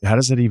like, what? How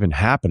does that even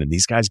happen? And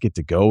these guys get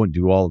to go and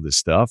do all of this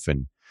stuff.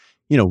 And,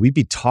 we'd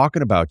be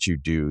talking about you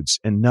dudes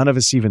and none of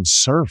us even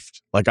surfed.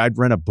 Like I'd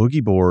rent a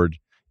boogie board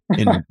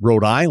in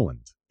Rhode Island.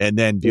 And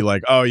then be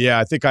like, oh, yeah,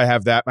 I think I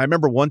have that. I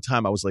remember one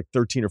time I was like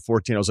 13 or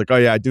 14. I was like, oh,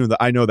 yeah,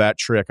 I know that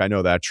trick. I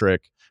know that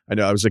trick.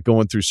 I was like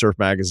going through Surf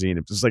Magazine.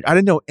 It was like, I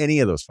didn't know any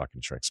of those fucking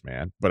tricks,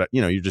 man. But,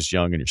 you're just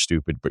young and you're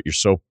stupid, but you're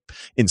so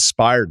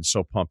inspired and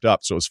so pumped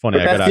up. So it was funny.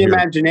 But that's the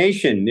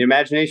imagination. The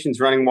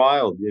imagination's running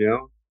wild,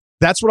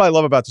 That's what I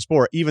love about the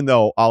sport, even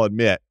though I'll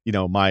admit,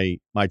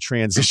 my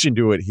transition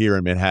to it here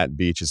in Manhattan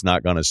Beach has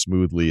not gone as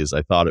smoothly as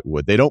I thought it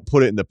would. They don't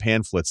put it in the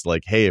pamphlets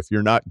like, hey, if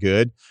you're not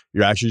good,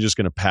 you're actually just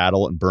going to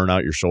paddle and burn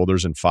out your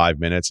shoulders in 5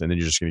 minutes, and then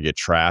you're just going to get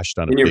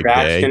trashed on a big day. And your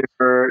back's going to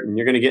hurt, and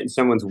you're going to get in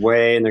someone's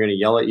way, and they're going to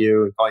yell at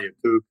you and call you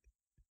a kook.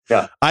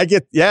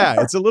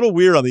 Yeah, it's a little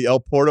weird on the El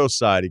Porto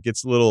side. It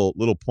gets a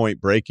little Point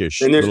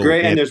Breakish. And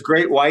there's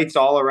great whites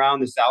all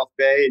around the South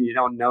Bay, and you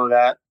don't know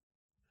that.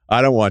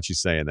 I don't want you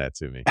saying that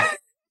to me.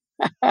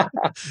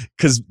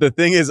 Because the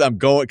thing is,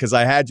 because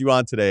I had you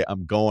on today,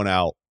 I'm going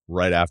out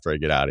right after I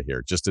get out of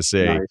here just to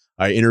say nice.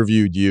 I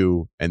interviewed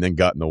you and then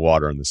got in the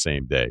water on the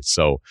same day.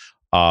 So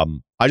I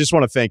just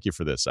want to thank you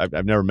for this.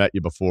 I've never met you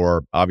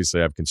before.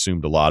 Obviously, I've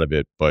consumed a lot of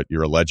it, but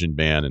you're a legend,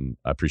 man, and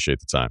I appreciate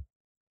the time.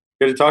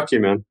 Good to talk to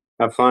you, man.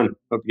 Have fun.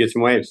 Hope you get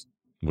some waves.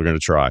 We're going to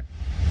try.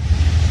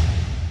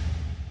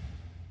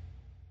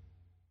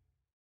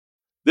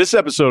 This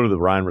episode of the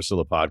Ryan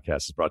Russillo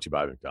podcast is brought to you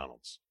by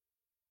McDonald's.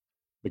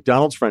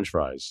 McDonald's French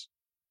fries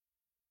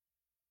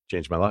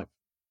changed my life.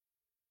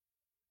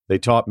 They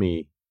taught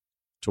me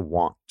to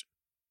want.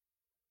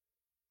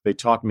 They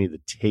taught me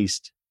the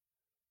taste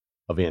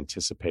of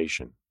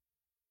anticipation.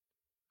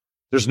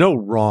 There's no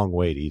wrong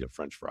way to eat a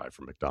French fry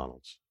from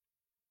McDonald's,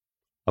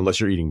 unless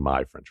you're eating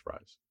my French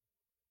fries.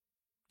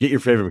 Get your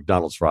favorite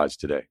McDonald's fries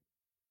today.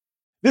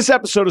 This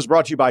episode is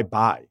brought to you by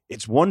Bai.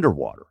 It's Wonder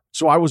Water.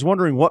 So I was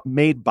wondering what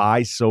made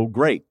Bai so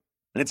great.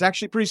 And it's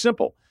actually pretty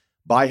simple.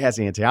 Bai has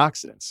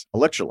antioxidants,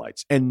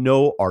 electrolytes, and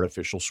no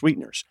artificial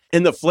sweeteners.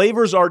 And the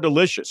flavors are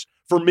delicious.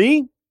 For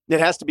me, it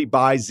has to be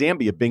Bai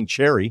Zambia Bing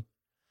Cherry.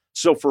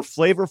 So for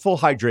flavorful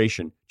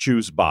hydration,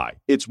 choose Bai.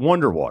 It's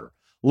Wonder Water.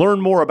 Learn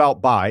more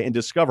about Bai and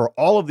discover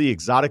all of the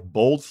exotic,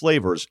 bold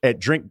flavors at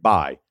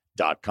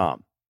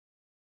drinkbai.com.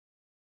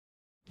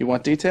 You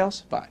want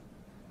details? Fine.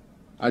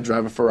 I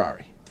drive a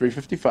Ferrari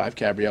 355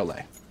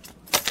 Cabriolet.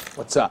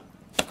 What's up?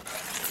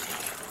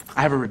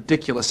 I have a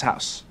ridiculous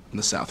house in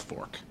the South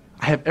Fork.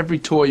 I have every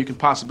toy you can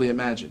possibly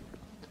imagine.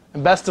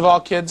 And best of all,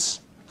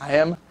 kids, I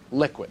am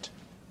liquid.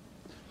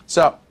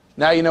 So,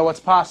 now you know what's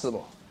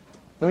possible.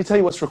 Let me tell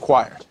you what's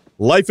required.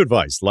 Life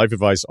advice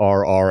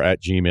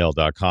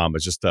rr@gmail.com.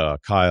 It's just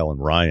Kyle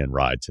and Ryan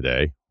ride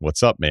today.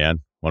 What's up, man?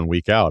 1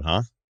 week out,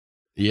 huh?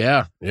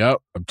 Yeah. Yep.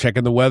 I'm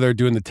checking the weather,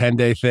 doing the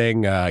 10-day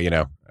thing.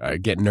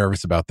 Getting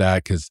nervous about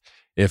that because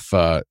if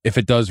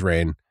it does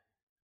rain,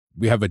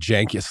 we have a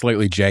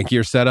slightly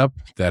jankier setup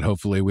that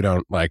hopefully we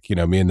don't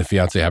me and the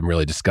fiance haven't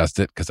really discussed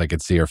it because I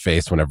could see her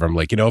face whenever I'm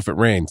like, if it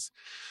rains.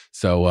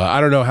 So I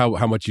don't know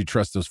how much you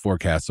trust those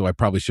forecasts. So I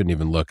probably shouldn't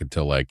even look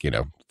until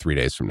 3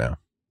 days from now.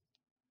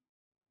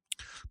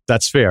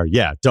 That's fair.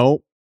 Yeah.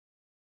 Don't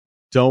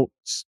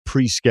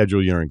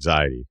pre-schedule your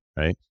anxiety,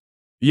 right?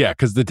 Yeah.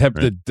 Cause the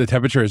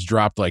temperature has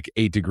dropped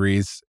 8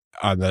 degrees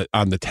on the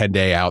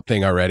 10-day out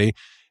thing already.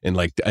 In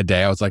a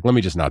day, I was like, let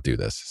me just not do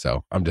this.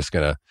 So I'm just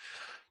gonna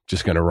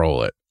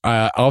roll it.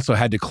 I also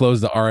had to close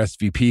the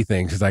RSVP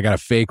thing because I got a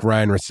fake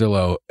Ryan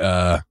Russillo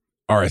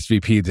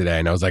RSVP today,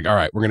 and I was like, all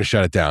right, we're gonna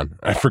shut it down.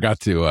 I forgot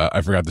to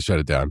shut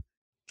it down.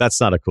 That's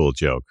not a cool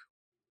joke.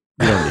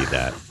 You don't need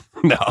that.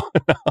 No.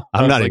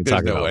 I'm not even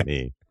talking about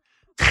me.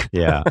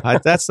 Yeah,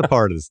 that's the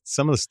part of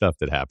some of the stuff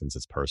that happens.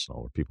 It's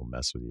personal where people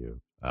mess with you.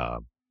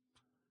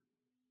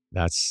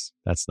 That's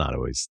not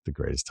always the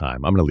greatest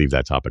time. I'm going to leave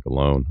that topic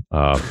alone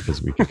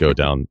because we could go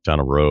down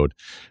a road.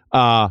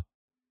 Are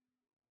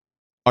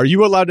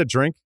you allowed to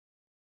drink?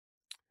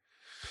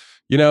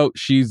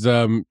 She's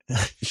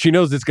she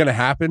knows it's going to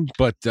happen,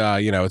 but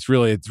it's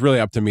really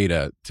up to me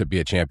to be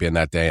a champion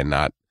that day and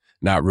not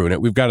ruin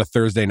it. We've got a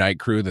Thursday night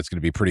crew that's going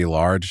to be pretty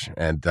large,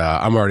 and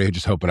I'm already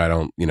just hoping I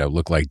don't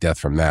look like death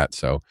from that.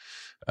 So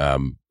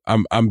I'm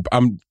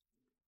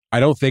I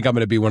don't think I'm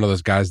going to be one of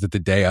those guys that the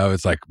day of,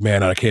 it's like,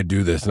 man, I can't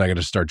do this, and I got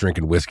to start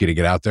drinking whiskey to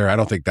get out there. I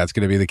don't think that's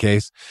going to be the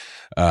case.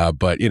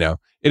 But, you know,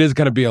 it is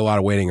going to be a lot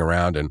of waiting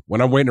around. And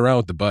when I'm waiting around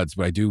with the buds,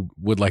 but I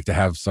would like to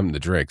have something to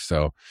drink.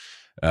 So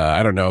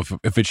I don't know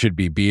if it should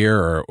be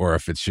beer or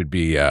if it should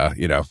be,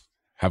 you know,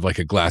 have like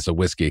a glass of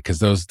whiskey, because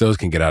those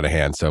can get out of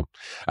hand. So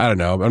I don't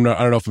know. I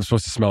don't know if I'm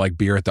supposed to smell like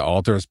beer at the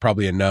altar. It's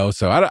probably a no.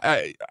 So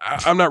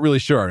I'm not really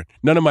sure.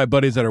 None of my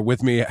buddies that are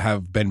with me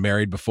have been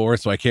married before,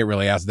 so I can't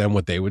really ask them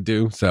what they would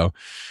do. So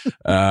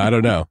I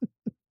don't know.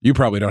 You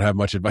probably don't have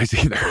much advice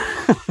either.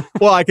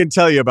 Well, I can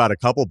tell you about a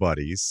couple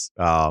buddies.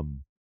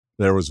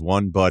 There was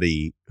one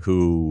buddy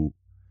who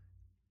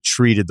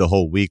treated the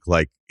whole week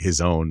like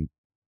his own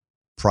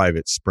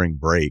private spring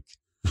break.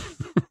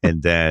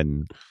 And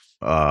then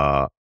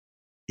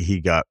he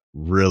got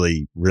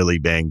really, really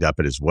banged up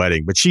at his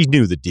wedding, but she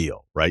knew the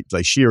deal, right?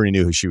 Like, she already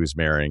knew who she was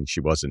marrying. She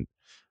wasn't,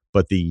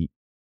 but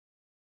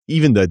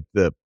even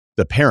the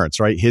parents,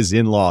 right? His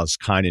in-laws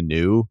kind of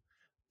knew,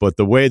 but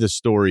the way the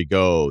story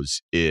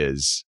goes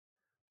is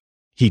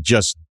he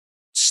just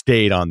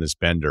stayed on this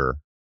bender,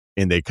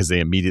 and because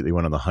they immediately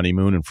went on the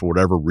honeymoon, and for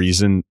whatever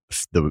reason,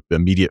 the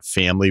immediate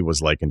family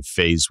was like in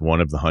phase 1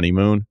 of the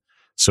honeymoon.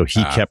 So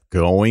he kept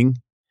going,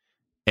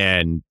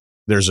 and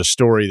there's a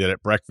story that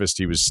at breakfast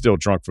he was still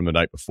drunk from the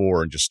night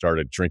before and just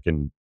started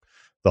drinking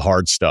the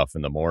hard stuff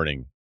in the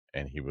morning.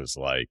 And he was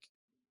like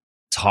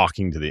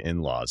talking to the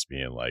in-laws,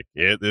 being like,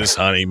 this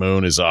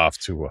honeymoon is off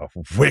to a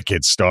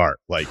wicked start.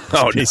 Like,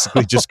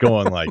 basically just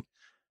going like,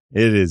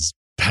 it is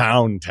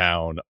pound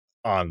town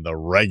on the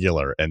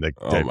regular. And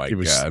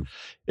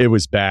it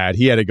was bad.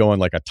 He had to go on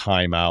like a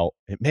timeout.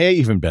 It may have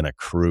even been a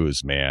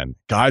cruise, man.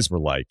 Guys were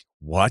like,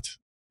 what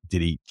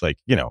did he, like,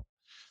 you know,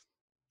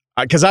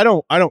 because I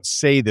don't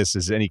say this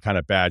as any kind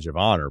of badge of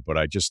honor, but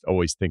I just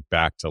always think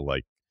back to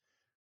like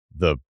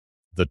the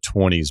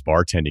 20s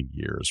bartending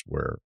years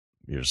where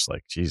you're just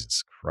like,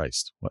 Jesus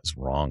Christ, what's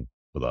wrong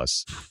with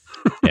us?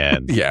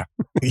 And yeah,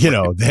 you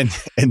know, then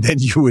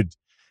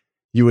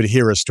you would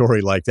hear a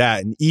story like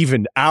that, and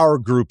even our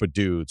group of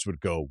dudes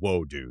would go,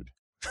 "Whoa, dude,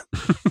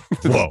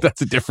 whoa,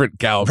 that's a different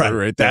caliber,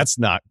 right there. That's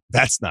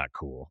not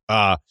cool."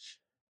 And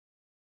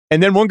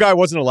then one guy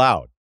wasn't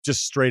allowed,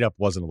 just straight up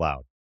wasn't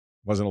allowed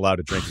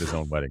to drink at his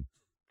own wedding.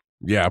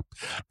 Yeah.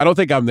 I don't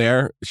think I'm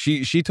there.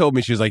 She told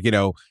me, she was like, you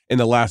know, in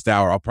the last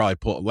hour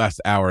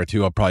or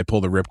two, I'll probably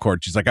pull the ripcord.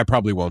 She's like, I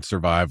probably won't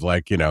survive,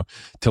 like, you know,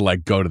 to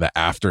like go to the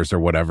afters or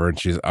whatever.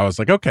 And I was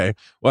like, okay,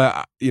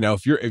 well, you know,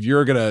 if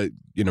you're gonna,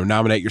 you know,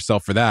 nominate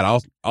yourself for that,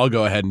 I'll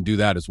go ahead and do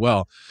that as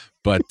well.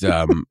 But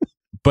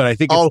but I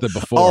think it's the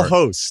before. I'll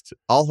host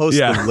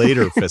the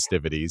later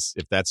festivities,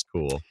 if that's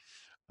cool.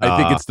 I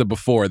think it's the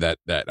before that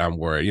I'm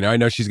worried. You know, I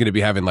know she's going to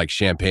be having like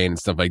champagne and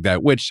stuff like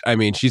that, which, I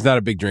mean, she's not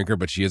a big drinker,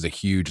 but she is a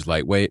huge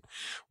lightweight,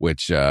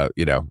 which,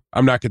 you know,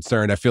 I'm not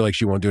concerned. I feel like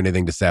she won't do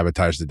anything to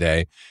sabotage the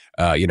day.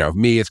 You know,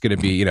 me, it's going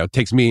to be, you know,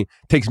 takes me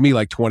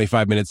like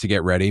 25 minutes to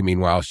get ready.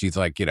 Meanwhile, she's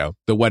like, you know,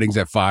 the wedding's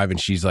at 5 and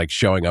she's like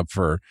showing up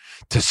to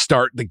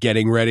start the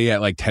getting ready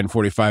at like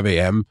 10:45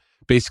 a.m.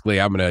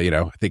 Basically, I'm going to, you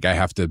know, I think I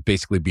have to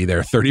basically be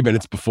there 30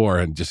 minutes before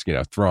and just, you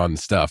know, throw on the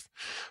stuff.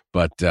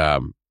 But,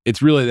 it's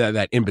really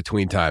that in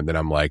between time that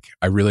I'm like,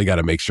 I really got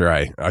to make sure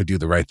I do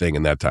the right thing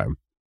in that time.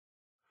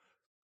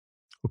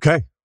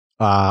 Okay.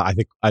 I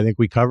think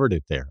we covered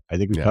it there. I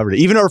think we covered it.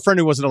 Even our friend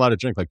who wasn't allowed to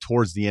drink, like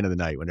towards the end of the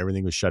night when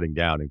everything was shutting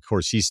down. And of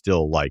course, he's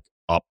still like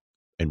up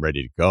and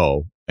ready to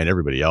go. And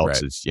everybody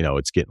else is, you know,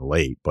 it's getting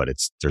late, but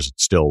there's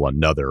still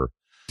another.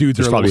 Dudes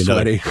are probably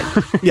sweaty.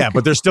 Yeah,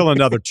 but there's still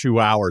another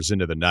 2 hours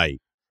into the night.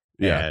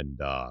 Yeah. And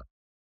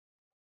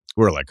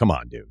we're like, come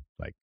on, dude.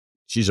 Like,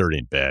 she's already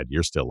in bed.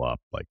 You're still up.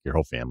 Like, your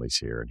whole family's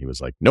here. And he was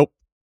like, nope.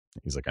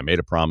 He's like, I made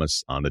a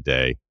promise on the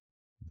day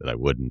that I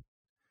wouldn't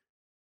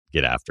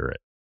get after it.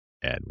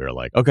 And we were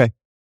like, okay,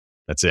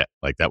 that's it.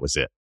 Like, that was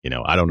it. You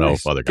know, I don't know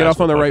if other guys get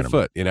off on the right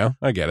foot. You know,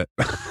 I get it.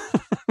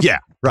 Yeah.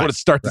 Right. I want to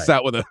start this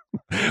out with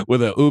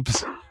a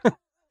oops.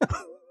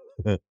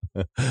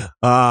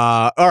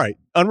 All right.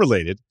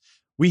 Unrelated.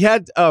 We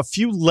had a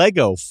few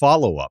Lego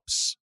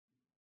follow-ups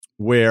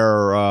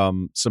where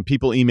some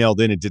people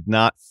emailed in and did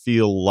not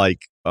feel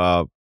like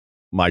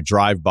my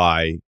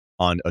drive-by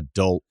on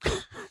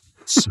adults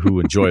who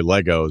enjoy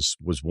Legos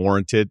was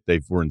warranted.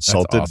 They were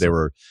insulted. Awesome. They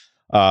were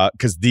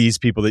because these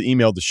people that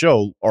emailed the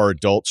show are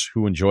adults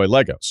who enjoy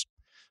Legos.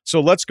 So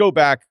let's go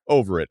back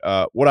over it.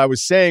 What I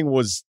was saying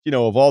was, you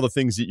know, of all the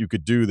things that you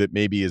could do that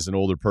maybe as an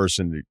older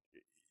person,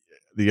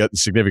 the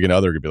significant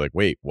other could be like,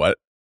 wait, what?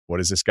 What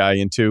is this guy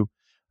into?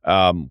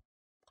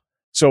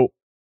 So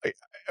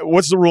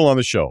what's the rule on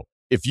the show?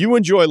 If you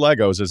enjoy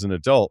Legos as an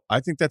adult,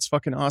 I think that's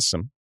fucking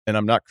awesome. And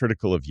I'm not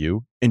critical of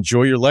you.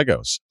 Enjoy your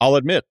Legos. I'll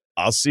admit,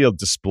 I'll see a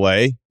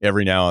display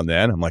every now and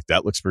then. I'm like,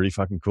 that looks pretty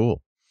fucking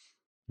cool.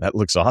 That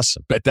looks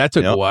awesome. Bet that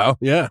took a while.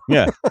 Yeah.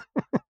 Yeah.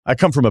 I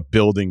come from a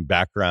building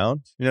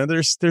background. You know,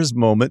 there's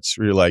moments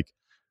where you're like,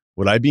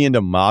 would I be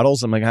into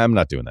models? I'm like, I'm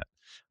not doing that.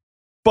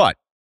 But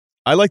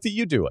I like that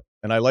you do it.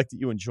 And I like that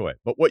you enjoy it.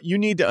 But what you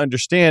need to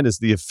understand as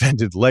the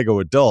offended Lego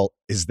adult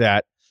is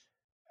that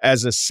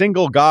as a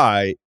single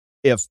guy,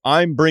 if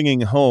I'm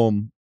bringing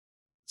home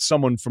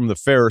someone from the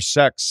fairer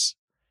sex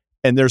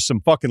and there's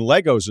some fucking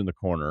Legos in the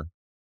corner,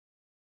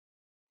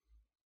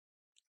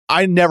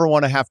 I never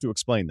want to have to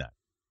explain that.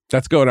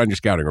 That's going on your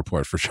scouting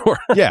report for sure.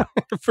 Yeah,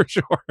 for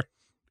sure.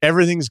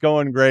 Everything's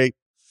going great.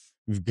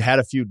 We've had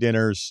a few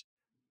dinners.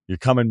 You're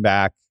coming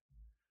back.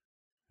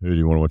 Hey, do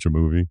you want to watch a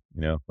movie?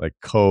 Like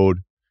code.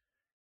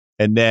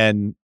 And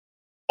then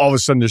all of a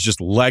sudden there's just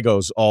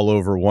Legos all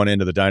over one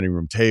end of the dining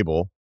room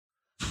table.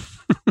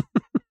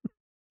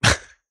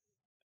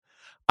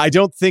 I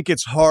don't think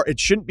it's hard. It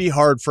shouldn't be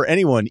hard for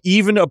anyone,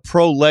 even a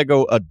pro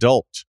Lego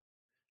adult,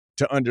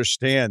 to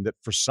understand that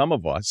for some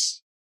of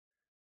us,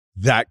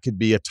 that could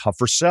be a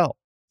tougher sell.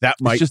 That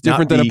might it's just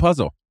different than a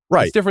puzzle.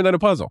 Right. It's different than a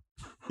puzzle.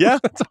 Yeah.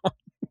 That's all.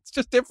 It's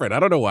just different.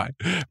 I don't know why,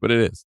 but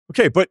it is.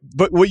 Okay, but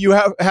what you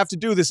have to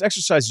do this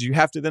exercise is you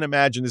have to then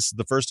imagine this is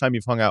the first time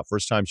you've hung out,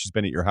 first time she's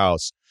been at your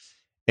house,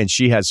 and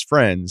she has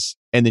friends,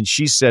 and then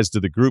she says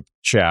to the group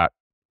chat,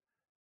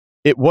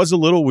 it was a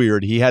little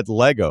weird. He had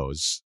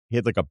Legos. He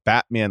had like a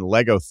Batman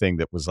Lego thing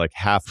that was like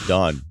half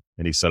done.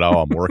 And he said,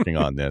 I'm working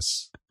on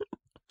this.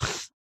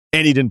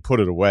 And he didn't put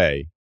it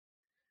away.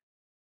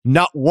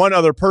 Not one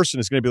other person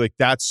is going to be like,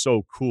 that's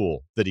so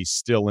cool that he's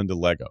still into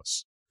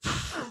Legos.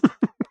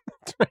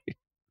 That's right.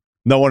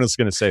 No one is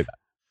going to say that.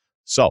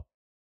 So.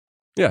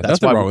 Yeah,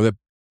 nothing wrong with it.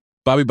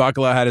 Bobby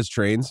Bacala had his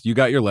trains. You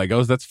got your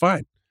Legos. That's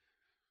fine.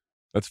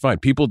 That's fine.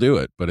 People do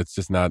it, but it's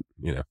just not,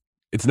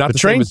 it's not the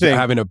train same as thing,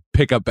 having a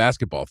pickup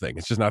basketball thing.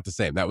 It's just not the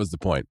same. That was the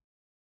point.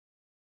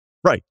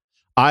 Right.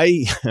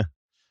 I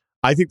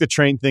think the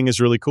train thing is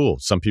really cool.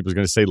 Some people are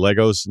going to say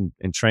Legos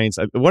and trains.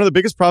 One of the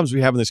biggest problems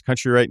we have in this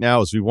country right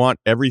now is we want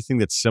everything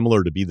that's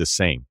similar to be the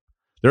same.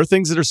 There are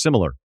things that are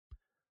similar,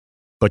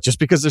 but just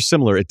because they're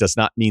similar, it does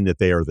not mean that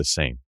they are the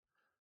same.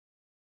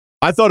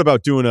 I thought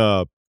about doing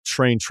a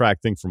train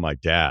track thing for my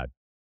dad.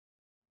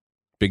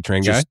 Big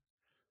train guy?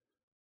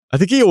 I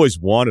think he always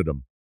wanted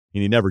them,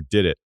 and he never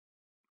did it.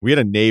 We had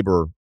a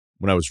neighbor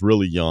when I was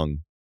really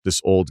young,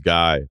 this old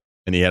guy,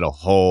 and he had a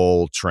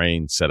whole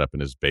train set up in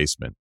his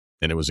basement,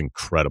 and it was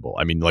incredible.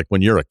 I mean, like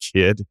when you're a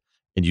kid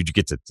and you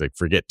get to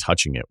forget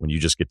touching it, when you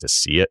just get to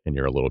see it and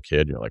you're a little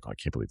kid, you're like, I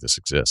can't believe this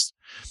exists.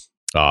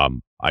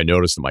 I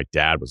noticed that my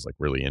dad was like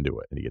really into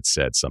it, and he had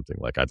said something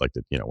like, I'd like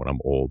to, when I'm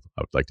old,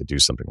 I would like to do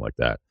something like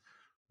that.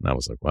 And I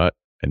was like, what?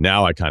 And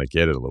now I kind of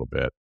get it a little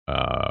bit.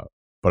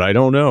 But I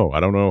don't know. I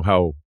don't know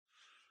how.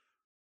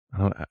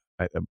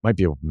 It might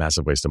be a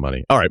massive waste of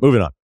money. All right,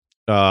 moving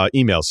on.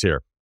 Emails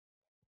here.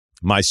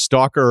 My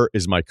stalker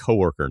is my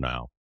coworker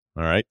now.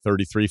 All right,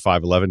 33,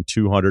 5'11",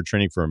 200,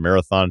 training for a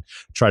marathon.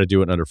 Try to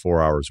do it in under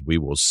 4 hours. We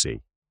will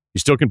see. You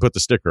still can put the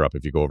sticker up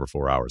if you go over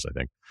 4 hours, I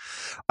think.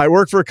 I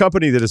work for a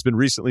company that has been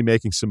recently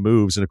making some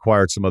moves and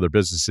acquired some other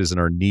businesses in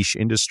our niche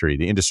industry.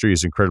 The industry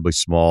is incredibly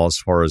small as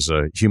far as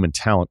human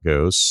talent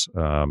goes.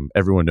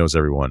 Everyone knows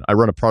everyone. I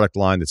run a product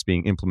line that's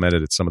being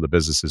implemented at some of the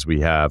businesses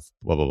we have,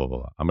 blah, blah, blah,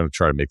 blah. I'm going to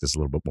try to make this a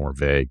little bit more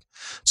vague.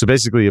 So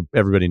basically,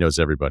 everybody knows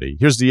everybody.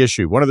 Here's the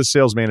issue. One of the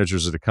sales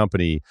managers of the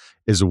company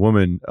is a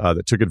woman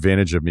that took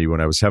advantage of me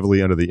when I was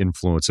heavily under the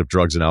influence of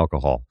drugs and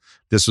alcohol.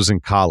 This was in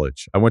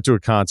college. I went to a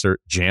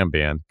concert, jam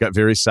band, got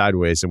very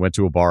sideways, and went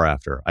to a bar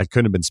after. I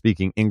couldn't have been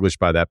speaking English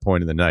by that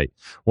point in the night.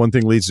 One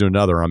thing leads to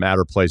another. I'm at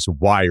her place,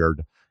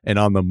 wired, and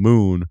on the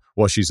moon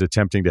while she's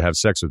attempting to have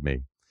sex with me.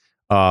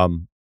 I'll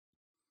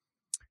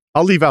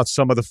leave out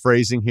some of the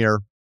phrasing here.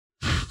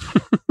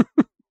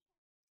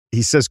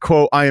 He says,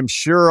 quote, I am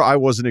sure I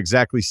wasn't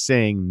exactly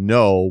saying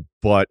no,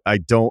 but I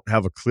don't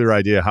have a clear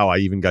idea how I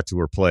even got to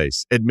her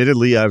place.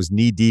 Admittedly, I was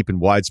knee deep in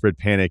widespread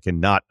panic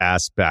and not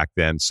asked back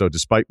then. So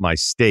despite my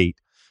state,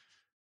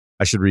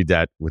 I should read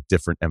that with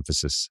different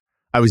emphasis.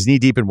 I was knee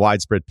deep in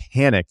widespread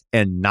panic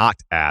and not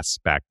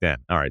asked back then.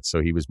 All right. So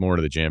he was more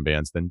into the jam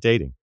bands than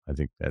dating. I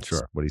think that's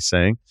what he's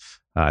saying.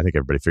 I think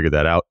everybody figured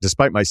that out.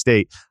 Despite my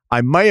state,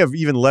 I might have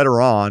even let her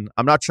on.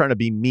 I'm not trying to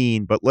be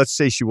mean, but let's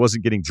say she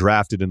wasn't getting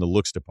drafted in the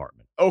looks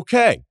department.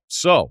 Okay.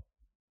 So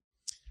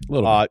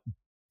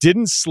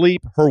didn't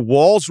sleep. Her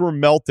walls were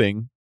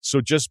melting.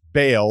 So just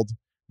bailed,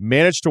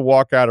 managed to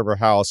walk out of her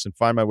house and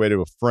find my way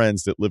to a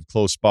friend's that lived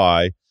close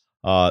by.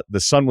 The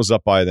sun was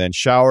up by then,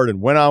 showered and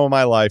went on with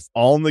my life,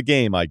 all in the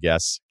game, I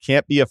guess.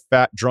 Can't be a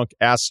fat, drunk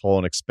asshole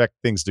and expect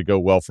things to go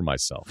well for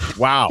myself.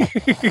 Wow.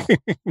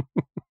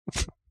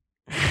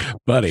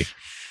 Buddy,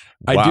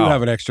 wow. I do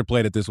have an extra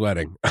plate at this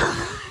wedding.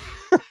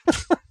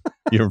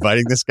 You're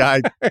inviting this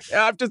guy?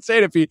 I'm just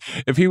saying,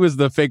 if he was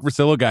the fake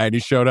Priscilla guy and he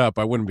showed up,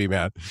 I wouldn't be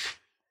mad.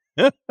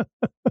 My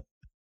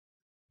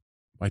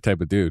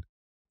type of dude.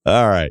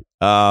 All right.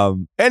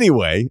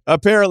 Anyway,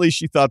 apparently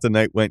she thought the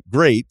night went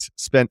great,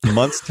 spent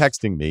months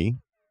texting me,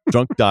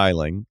 drunk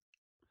dialing,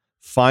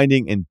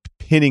 finding and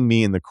pinning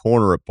me in the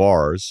corner at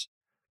bars,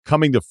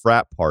 coming to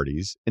frat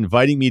parties,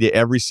 inviting me to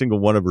every single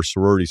one of her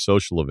sorority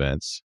social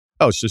events.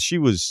 Oh, so she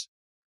was,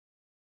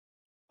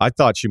 I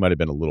thought she might have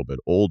been a little bit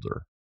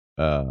older.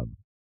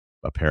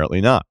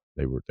 Apparently not.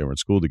 They were in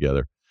school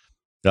together.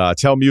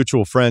 Tell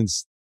mutual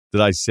friends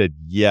that I said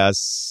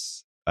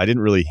yes. I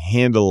didn't really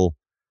handle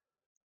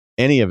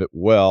any of it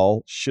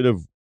well. Should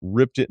have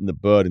ripped it in the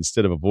bud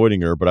instead of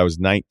avoiding her, but I was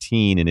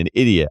 19 and an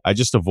idiot. I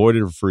just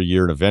avoided her for a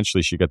year, and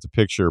eventually she got the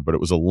picture, but it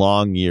was a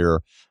long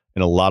year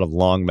and a lot of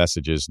long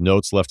messages,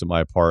 notes left at my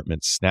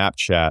apartment,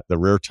 Snapchat. The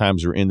rare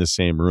times we were in the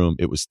same room,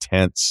 it was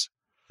tense.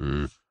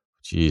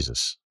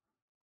 Jesus.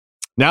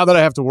 Now that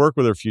I have to work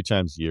with her a few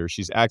times a year,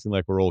 she's acting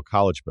like we're old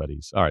college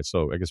buddies. All right,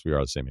 so I guess we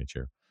are the same age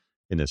here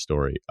in this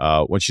story.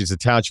 When she's in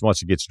town, she wants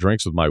to get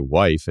drinks with my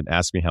wife and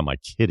ask me how my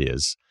kid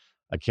is.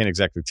 I can't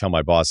exactly tell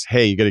my boss,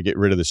 hey, you got to get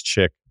rid of this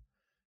chick.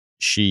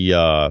 She,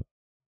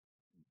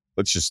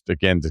 let's just,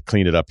 again, to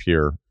clean it up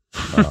here,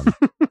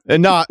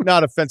 and not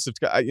offensive.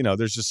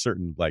 There's just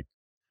certain like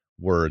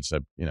words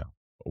that,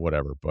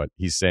 whatever, but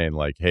he's saying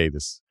like, hey,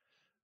 this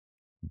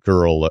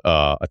girl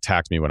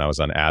attacked me when I was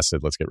on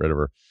acid. Let's get rid of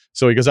her.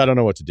 So he goes, I don't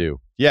know what to do.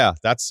 Yeah,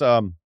 that's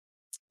a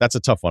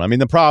tough one. I mean,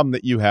 the problem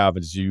that you have,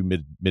 as you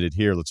admitted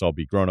here, let's all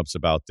be grown-ups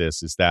about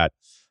this, is that,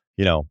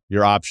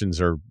 your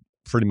options are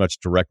pretty much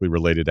directly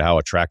related to how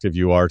attractive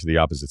you are to the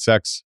opposite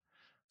sex.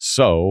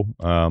 So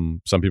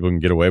some people can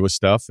get away with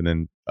stuff, and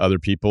then other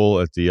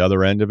people at the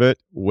other end of it,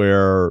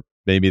 where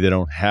maybe they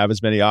don't have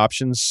as many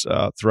options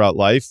throughout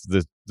life,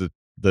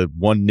 the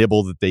one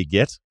nibble that they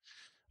get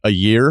a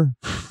year,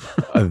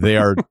 they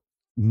are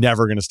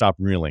never going to stop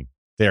reeling.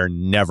 They are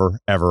never,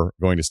 ever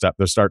going to stop.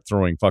 They'll start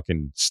throwing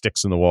fucking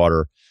sticks in the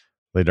water.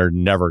 They're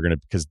never going to,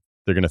 because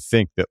they're going to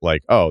think that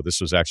like, oh, this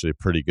was actually a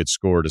pretty good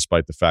score,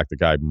 despite the fact the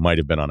guy might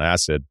have been on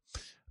acid.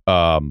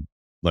 Let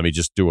me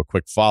just do a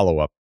quick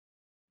follow-up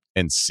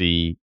and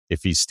see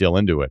if he's still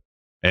into it.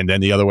 And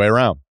then the other way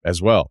around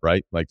as well,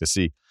 right? Like to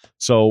see.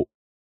 So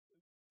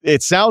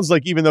it sounds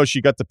like even though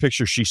she got the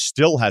picture, she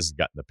still hasn't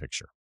gotten the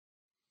picture,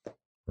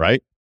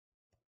 right?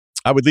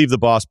 I would leave the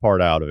boss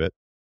part out of it.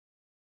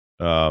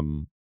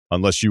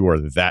 Unless you are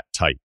that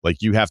tight. Like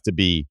you have to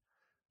be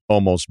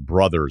almost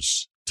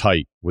brothers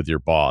tight with your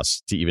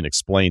boss to even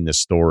explain this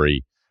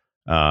story.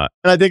 And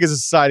I think as a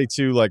society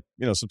too, like,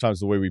 sometimes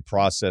the way we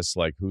process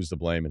like who's to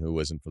blame and who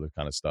isn't for the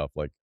kind of stuff,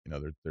 like,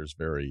 there's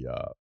very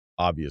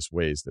obvious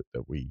ways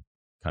that we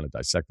kind of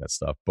dissect that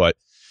stuff. But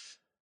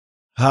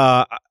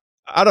I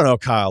don't know,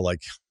 Kyle,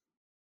 like,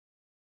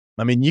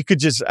 I mean, you could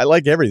just, I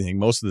like everything.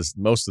 Most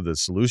of the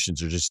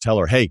solutions are just tell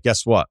her, hey,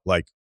 guess what?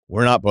 Like,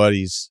 we're not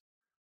buddies.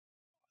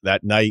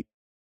 That night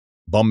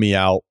bummed me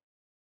out.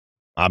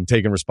 I'm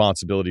taking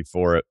responsibility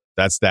for it.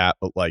 That's that.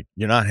 But like,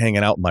 you're not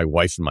hanging out with my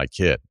wife and my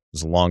kid. It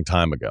was a long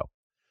time ago.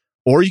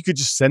 Or you could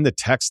just send the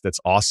text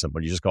that's awesome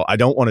when you just go, I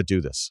don't want to do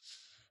this.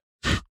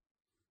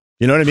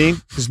 You know what I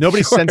mean? Because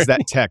nobody sends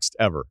that text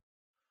ever.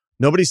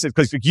 Nobody says,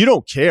 because you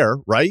don't care,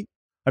 right?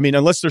 I mean,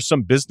 unless there's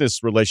some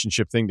business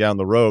relationship thing down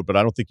the road, but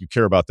I don't think you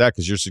care about that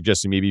because you're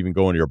suggesting maybe even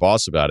going to your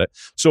boss about it.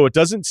 So it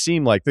doesn't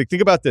seem like,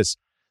 think about this.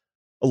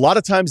 A lot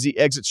of times the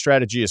exit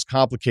strategy is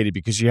complicated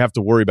because you have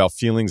to worry about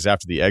feelings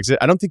after the exit.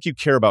 I don't think you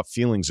care about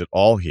feelings at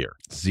all here.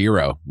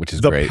 Zero, which is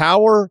great.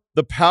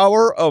 The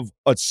power of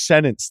a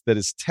sentence that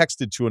is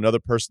texted to another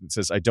person that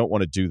says, I don't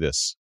want to do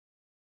this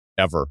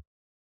ever.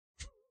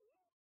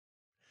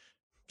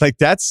 Like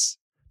there's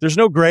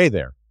no gray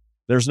there.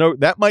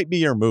 That might be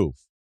your move.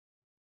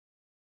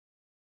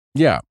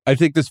 Yeah, I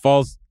think this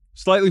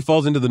slightly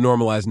falls into the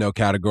normalized no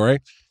category.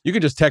 You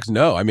could just text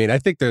no. I mean, I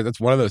think that's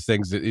one of those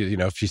things that,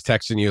 if she's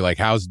texting you like,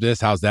 how's this,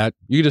 how's that?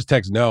 You could just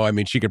text no. I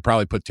mean, she could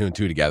probably put two and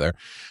two together.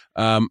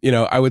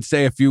 I would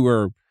say if you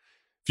were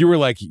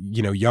like,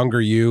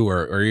 younger you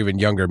or even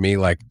younger me,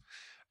 like,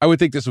 I would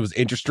think this was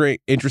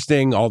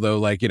interesting, although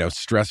like,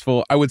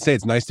 stressful. I would say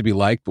it's nice to be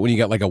liked, but when you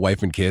got like a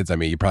wife and kids, I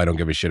mean, you probably don't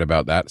give a shit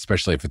about that,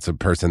 especially if it's a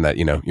person that,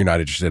 you're not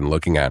interested in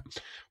looking at.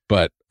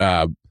 But,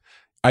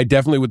 I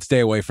definitely would stay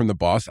away from the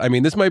boss. I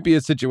mean, this might be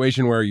a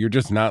situation where you're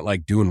just not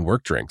like doing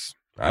work drinks.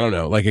 I don't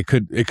know. Like it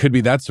could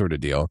be that sort of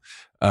deal.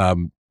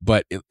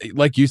 But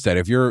like you said,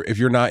 if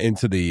you're not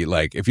into the,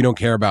 like, if you don't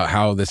care about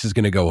how this is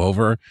going to go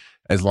over,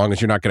 as long as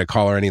you're not going to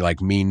call her any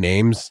like mean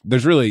names,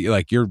 there's really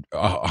like, you're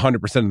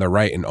 100% in the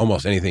right in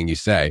almost anything you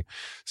say.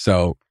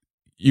 So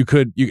you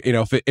could,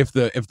 if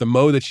the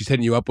mode that she's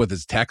hitting you up with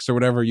is text or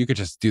whatever, you could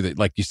just do that.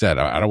 Like you said,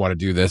 I don't want to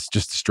do this.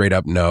 Just straight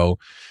up no.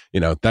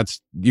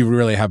 You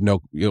really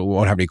you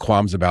won't have any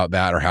qualms about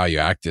that or how you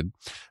acted.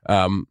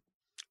 I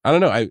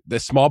don't know. The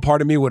small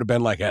part of me would have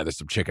been like, there's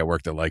some chick at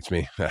work that likes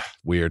me.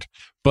 Weird.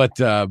 But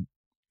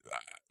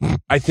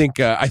I think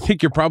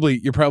you're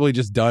probably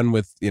just done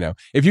with,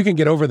 if you can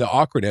get over the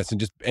awkwardness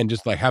and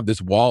just like have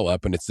this wall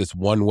up and it's this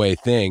one way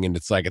thing. And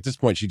it's like, at this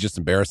point, she's just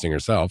embarrassing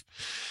herself.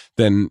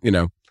 Then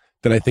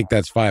I think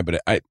that's fine.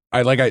 But I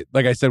like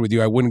I said with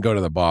you, I wouldn't go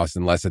to the boss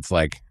unless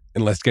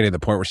getting to the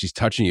point where she's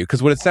touching you.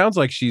 Because what it sounds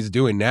like she's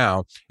doing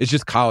now is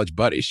just college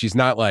buddies. She's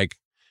not like,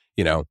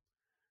 she's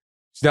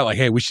not like,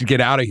 hey, we should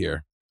get out of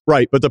here.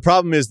 Right. But the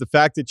problem is the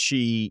fact that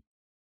she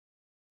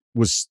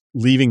was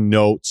leaving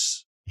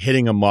notes,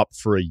 hitting them up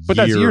for a year. But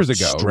that's years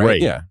ago, straight.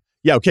 Right? Yeah.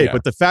 Yeah. Okay. Yeah.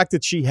 But the fact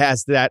that she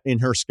has that in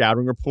her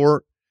scouting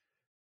report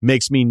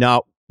makes me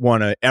not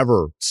want to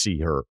ever see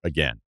her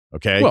again.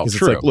 Okay. Well,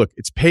 because it's like, look,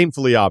 it's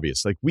painfully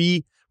obvious. Like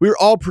we're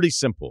all pretty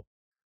simple.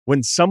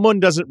 When someone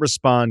doesn't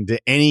respond to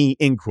any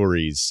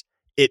inquiries,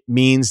 it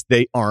means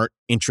they aren't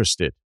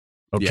interested.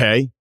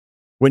 Okay.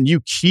 When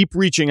you keep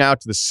reaching out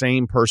to the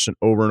same person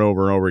over and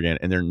over and over again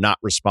and they're not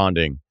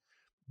responding,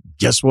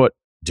 guess what,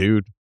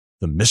 dude?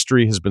 The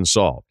mystery has been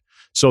solved.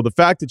 So the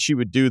fact that she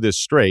would do this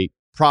straight,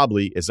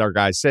 probably, as our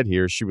guy said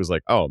here, she was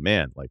like, oh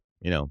man, like,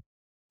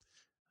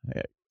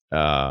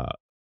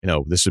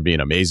 this would be an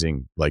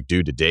amazing like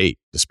dude to date,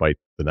 despite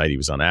the night he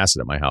was on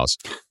acid at my house.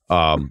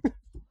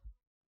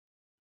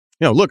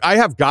 Look, I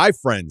have guy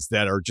friends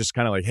that are just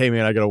kind of like, hey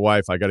man, I got a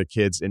wife, I got a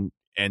kids, and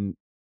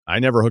I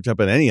never hooked up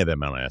with any of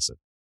them on acid.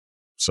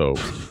 So,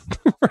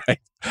 right.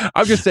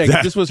 I'm just saying,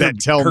 if this was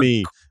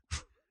me,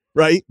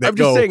 right? I'm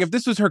just saying, if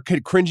this was her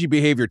cringy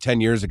behavior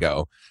 10 years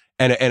ago,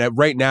 and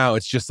right now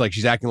it's just like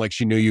she's acting like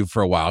she knew you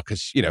for a while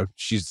because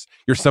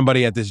you're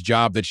somebody at this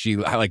job that she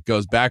like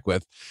goes back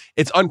with.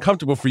 It's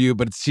uncomfortable for you,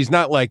 but she's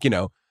not like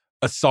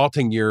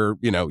assaulting your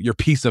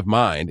peace of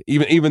mind,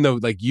 even though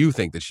like you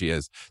think that she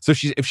is. So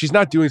if she's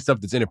not doing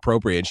stuff that's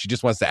inappropriate and she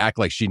just wants to act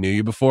like she knew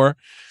you before.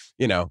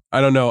 I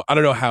don't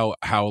know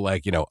how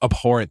like,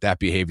 abhorrent that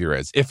behavior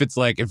is. If it's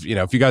like, if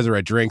you guys are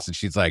at drinks and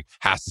she's like,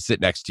 has to sit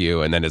next to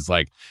you and then is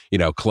like,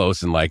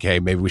 close and like, hey,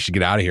 maybe we should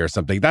get out of here or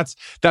something. That's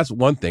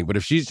one thing. But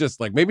if she's just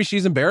like, maybe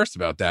she's embarrassed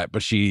about that,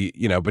 but she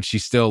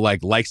still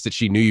like likes that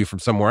she knew you from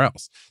somewhere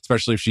else,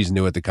 especially if she's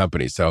new at the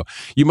company. So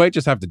you might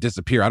just have to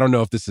disappear. I don't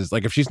know if this is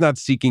like, if she's not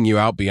seeking you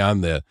out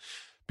beyond the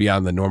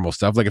normal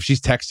stuff, like if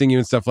she's texting you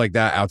and stuff like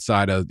that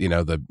outside of,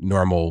 the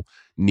normal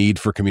need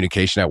for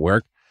communication at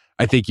work,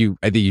 I think you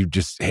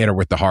just hit her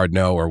with the hard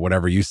no or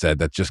whatever you said.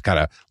 That just kind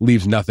of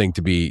leaves nothing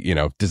to be,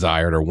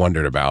 desired or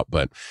wondered about.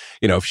 But,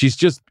 if she's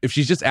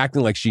just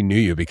acting like she knew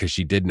you because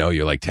she did know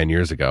you like 10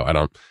 years ago, I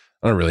don't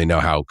really know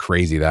how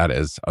crazy that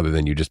is other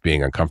than you just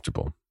being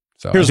uncomfortable.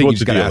 So here's I think what you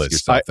just got to ask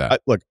yourself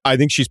that. Look, I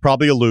think she's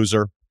probably a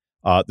loser.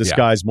 This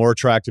guy's more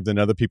attractive than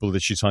other people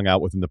that she's hung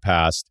out with in the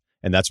past.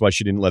 And that's why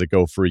she didn't let it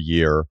go for a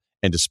year.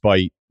 And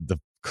despite the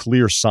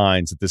clear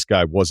signs that this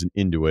guy wasn't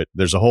into it,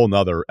 there's a whole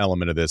nother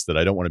element of this that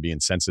I don't want to be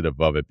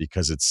insensitive of it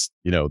because it's,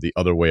 the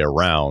other way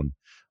around.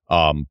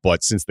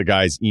 But since the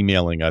guy's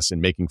emailing us and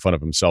making fun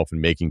of himself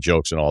and making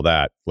jokes and all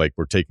that, like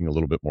we're taking a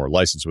little bit more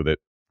license with it,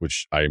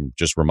 which I'm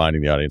just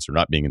reminding the audience we're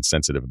not being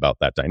insensitive about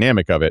that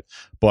dynamic of it.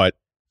 But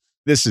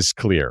this is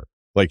clear.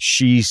 Like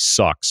she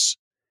sucks.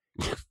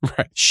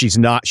 Right. She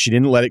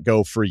didn't let it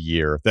go for a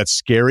year. That's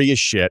scary as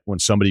shit when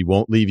somebody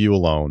won't leave you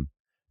alone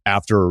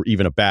after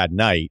even a bad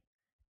night.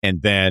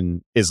 And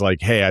then is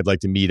like, hey, I'd like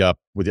to meet up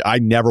with you. I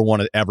never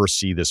want to ever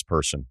see this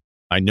person.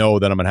 I know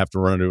that I'm going to have to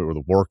run into it with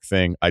a work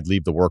thing. I'd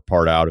leave the work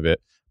part out of it,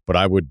 but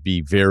I would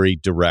be very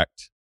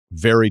direct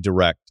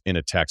in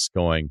a text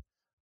going,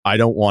 I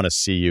don't want to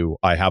see you.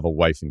 I have a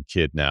wife and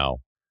kid now.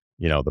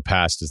 The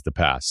past is the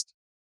past.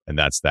 And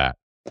that's that.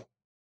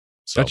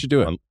 So, that should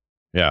do it.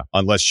 Yeah.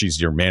 Unless she's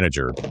your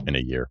manager in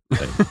a year.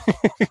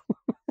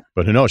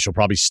 But who knows? She'll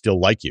probably still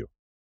like you.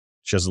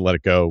 She doesn't let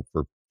it go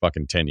for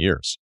fucking 10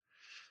 years.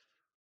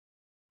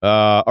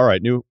 All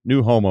right, new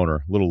homeowner,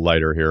 a little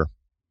lighter here.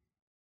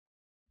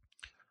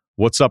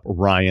 What's up,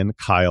 Ryan,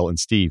 Kyle, and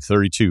Steve?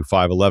 32,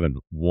 5'11",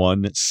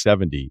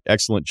 170.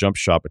 Excellent jump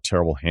shot, but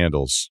terrible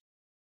handles.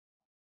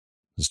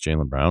 This is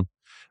Jaylen Brown.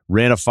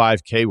 Ran a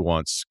 5K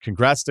once.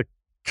 Congrats to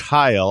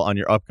Kyle on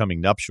your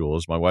upcoming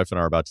nuptials. My wife and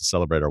I are about to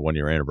celebrate our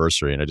 1-year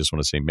anniversary, and I just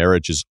want to say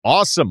marriage is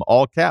awesome.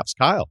 All caps,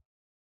 Kyle.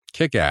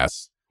 Kick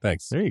ass.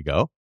 Thanks. There you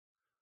go.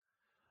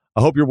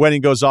 I hope your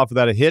wedding goes off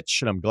without a hitch,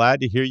 and I'm glad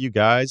to hear you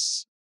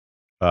guys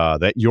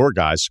that your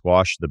guys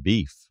squashed the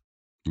beef.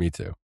 Me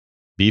too.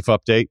 Beef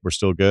update. We're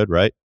still good,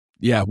 right?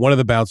 Yeah. One of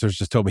the bouncers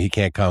just told me he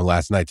can't come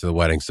last night to the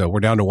wedding. So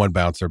we're down to one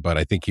bouncer, but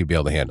I think he'd be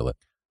able to handle it.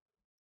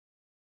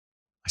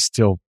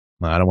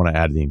 I don't want to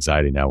add the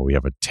anxiety now when we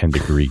have a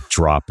 10-degree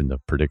drop in the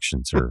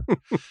predictions or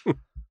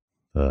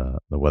the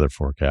weather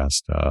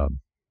forecast.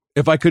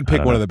 If I could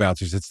pick one of the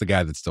bouncers, it's the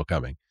guy that's still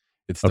coming.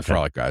 It's the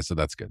Frolic guy. So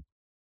that's good.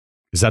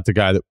 Is that the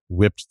guy that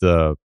whipped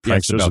the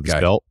pranksters with his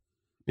belt?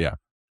 Yeah.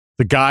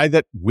 The guy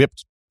that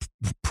whipped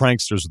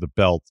pranksters with a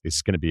belt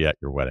is going to be at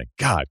your wedding.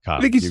 God,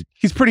 I think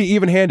he's pretty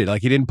even-handed.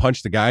 Like he didn't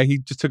punch the guy. He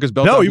just took his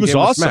belt. No, out he was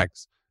awesome.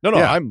 No,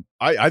 yeah.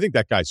 I think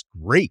that guy's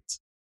great.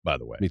 By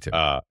the way, me too.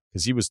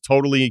 Because he was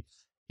totally.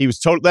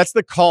 That's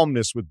the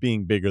calmness with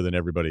being bigger than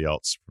everybody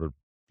else for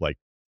like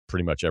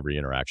pretty much every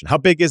interaction. How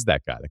big is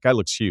that guy? That guy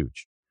looks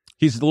huge.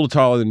 He's a little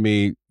taller than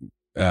me.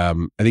 I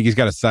think he's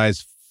got a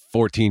size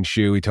 14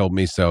 shoe. He told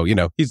me so.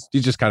 He's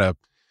just kind of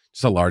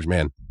just a large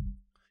man.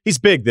 He's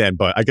big then,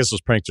 but I guess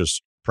those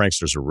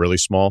pranksters are really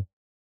small.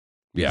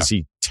 Yeah. Because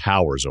he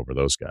towers over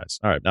those guys.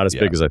 All right. Not as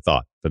big as I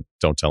thought, but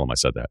don't tell him I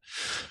said that.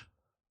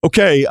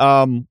 Okay.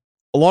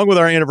 Along with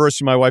our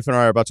anniversary, my wife and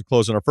I are about to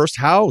close on our first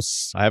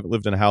house. I haven't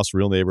lived in a house,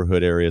 real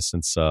neighborhood area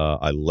since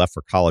I left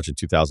for college in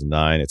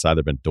 2009. It's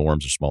either been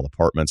dorms or small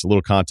apartments. A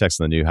little context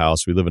on the new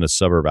house. We live in a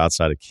suburb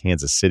outside of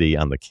Kansas City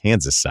on the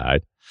Kansas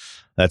side.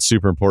 That's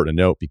super important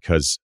to note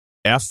because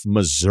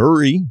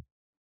Missouri.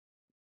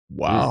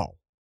 Wow.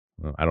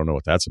 Well, I don't know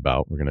what that's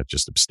about. We're going to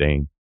just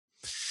abstain.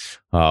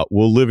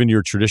 We'll live in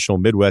your traditional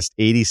Midwest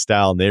 80s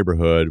style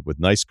neighborhood with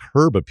nice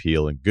curb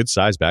appeal and good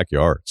sized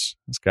backyards.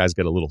 This guy's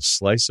got a little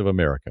slice of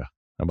America.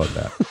 How about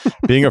that?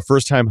 Being a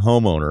first-time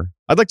homeowner,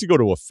 I'd like to go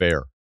to a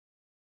fair.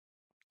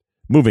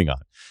 Moving on.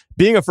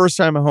 Being a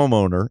first-time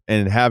homeowner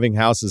and having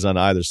houses on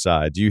either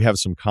side, do you have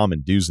some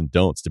common do's and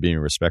don'ts to being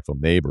a respectful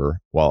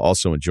neighbor while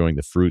also enjoying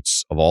the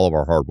fruits of all of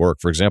our hard work?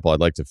 For example,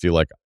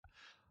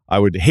 I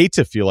would hate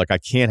to feel like I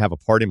can't have a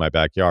party in my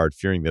backyard,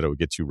 fearing that it would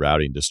get too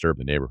rowdy and disturb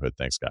the neighborhood.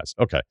 Thanks, guys.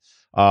 Okay.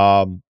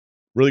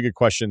 Really good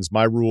questions.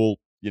 My rule,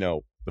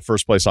 the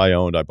first place I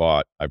owned, I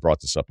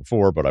brought this up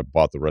before, but I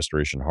bought the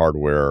Restoration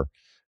Hardware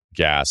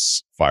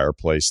gas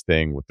fireplace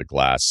thing with the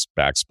glass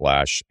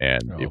backsplash,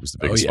 and it was the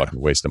biggest fucking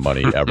waste of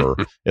money ever.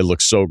 It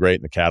looks so great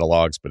in the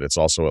catalogs, but it's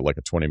also at like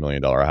a $20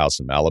 million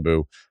house in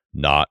Malibu,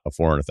 not a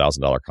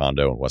 $400,000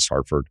 condo in West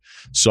Hartford.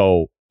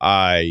 So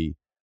I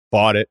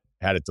bought it,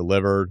 had it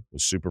delivered,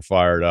 was super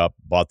fired up,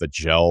 bought the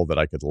gel that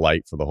I could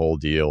light for the whole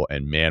deal.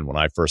 And man, when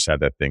I first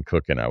had that thing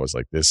cooking, I was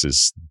like, this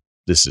is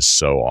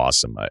so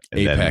awesome.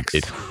 Apex.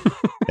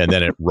 And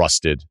then it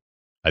rusted.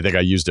 I think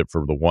I used it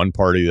for the one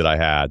party that I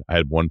had. I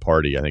had one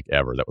party, I think,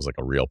 ever that was like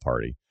a real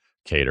party,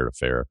 catered a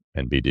fair,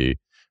 NBD.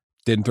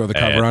 Didn't throw the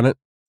cover on it?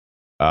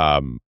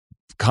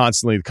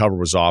 Constantly the cover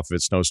was off. If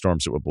it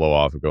snowstorms, it would blow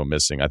off and go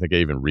missing. I think I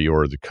even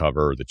reordered the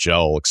cover. The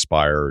gel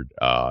expired.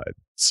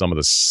 Some of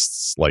the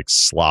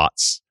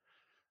slots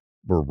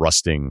were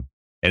rusting.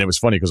 And it was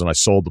funny because when I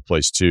sold the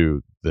place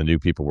too, the new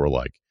people were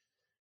like,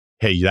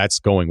 hey,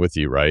 that's going with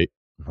you, right?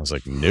 I was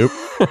like, nope.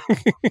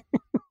 I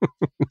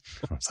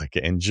was like,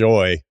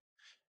 enjoy.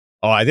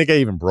 Oh, I think I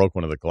even broke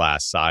one of the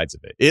glass sides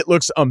of it. It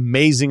looks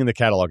amazing in the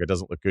catalog. It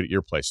doesn't look good at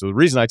your place. So the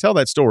reason I tell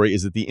that story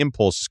is that the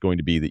impulse is going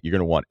to be that you're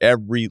going to want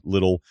every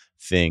little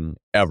thing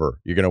ever.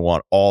 You're going to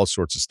want all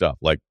sorts of stuff.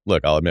 Like,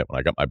 look, I'll admit, when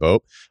I got my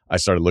boat, I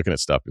started looking at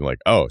stuff and like,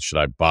 oh, should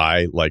I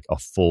buy like a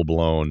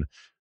full-blown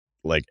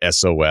like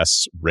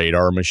SOS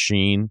radar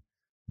machine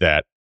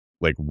that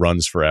like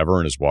runs forever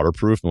and is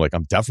waterproof? I'm like,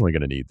 I'm definitely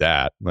going to need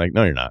that. I'm like,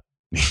 no, you're not.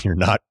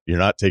 You're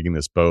not taking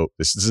this boat.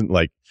 This isn't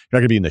like, you're not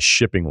going to be in the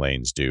shipping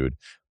lanes, dude.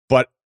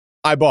 But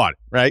I bought it,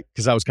 right?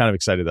 Because I was kind of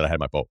excited that I had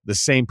my boat. The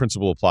same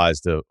principle applies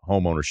to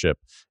home ownership.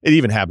 It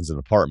even happens in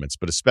apartments,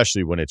 but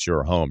especially when it's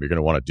your home, you're going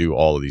to want to do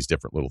all of these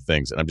different little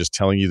things. And I'm just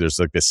telling you, there's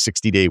like this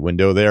 60-day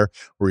window there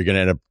where you're going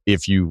to end up,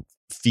 if you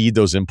feed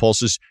those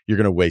impulses, you're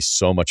going to waste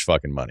so much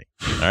fucking money.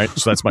 All right.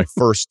 So that's my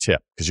first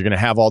tip, because you're going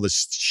to have all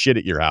this shit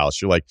at your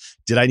house. You're like,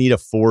 did I need a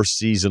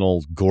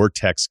 4-seasonal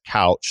Gore-Tex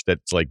couch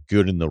that's like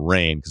good in the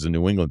rain? Because the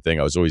New England thing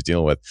I was always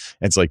dealing with.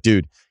 And it's like,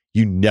 dude,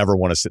 you never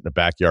want to sit in the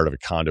backyard of a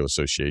condo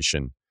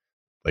association.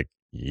 Like,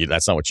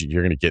 that's not what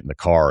you're going to get in the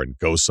car and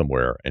go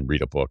somewhere and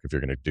read a book if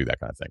you're going to do that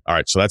kind of thing. All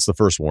right. So that's the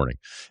first warning.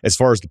 As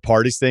far as the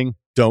parties thing,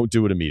 don't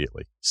do it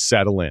immediately.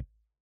 Settle in.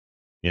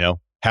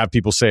 Have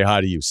people say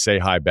hi to you. Say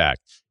hi back.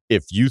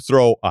 If you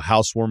throw a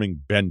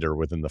housewarming bender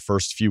within the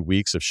first few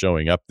weeks of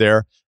showing up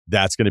there,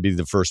 that's going to be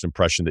the first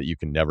impression that you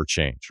can never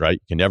change, right?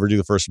 You can never do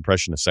the first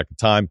impression a second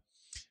time.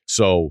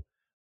 So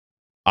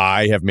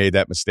I have made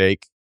that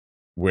mistake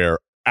where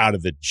out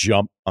of the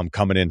jump, I'm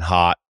coming in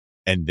hot,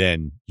 and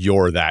then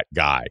you're that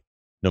guy,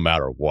 no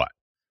matter what.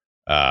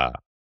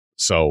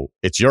 So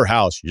it's your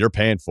house. You're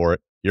paying for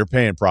it. You're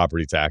paying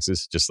property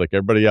taxes, just like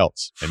everybody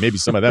else. And maybe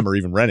some of them are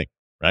even renting,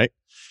 right?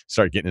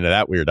 Start getting into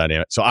that weird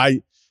dynamic. So I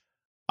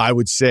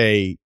would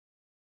say,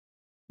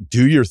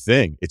 do your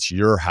thing. It's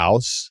your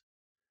house.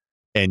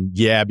 And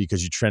yeah,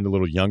 because you trend a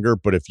little younger,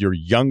 but if you're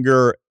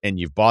younger and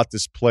you've bought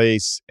this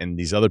place and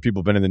these other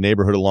people have been in the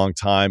neighborhood a long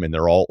time and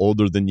they're all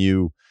older than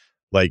you,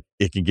 like,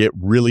 it can get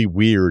really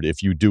weird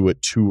if you do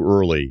it too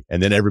early,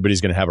 and then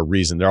everybody's going to have a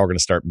reason. They're all going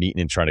to start meeting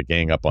and trying to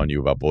gang up on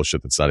you about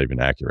bullshit that's not even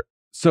accurate.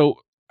 So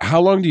how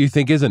long do you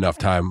think is enough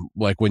time?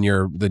 Like when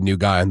you're the new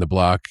guy on the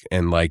block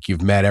and like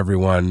you've met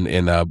everyone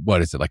in a,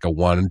 what is it? Like a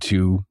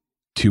 1-2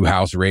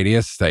 house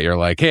radius that you're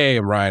like, hey,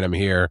 I'm Ryan, I'm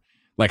here.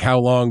 Like how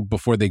long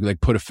before they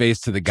like put a face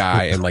to the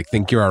guy and like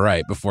think you're all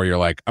right before you're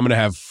like, I'm going to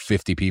have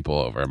 50 people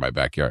over in my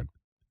backyard?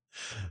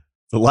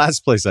 The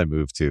last place I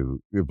moved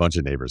to, a bunch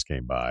of neighbors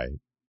came by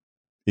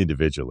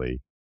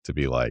individually to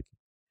be like,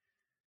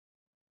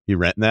 you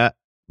renting that?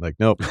 Like,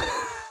 nope.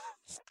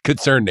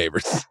 Concerned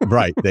neighbors.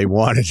 Right. They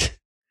wanted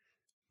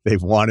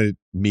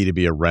me to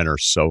be a renter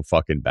so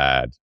fucking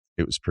bad.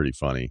 It was pretty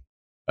funny.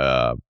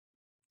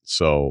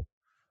 So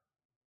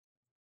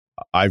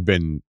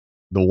the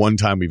one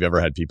time we've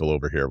ever had people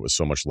over here was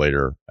so much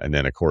later. And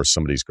then, of course,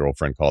 somebody's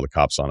girlfriend called the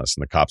cops on us,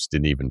 and the cops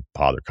didn't even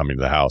bother coming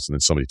to the house. And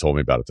then somebody told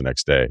me about it the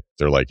next day.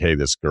 They're like, hey,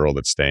 this girl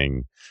that's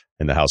staying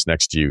in the house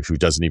next to you who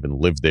doesn't even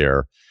live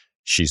there,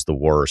 she's the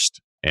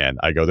worst. And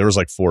I go, there was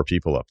like 4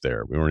 people up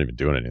there. We weren't even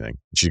doing anything.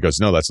 And she goes,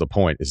 no, that's the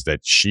point, is that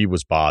she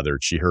was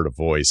bothered. She heard a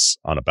voice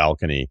on a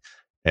balcony,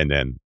 and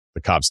then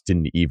the cops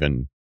didn't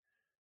even,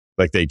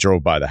 like, they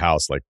drove by the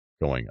house like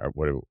going,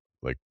 what,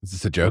 like, is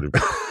this a joke?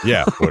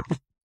 Yeah.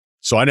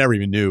 So I never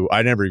even knew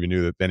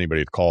that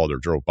anybody had called or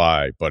drove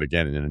by. But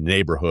again, in a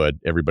neighborhood,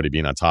 everybody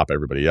being on top of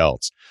everybody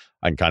else,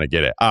 I can kind of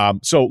get it.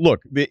 So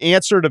look, the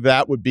answer to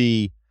that would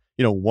be,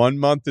 1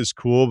 month is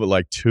cool, but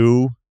like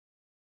 2,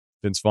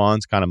 Vince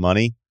Vaughn's kind of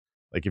money.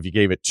 Like if you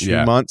gave it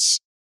 2 months.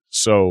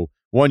 So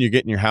 1, you're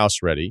getting your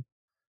house ready.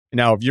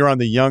 Now, if you're on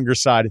the younger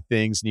side of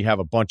things and you have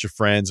a bunch of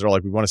friends that are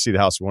like, we want to see the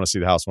house, we want to see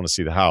the house, want to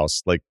see the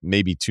house, like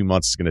maybe 2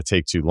 months is going to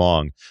take too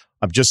long.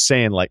 I'm just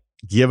saying, like,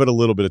 give it a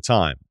little bit of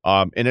time.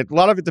 And a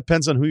lot of it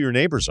depends on who your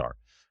neighbors are.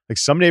 Like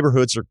some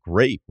neighborhoods are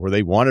great where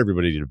they want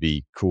everybody to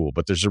be cool,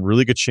 but there's a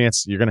really good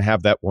chance you're going to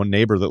have that one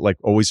neighbor that like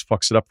always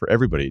fucks it up for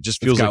everybody. It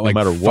just feels like no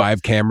matter what.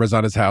 5 cameras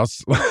on his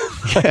house.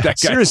 Yeah,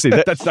 seriously,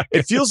 that's not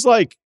it feels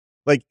like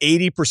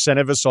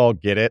 80% of us all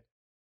get it,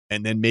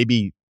 and then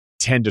maybe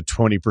 10 to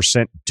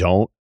 20%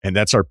 don't, and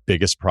that's our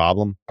biggest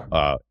problem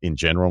in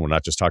general. We're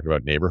not just talking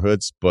about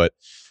neighborhoods, but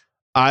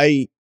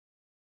I'm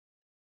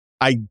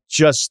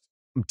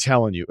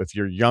telling you, if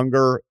you're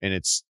younger and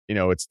it's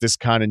this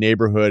kind of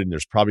neighborhood and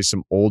there's probably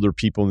some older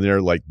people in there,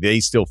 like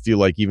they still feel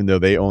like even though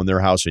they own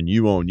their house and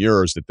you own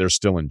yours, that they're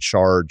still in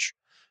charge,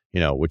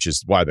 which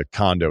is why the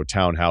condo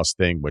townhouse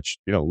thing, which,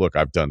 look,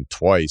 I've done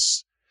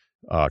twice.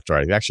 I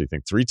actually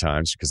think 3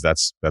 times because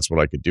that's what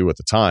I could do at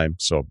the time.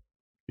 So,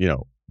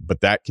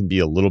 but that can be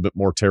a little bit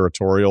more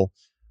territorial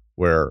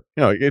where,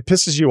 it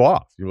pisses you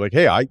off. You're like,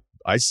 hey,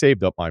 I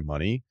saved up my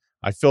money.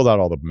 I filled out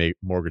all the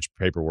mortgage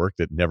paperwork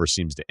that never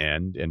seems to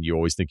end, and you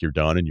always think you're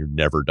done, and you're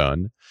never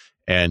done.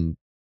 And,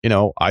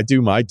 I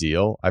do my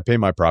deal. I pay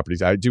my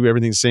properties. I do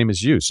everything the same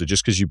as you. So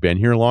just because you've been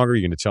here longer,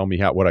 you're going to tell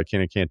me what I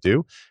can and can't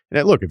do.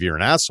 And look, if you're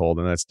an asshole,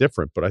 then that's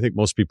different. But I think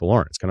most people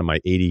aren't. It's kind of my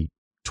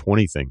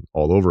 80-20 thing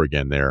all over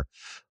again there.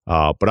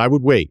 But I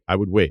would wait. I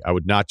would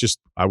not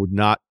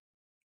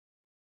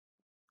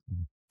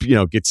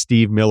get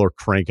Steve Miller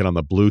cranking on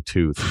the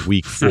Bluetooth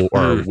week 4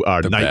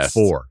 or night best.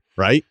 4,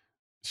 right?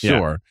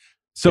 Sure. Yeah.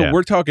 So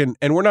we're talking,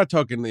 and we're not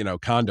talking,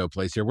 condo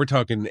place here. We're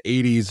talking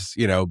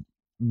 80s,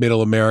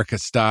 middle America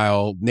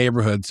style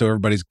neighborhood. So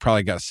everybody's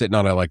probably got sitting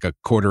on a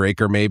quarter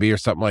acre maybe or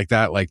something like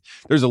that. Like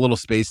there's a little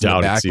space in the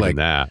back. Like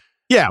that.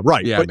 Yeah,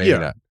 right. Yeah, but maybe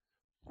not.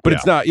 But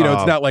it's not,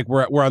 it's not like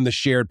we're on the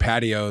shared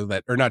patio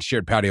or not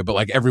shared patio, but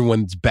like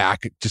everyone's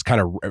back just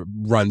kind of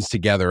runs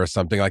together or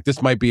something. Like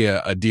this might be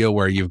a deal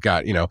where you've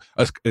got, an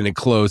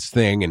enclosed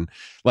thing. And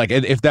like,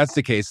 if that's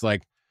the case,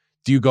 like,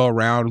 do you go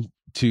around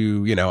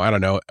to, I don't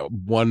know,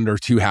 1 or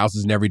 2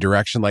 houses in every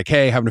direction? Like,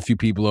 hey, having a few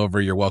people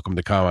over, you're welcome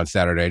to come on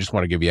Saturday. I just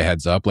want to give you a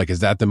heads up. Like, is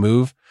that the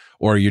move?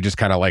 Or you're just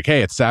kind of like,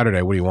 hey, it's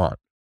Saturday. What do you want?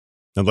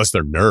 Unless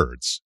they're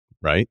nerds,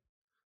 right?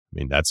 I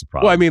mean, that's a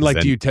problem. Well, I mean,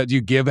 like, do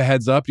you give a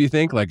heads up, do you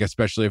think? Like,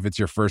 especially if it's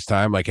your first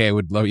time, like, hey, I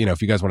would love,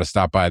 if you guys want to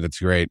stop by, that's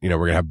great. We're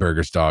going to have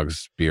burgers,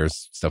 dogs,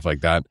 beers, stuff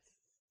like that.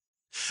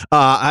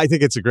 I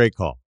think it's a great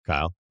call,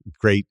 Kyle.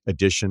 Great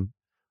addition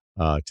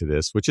to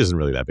this, which isn't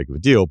really that big of a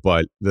deal.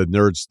 But the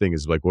nerds thing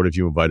is like, what if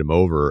you invite them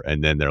over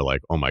and then they're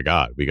like, oh my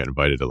God, we got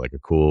invited to like a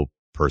cool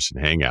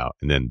person hangout,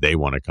 and then they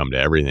want to come to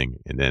everything.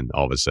 And then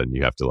all of a sudden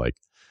you have to like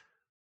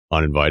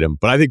uninvite them.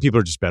 But I think people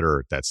are just better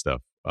at that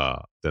stuff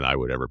than I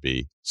would ever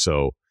be.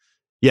 So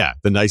yeah,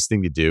 the nice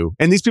thing to do.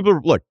 And these people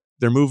look,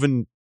 they're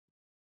moving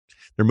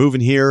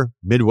here,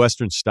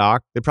 Midwestern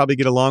stock. They probably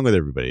get along with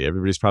everybody.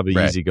 Everybody's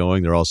probably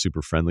easygoing. They're all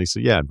super friendly. So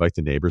yeah, invite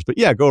the neighbors. But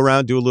yeah, go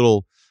around, do a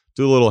little,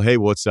 hey,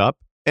 what's up?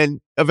 And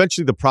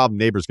eventually the problem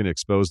neighbor is going to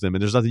expose them.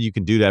 And there's nothing you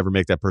can do to ever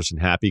make that person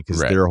happy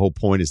because their whole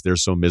point is they're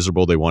so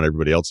miserable. They want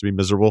everybody else to be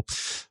miserable.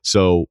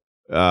 So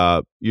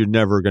you're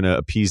never going to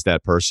appease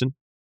that person.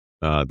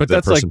 But that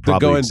that's person like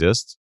probably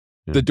exists.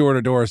 Yeah. The door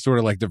to door is sort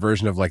of like the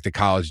version of like the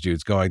college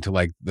dudes going to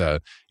like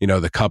the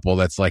couple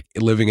that's like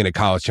living in a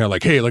college town.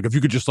 Like, hey, like if you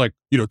could just like,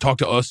 talk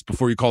to us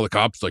before you call the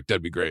cops, like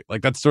that'd be great.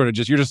 Like that's sort of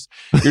just, you're just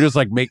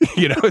like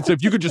so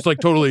if you could just like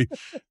totally,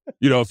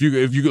 if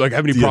you like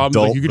have any problems,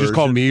 like you could just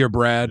call me or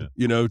Brad,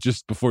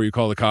 just before you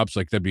call the cops,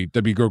 like that'd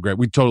be great.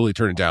 We'd totally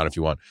turn it down if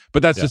you want.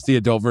 But that's just the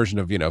adult version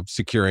of,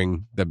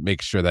 securing that,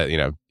 makes sure that, you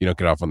don't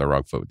get off on the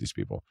wrong foot with these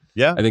people.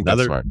 Yeah. I think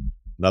that's smart.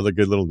 Another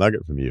good little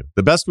nugget from you.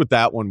 The best with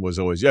that one was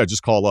always,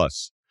 just call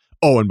us.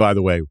 Oh, and by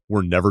the way,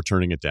 we're never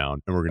turning it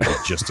down, and we're going to be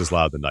just as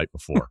loud the night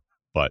before.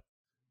 But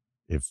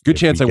good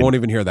chance I won't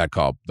even hear that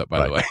call,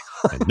 by the way.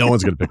 And no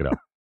one's going to pick it up.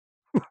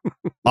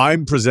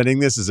 I'm presenting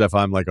this as if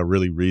I'm like a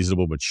really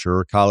reasonable,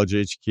 mature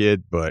college-age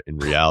kid, but in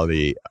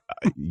reality,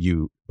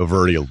 you have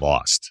already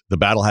lost. The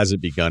battle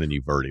hasn't begun, and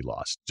you've already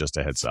lost. Just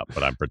a heads up,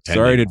 but I'm pretending.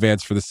 Sorry in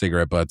advance for the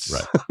cigarette butts.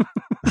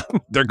 Right.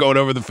 They're going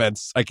over the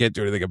fence. I can't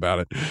do anything about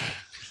it.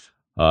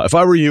 If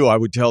I were you, I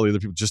would tell the other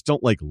people, just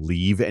don't like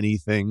leave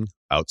anything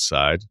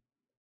outside.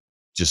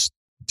 Just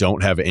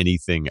don't have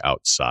anything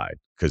outside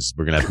because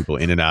we're going to have people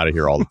in and out of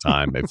here all the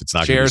time. If it's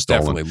not going to be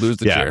stolen. Definitely lose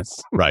the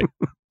chairs. Right.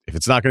 If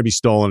it's not going to be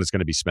stolen, it's going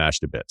to be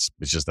smashed to bits.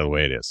 It's just the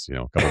way it is.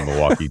 A couple of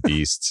Milwaukee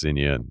beasts in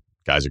you, and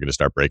guys are going to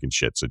start breaking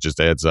shit. So just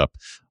a heads up,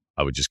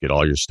 I would just get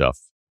all your stuff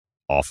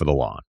off of the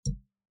lawn.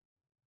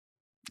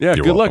 Yeah,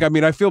 good luck. I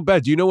mean, I feel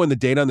bad. Do you know when the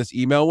date on this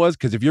email was?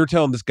 Because if you're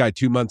telling this guy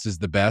 2 months is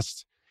the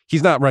best,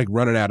 he's not like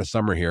running out of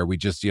summer here. We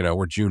just,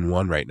 we're June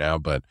 1 right now,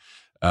 but,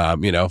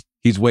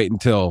 he's waiting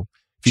until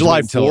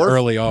July 4th,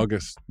 early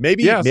August.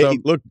 Maybe that's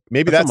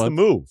the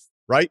move,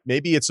 right?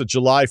 Maybe it's a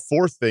July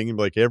 4th thing and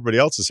like everybody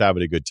else is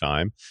having a good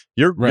time.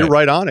 You're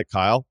right on it,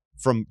 Kyle.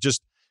 From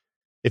just,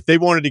 if they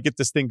wanted to get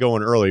this thing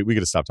going early, we got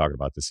to stop talking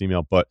about this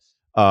email, but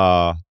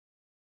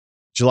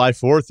July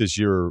 4th is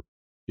your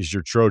is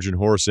your Trojan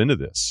horse into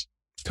this.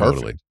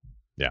 Totally. Perfect.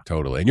 Yeah.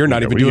 Totally. And you're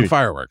not even doing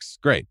fireworks.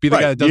 Great. Be the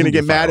guy that doesn't You're going to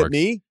get mad at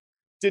me?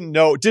 Didn't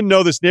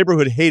know this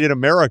neighborhood hated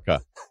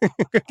America.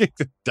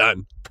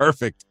 Done.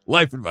 Perfect.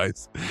 Life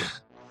advice.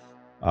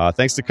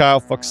 Thanks to Kyle,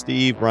 Fuck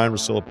Steve, Ryan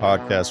Russillo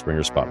Podcast,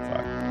 Ringer,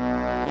 Spotify.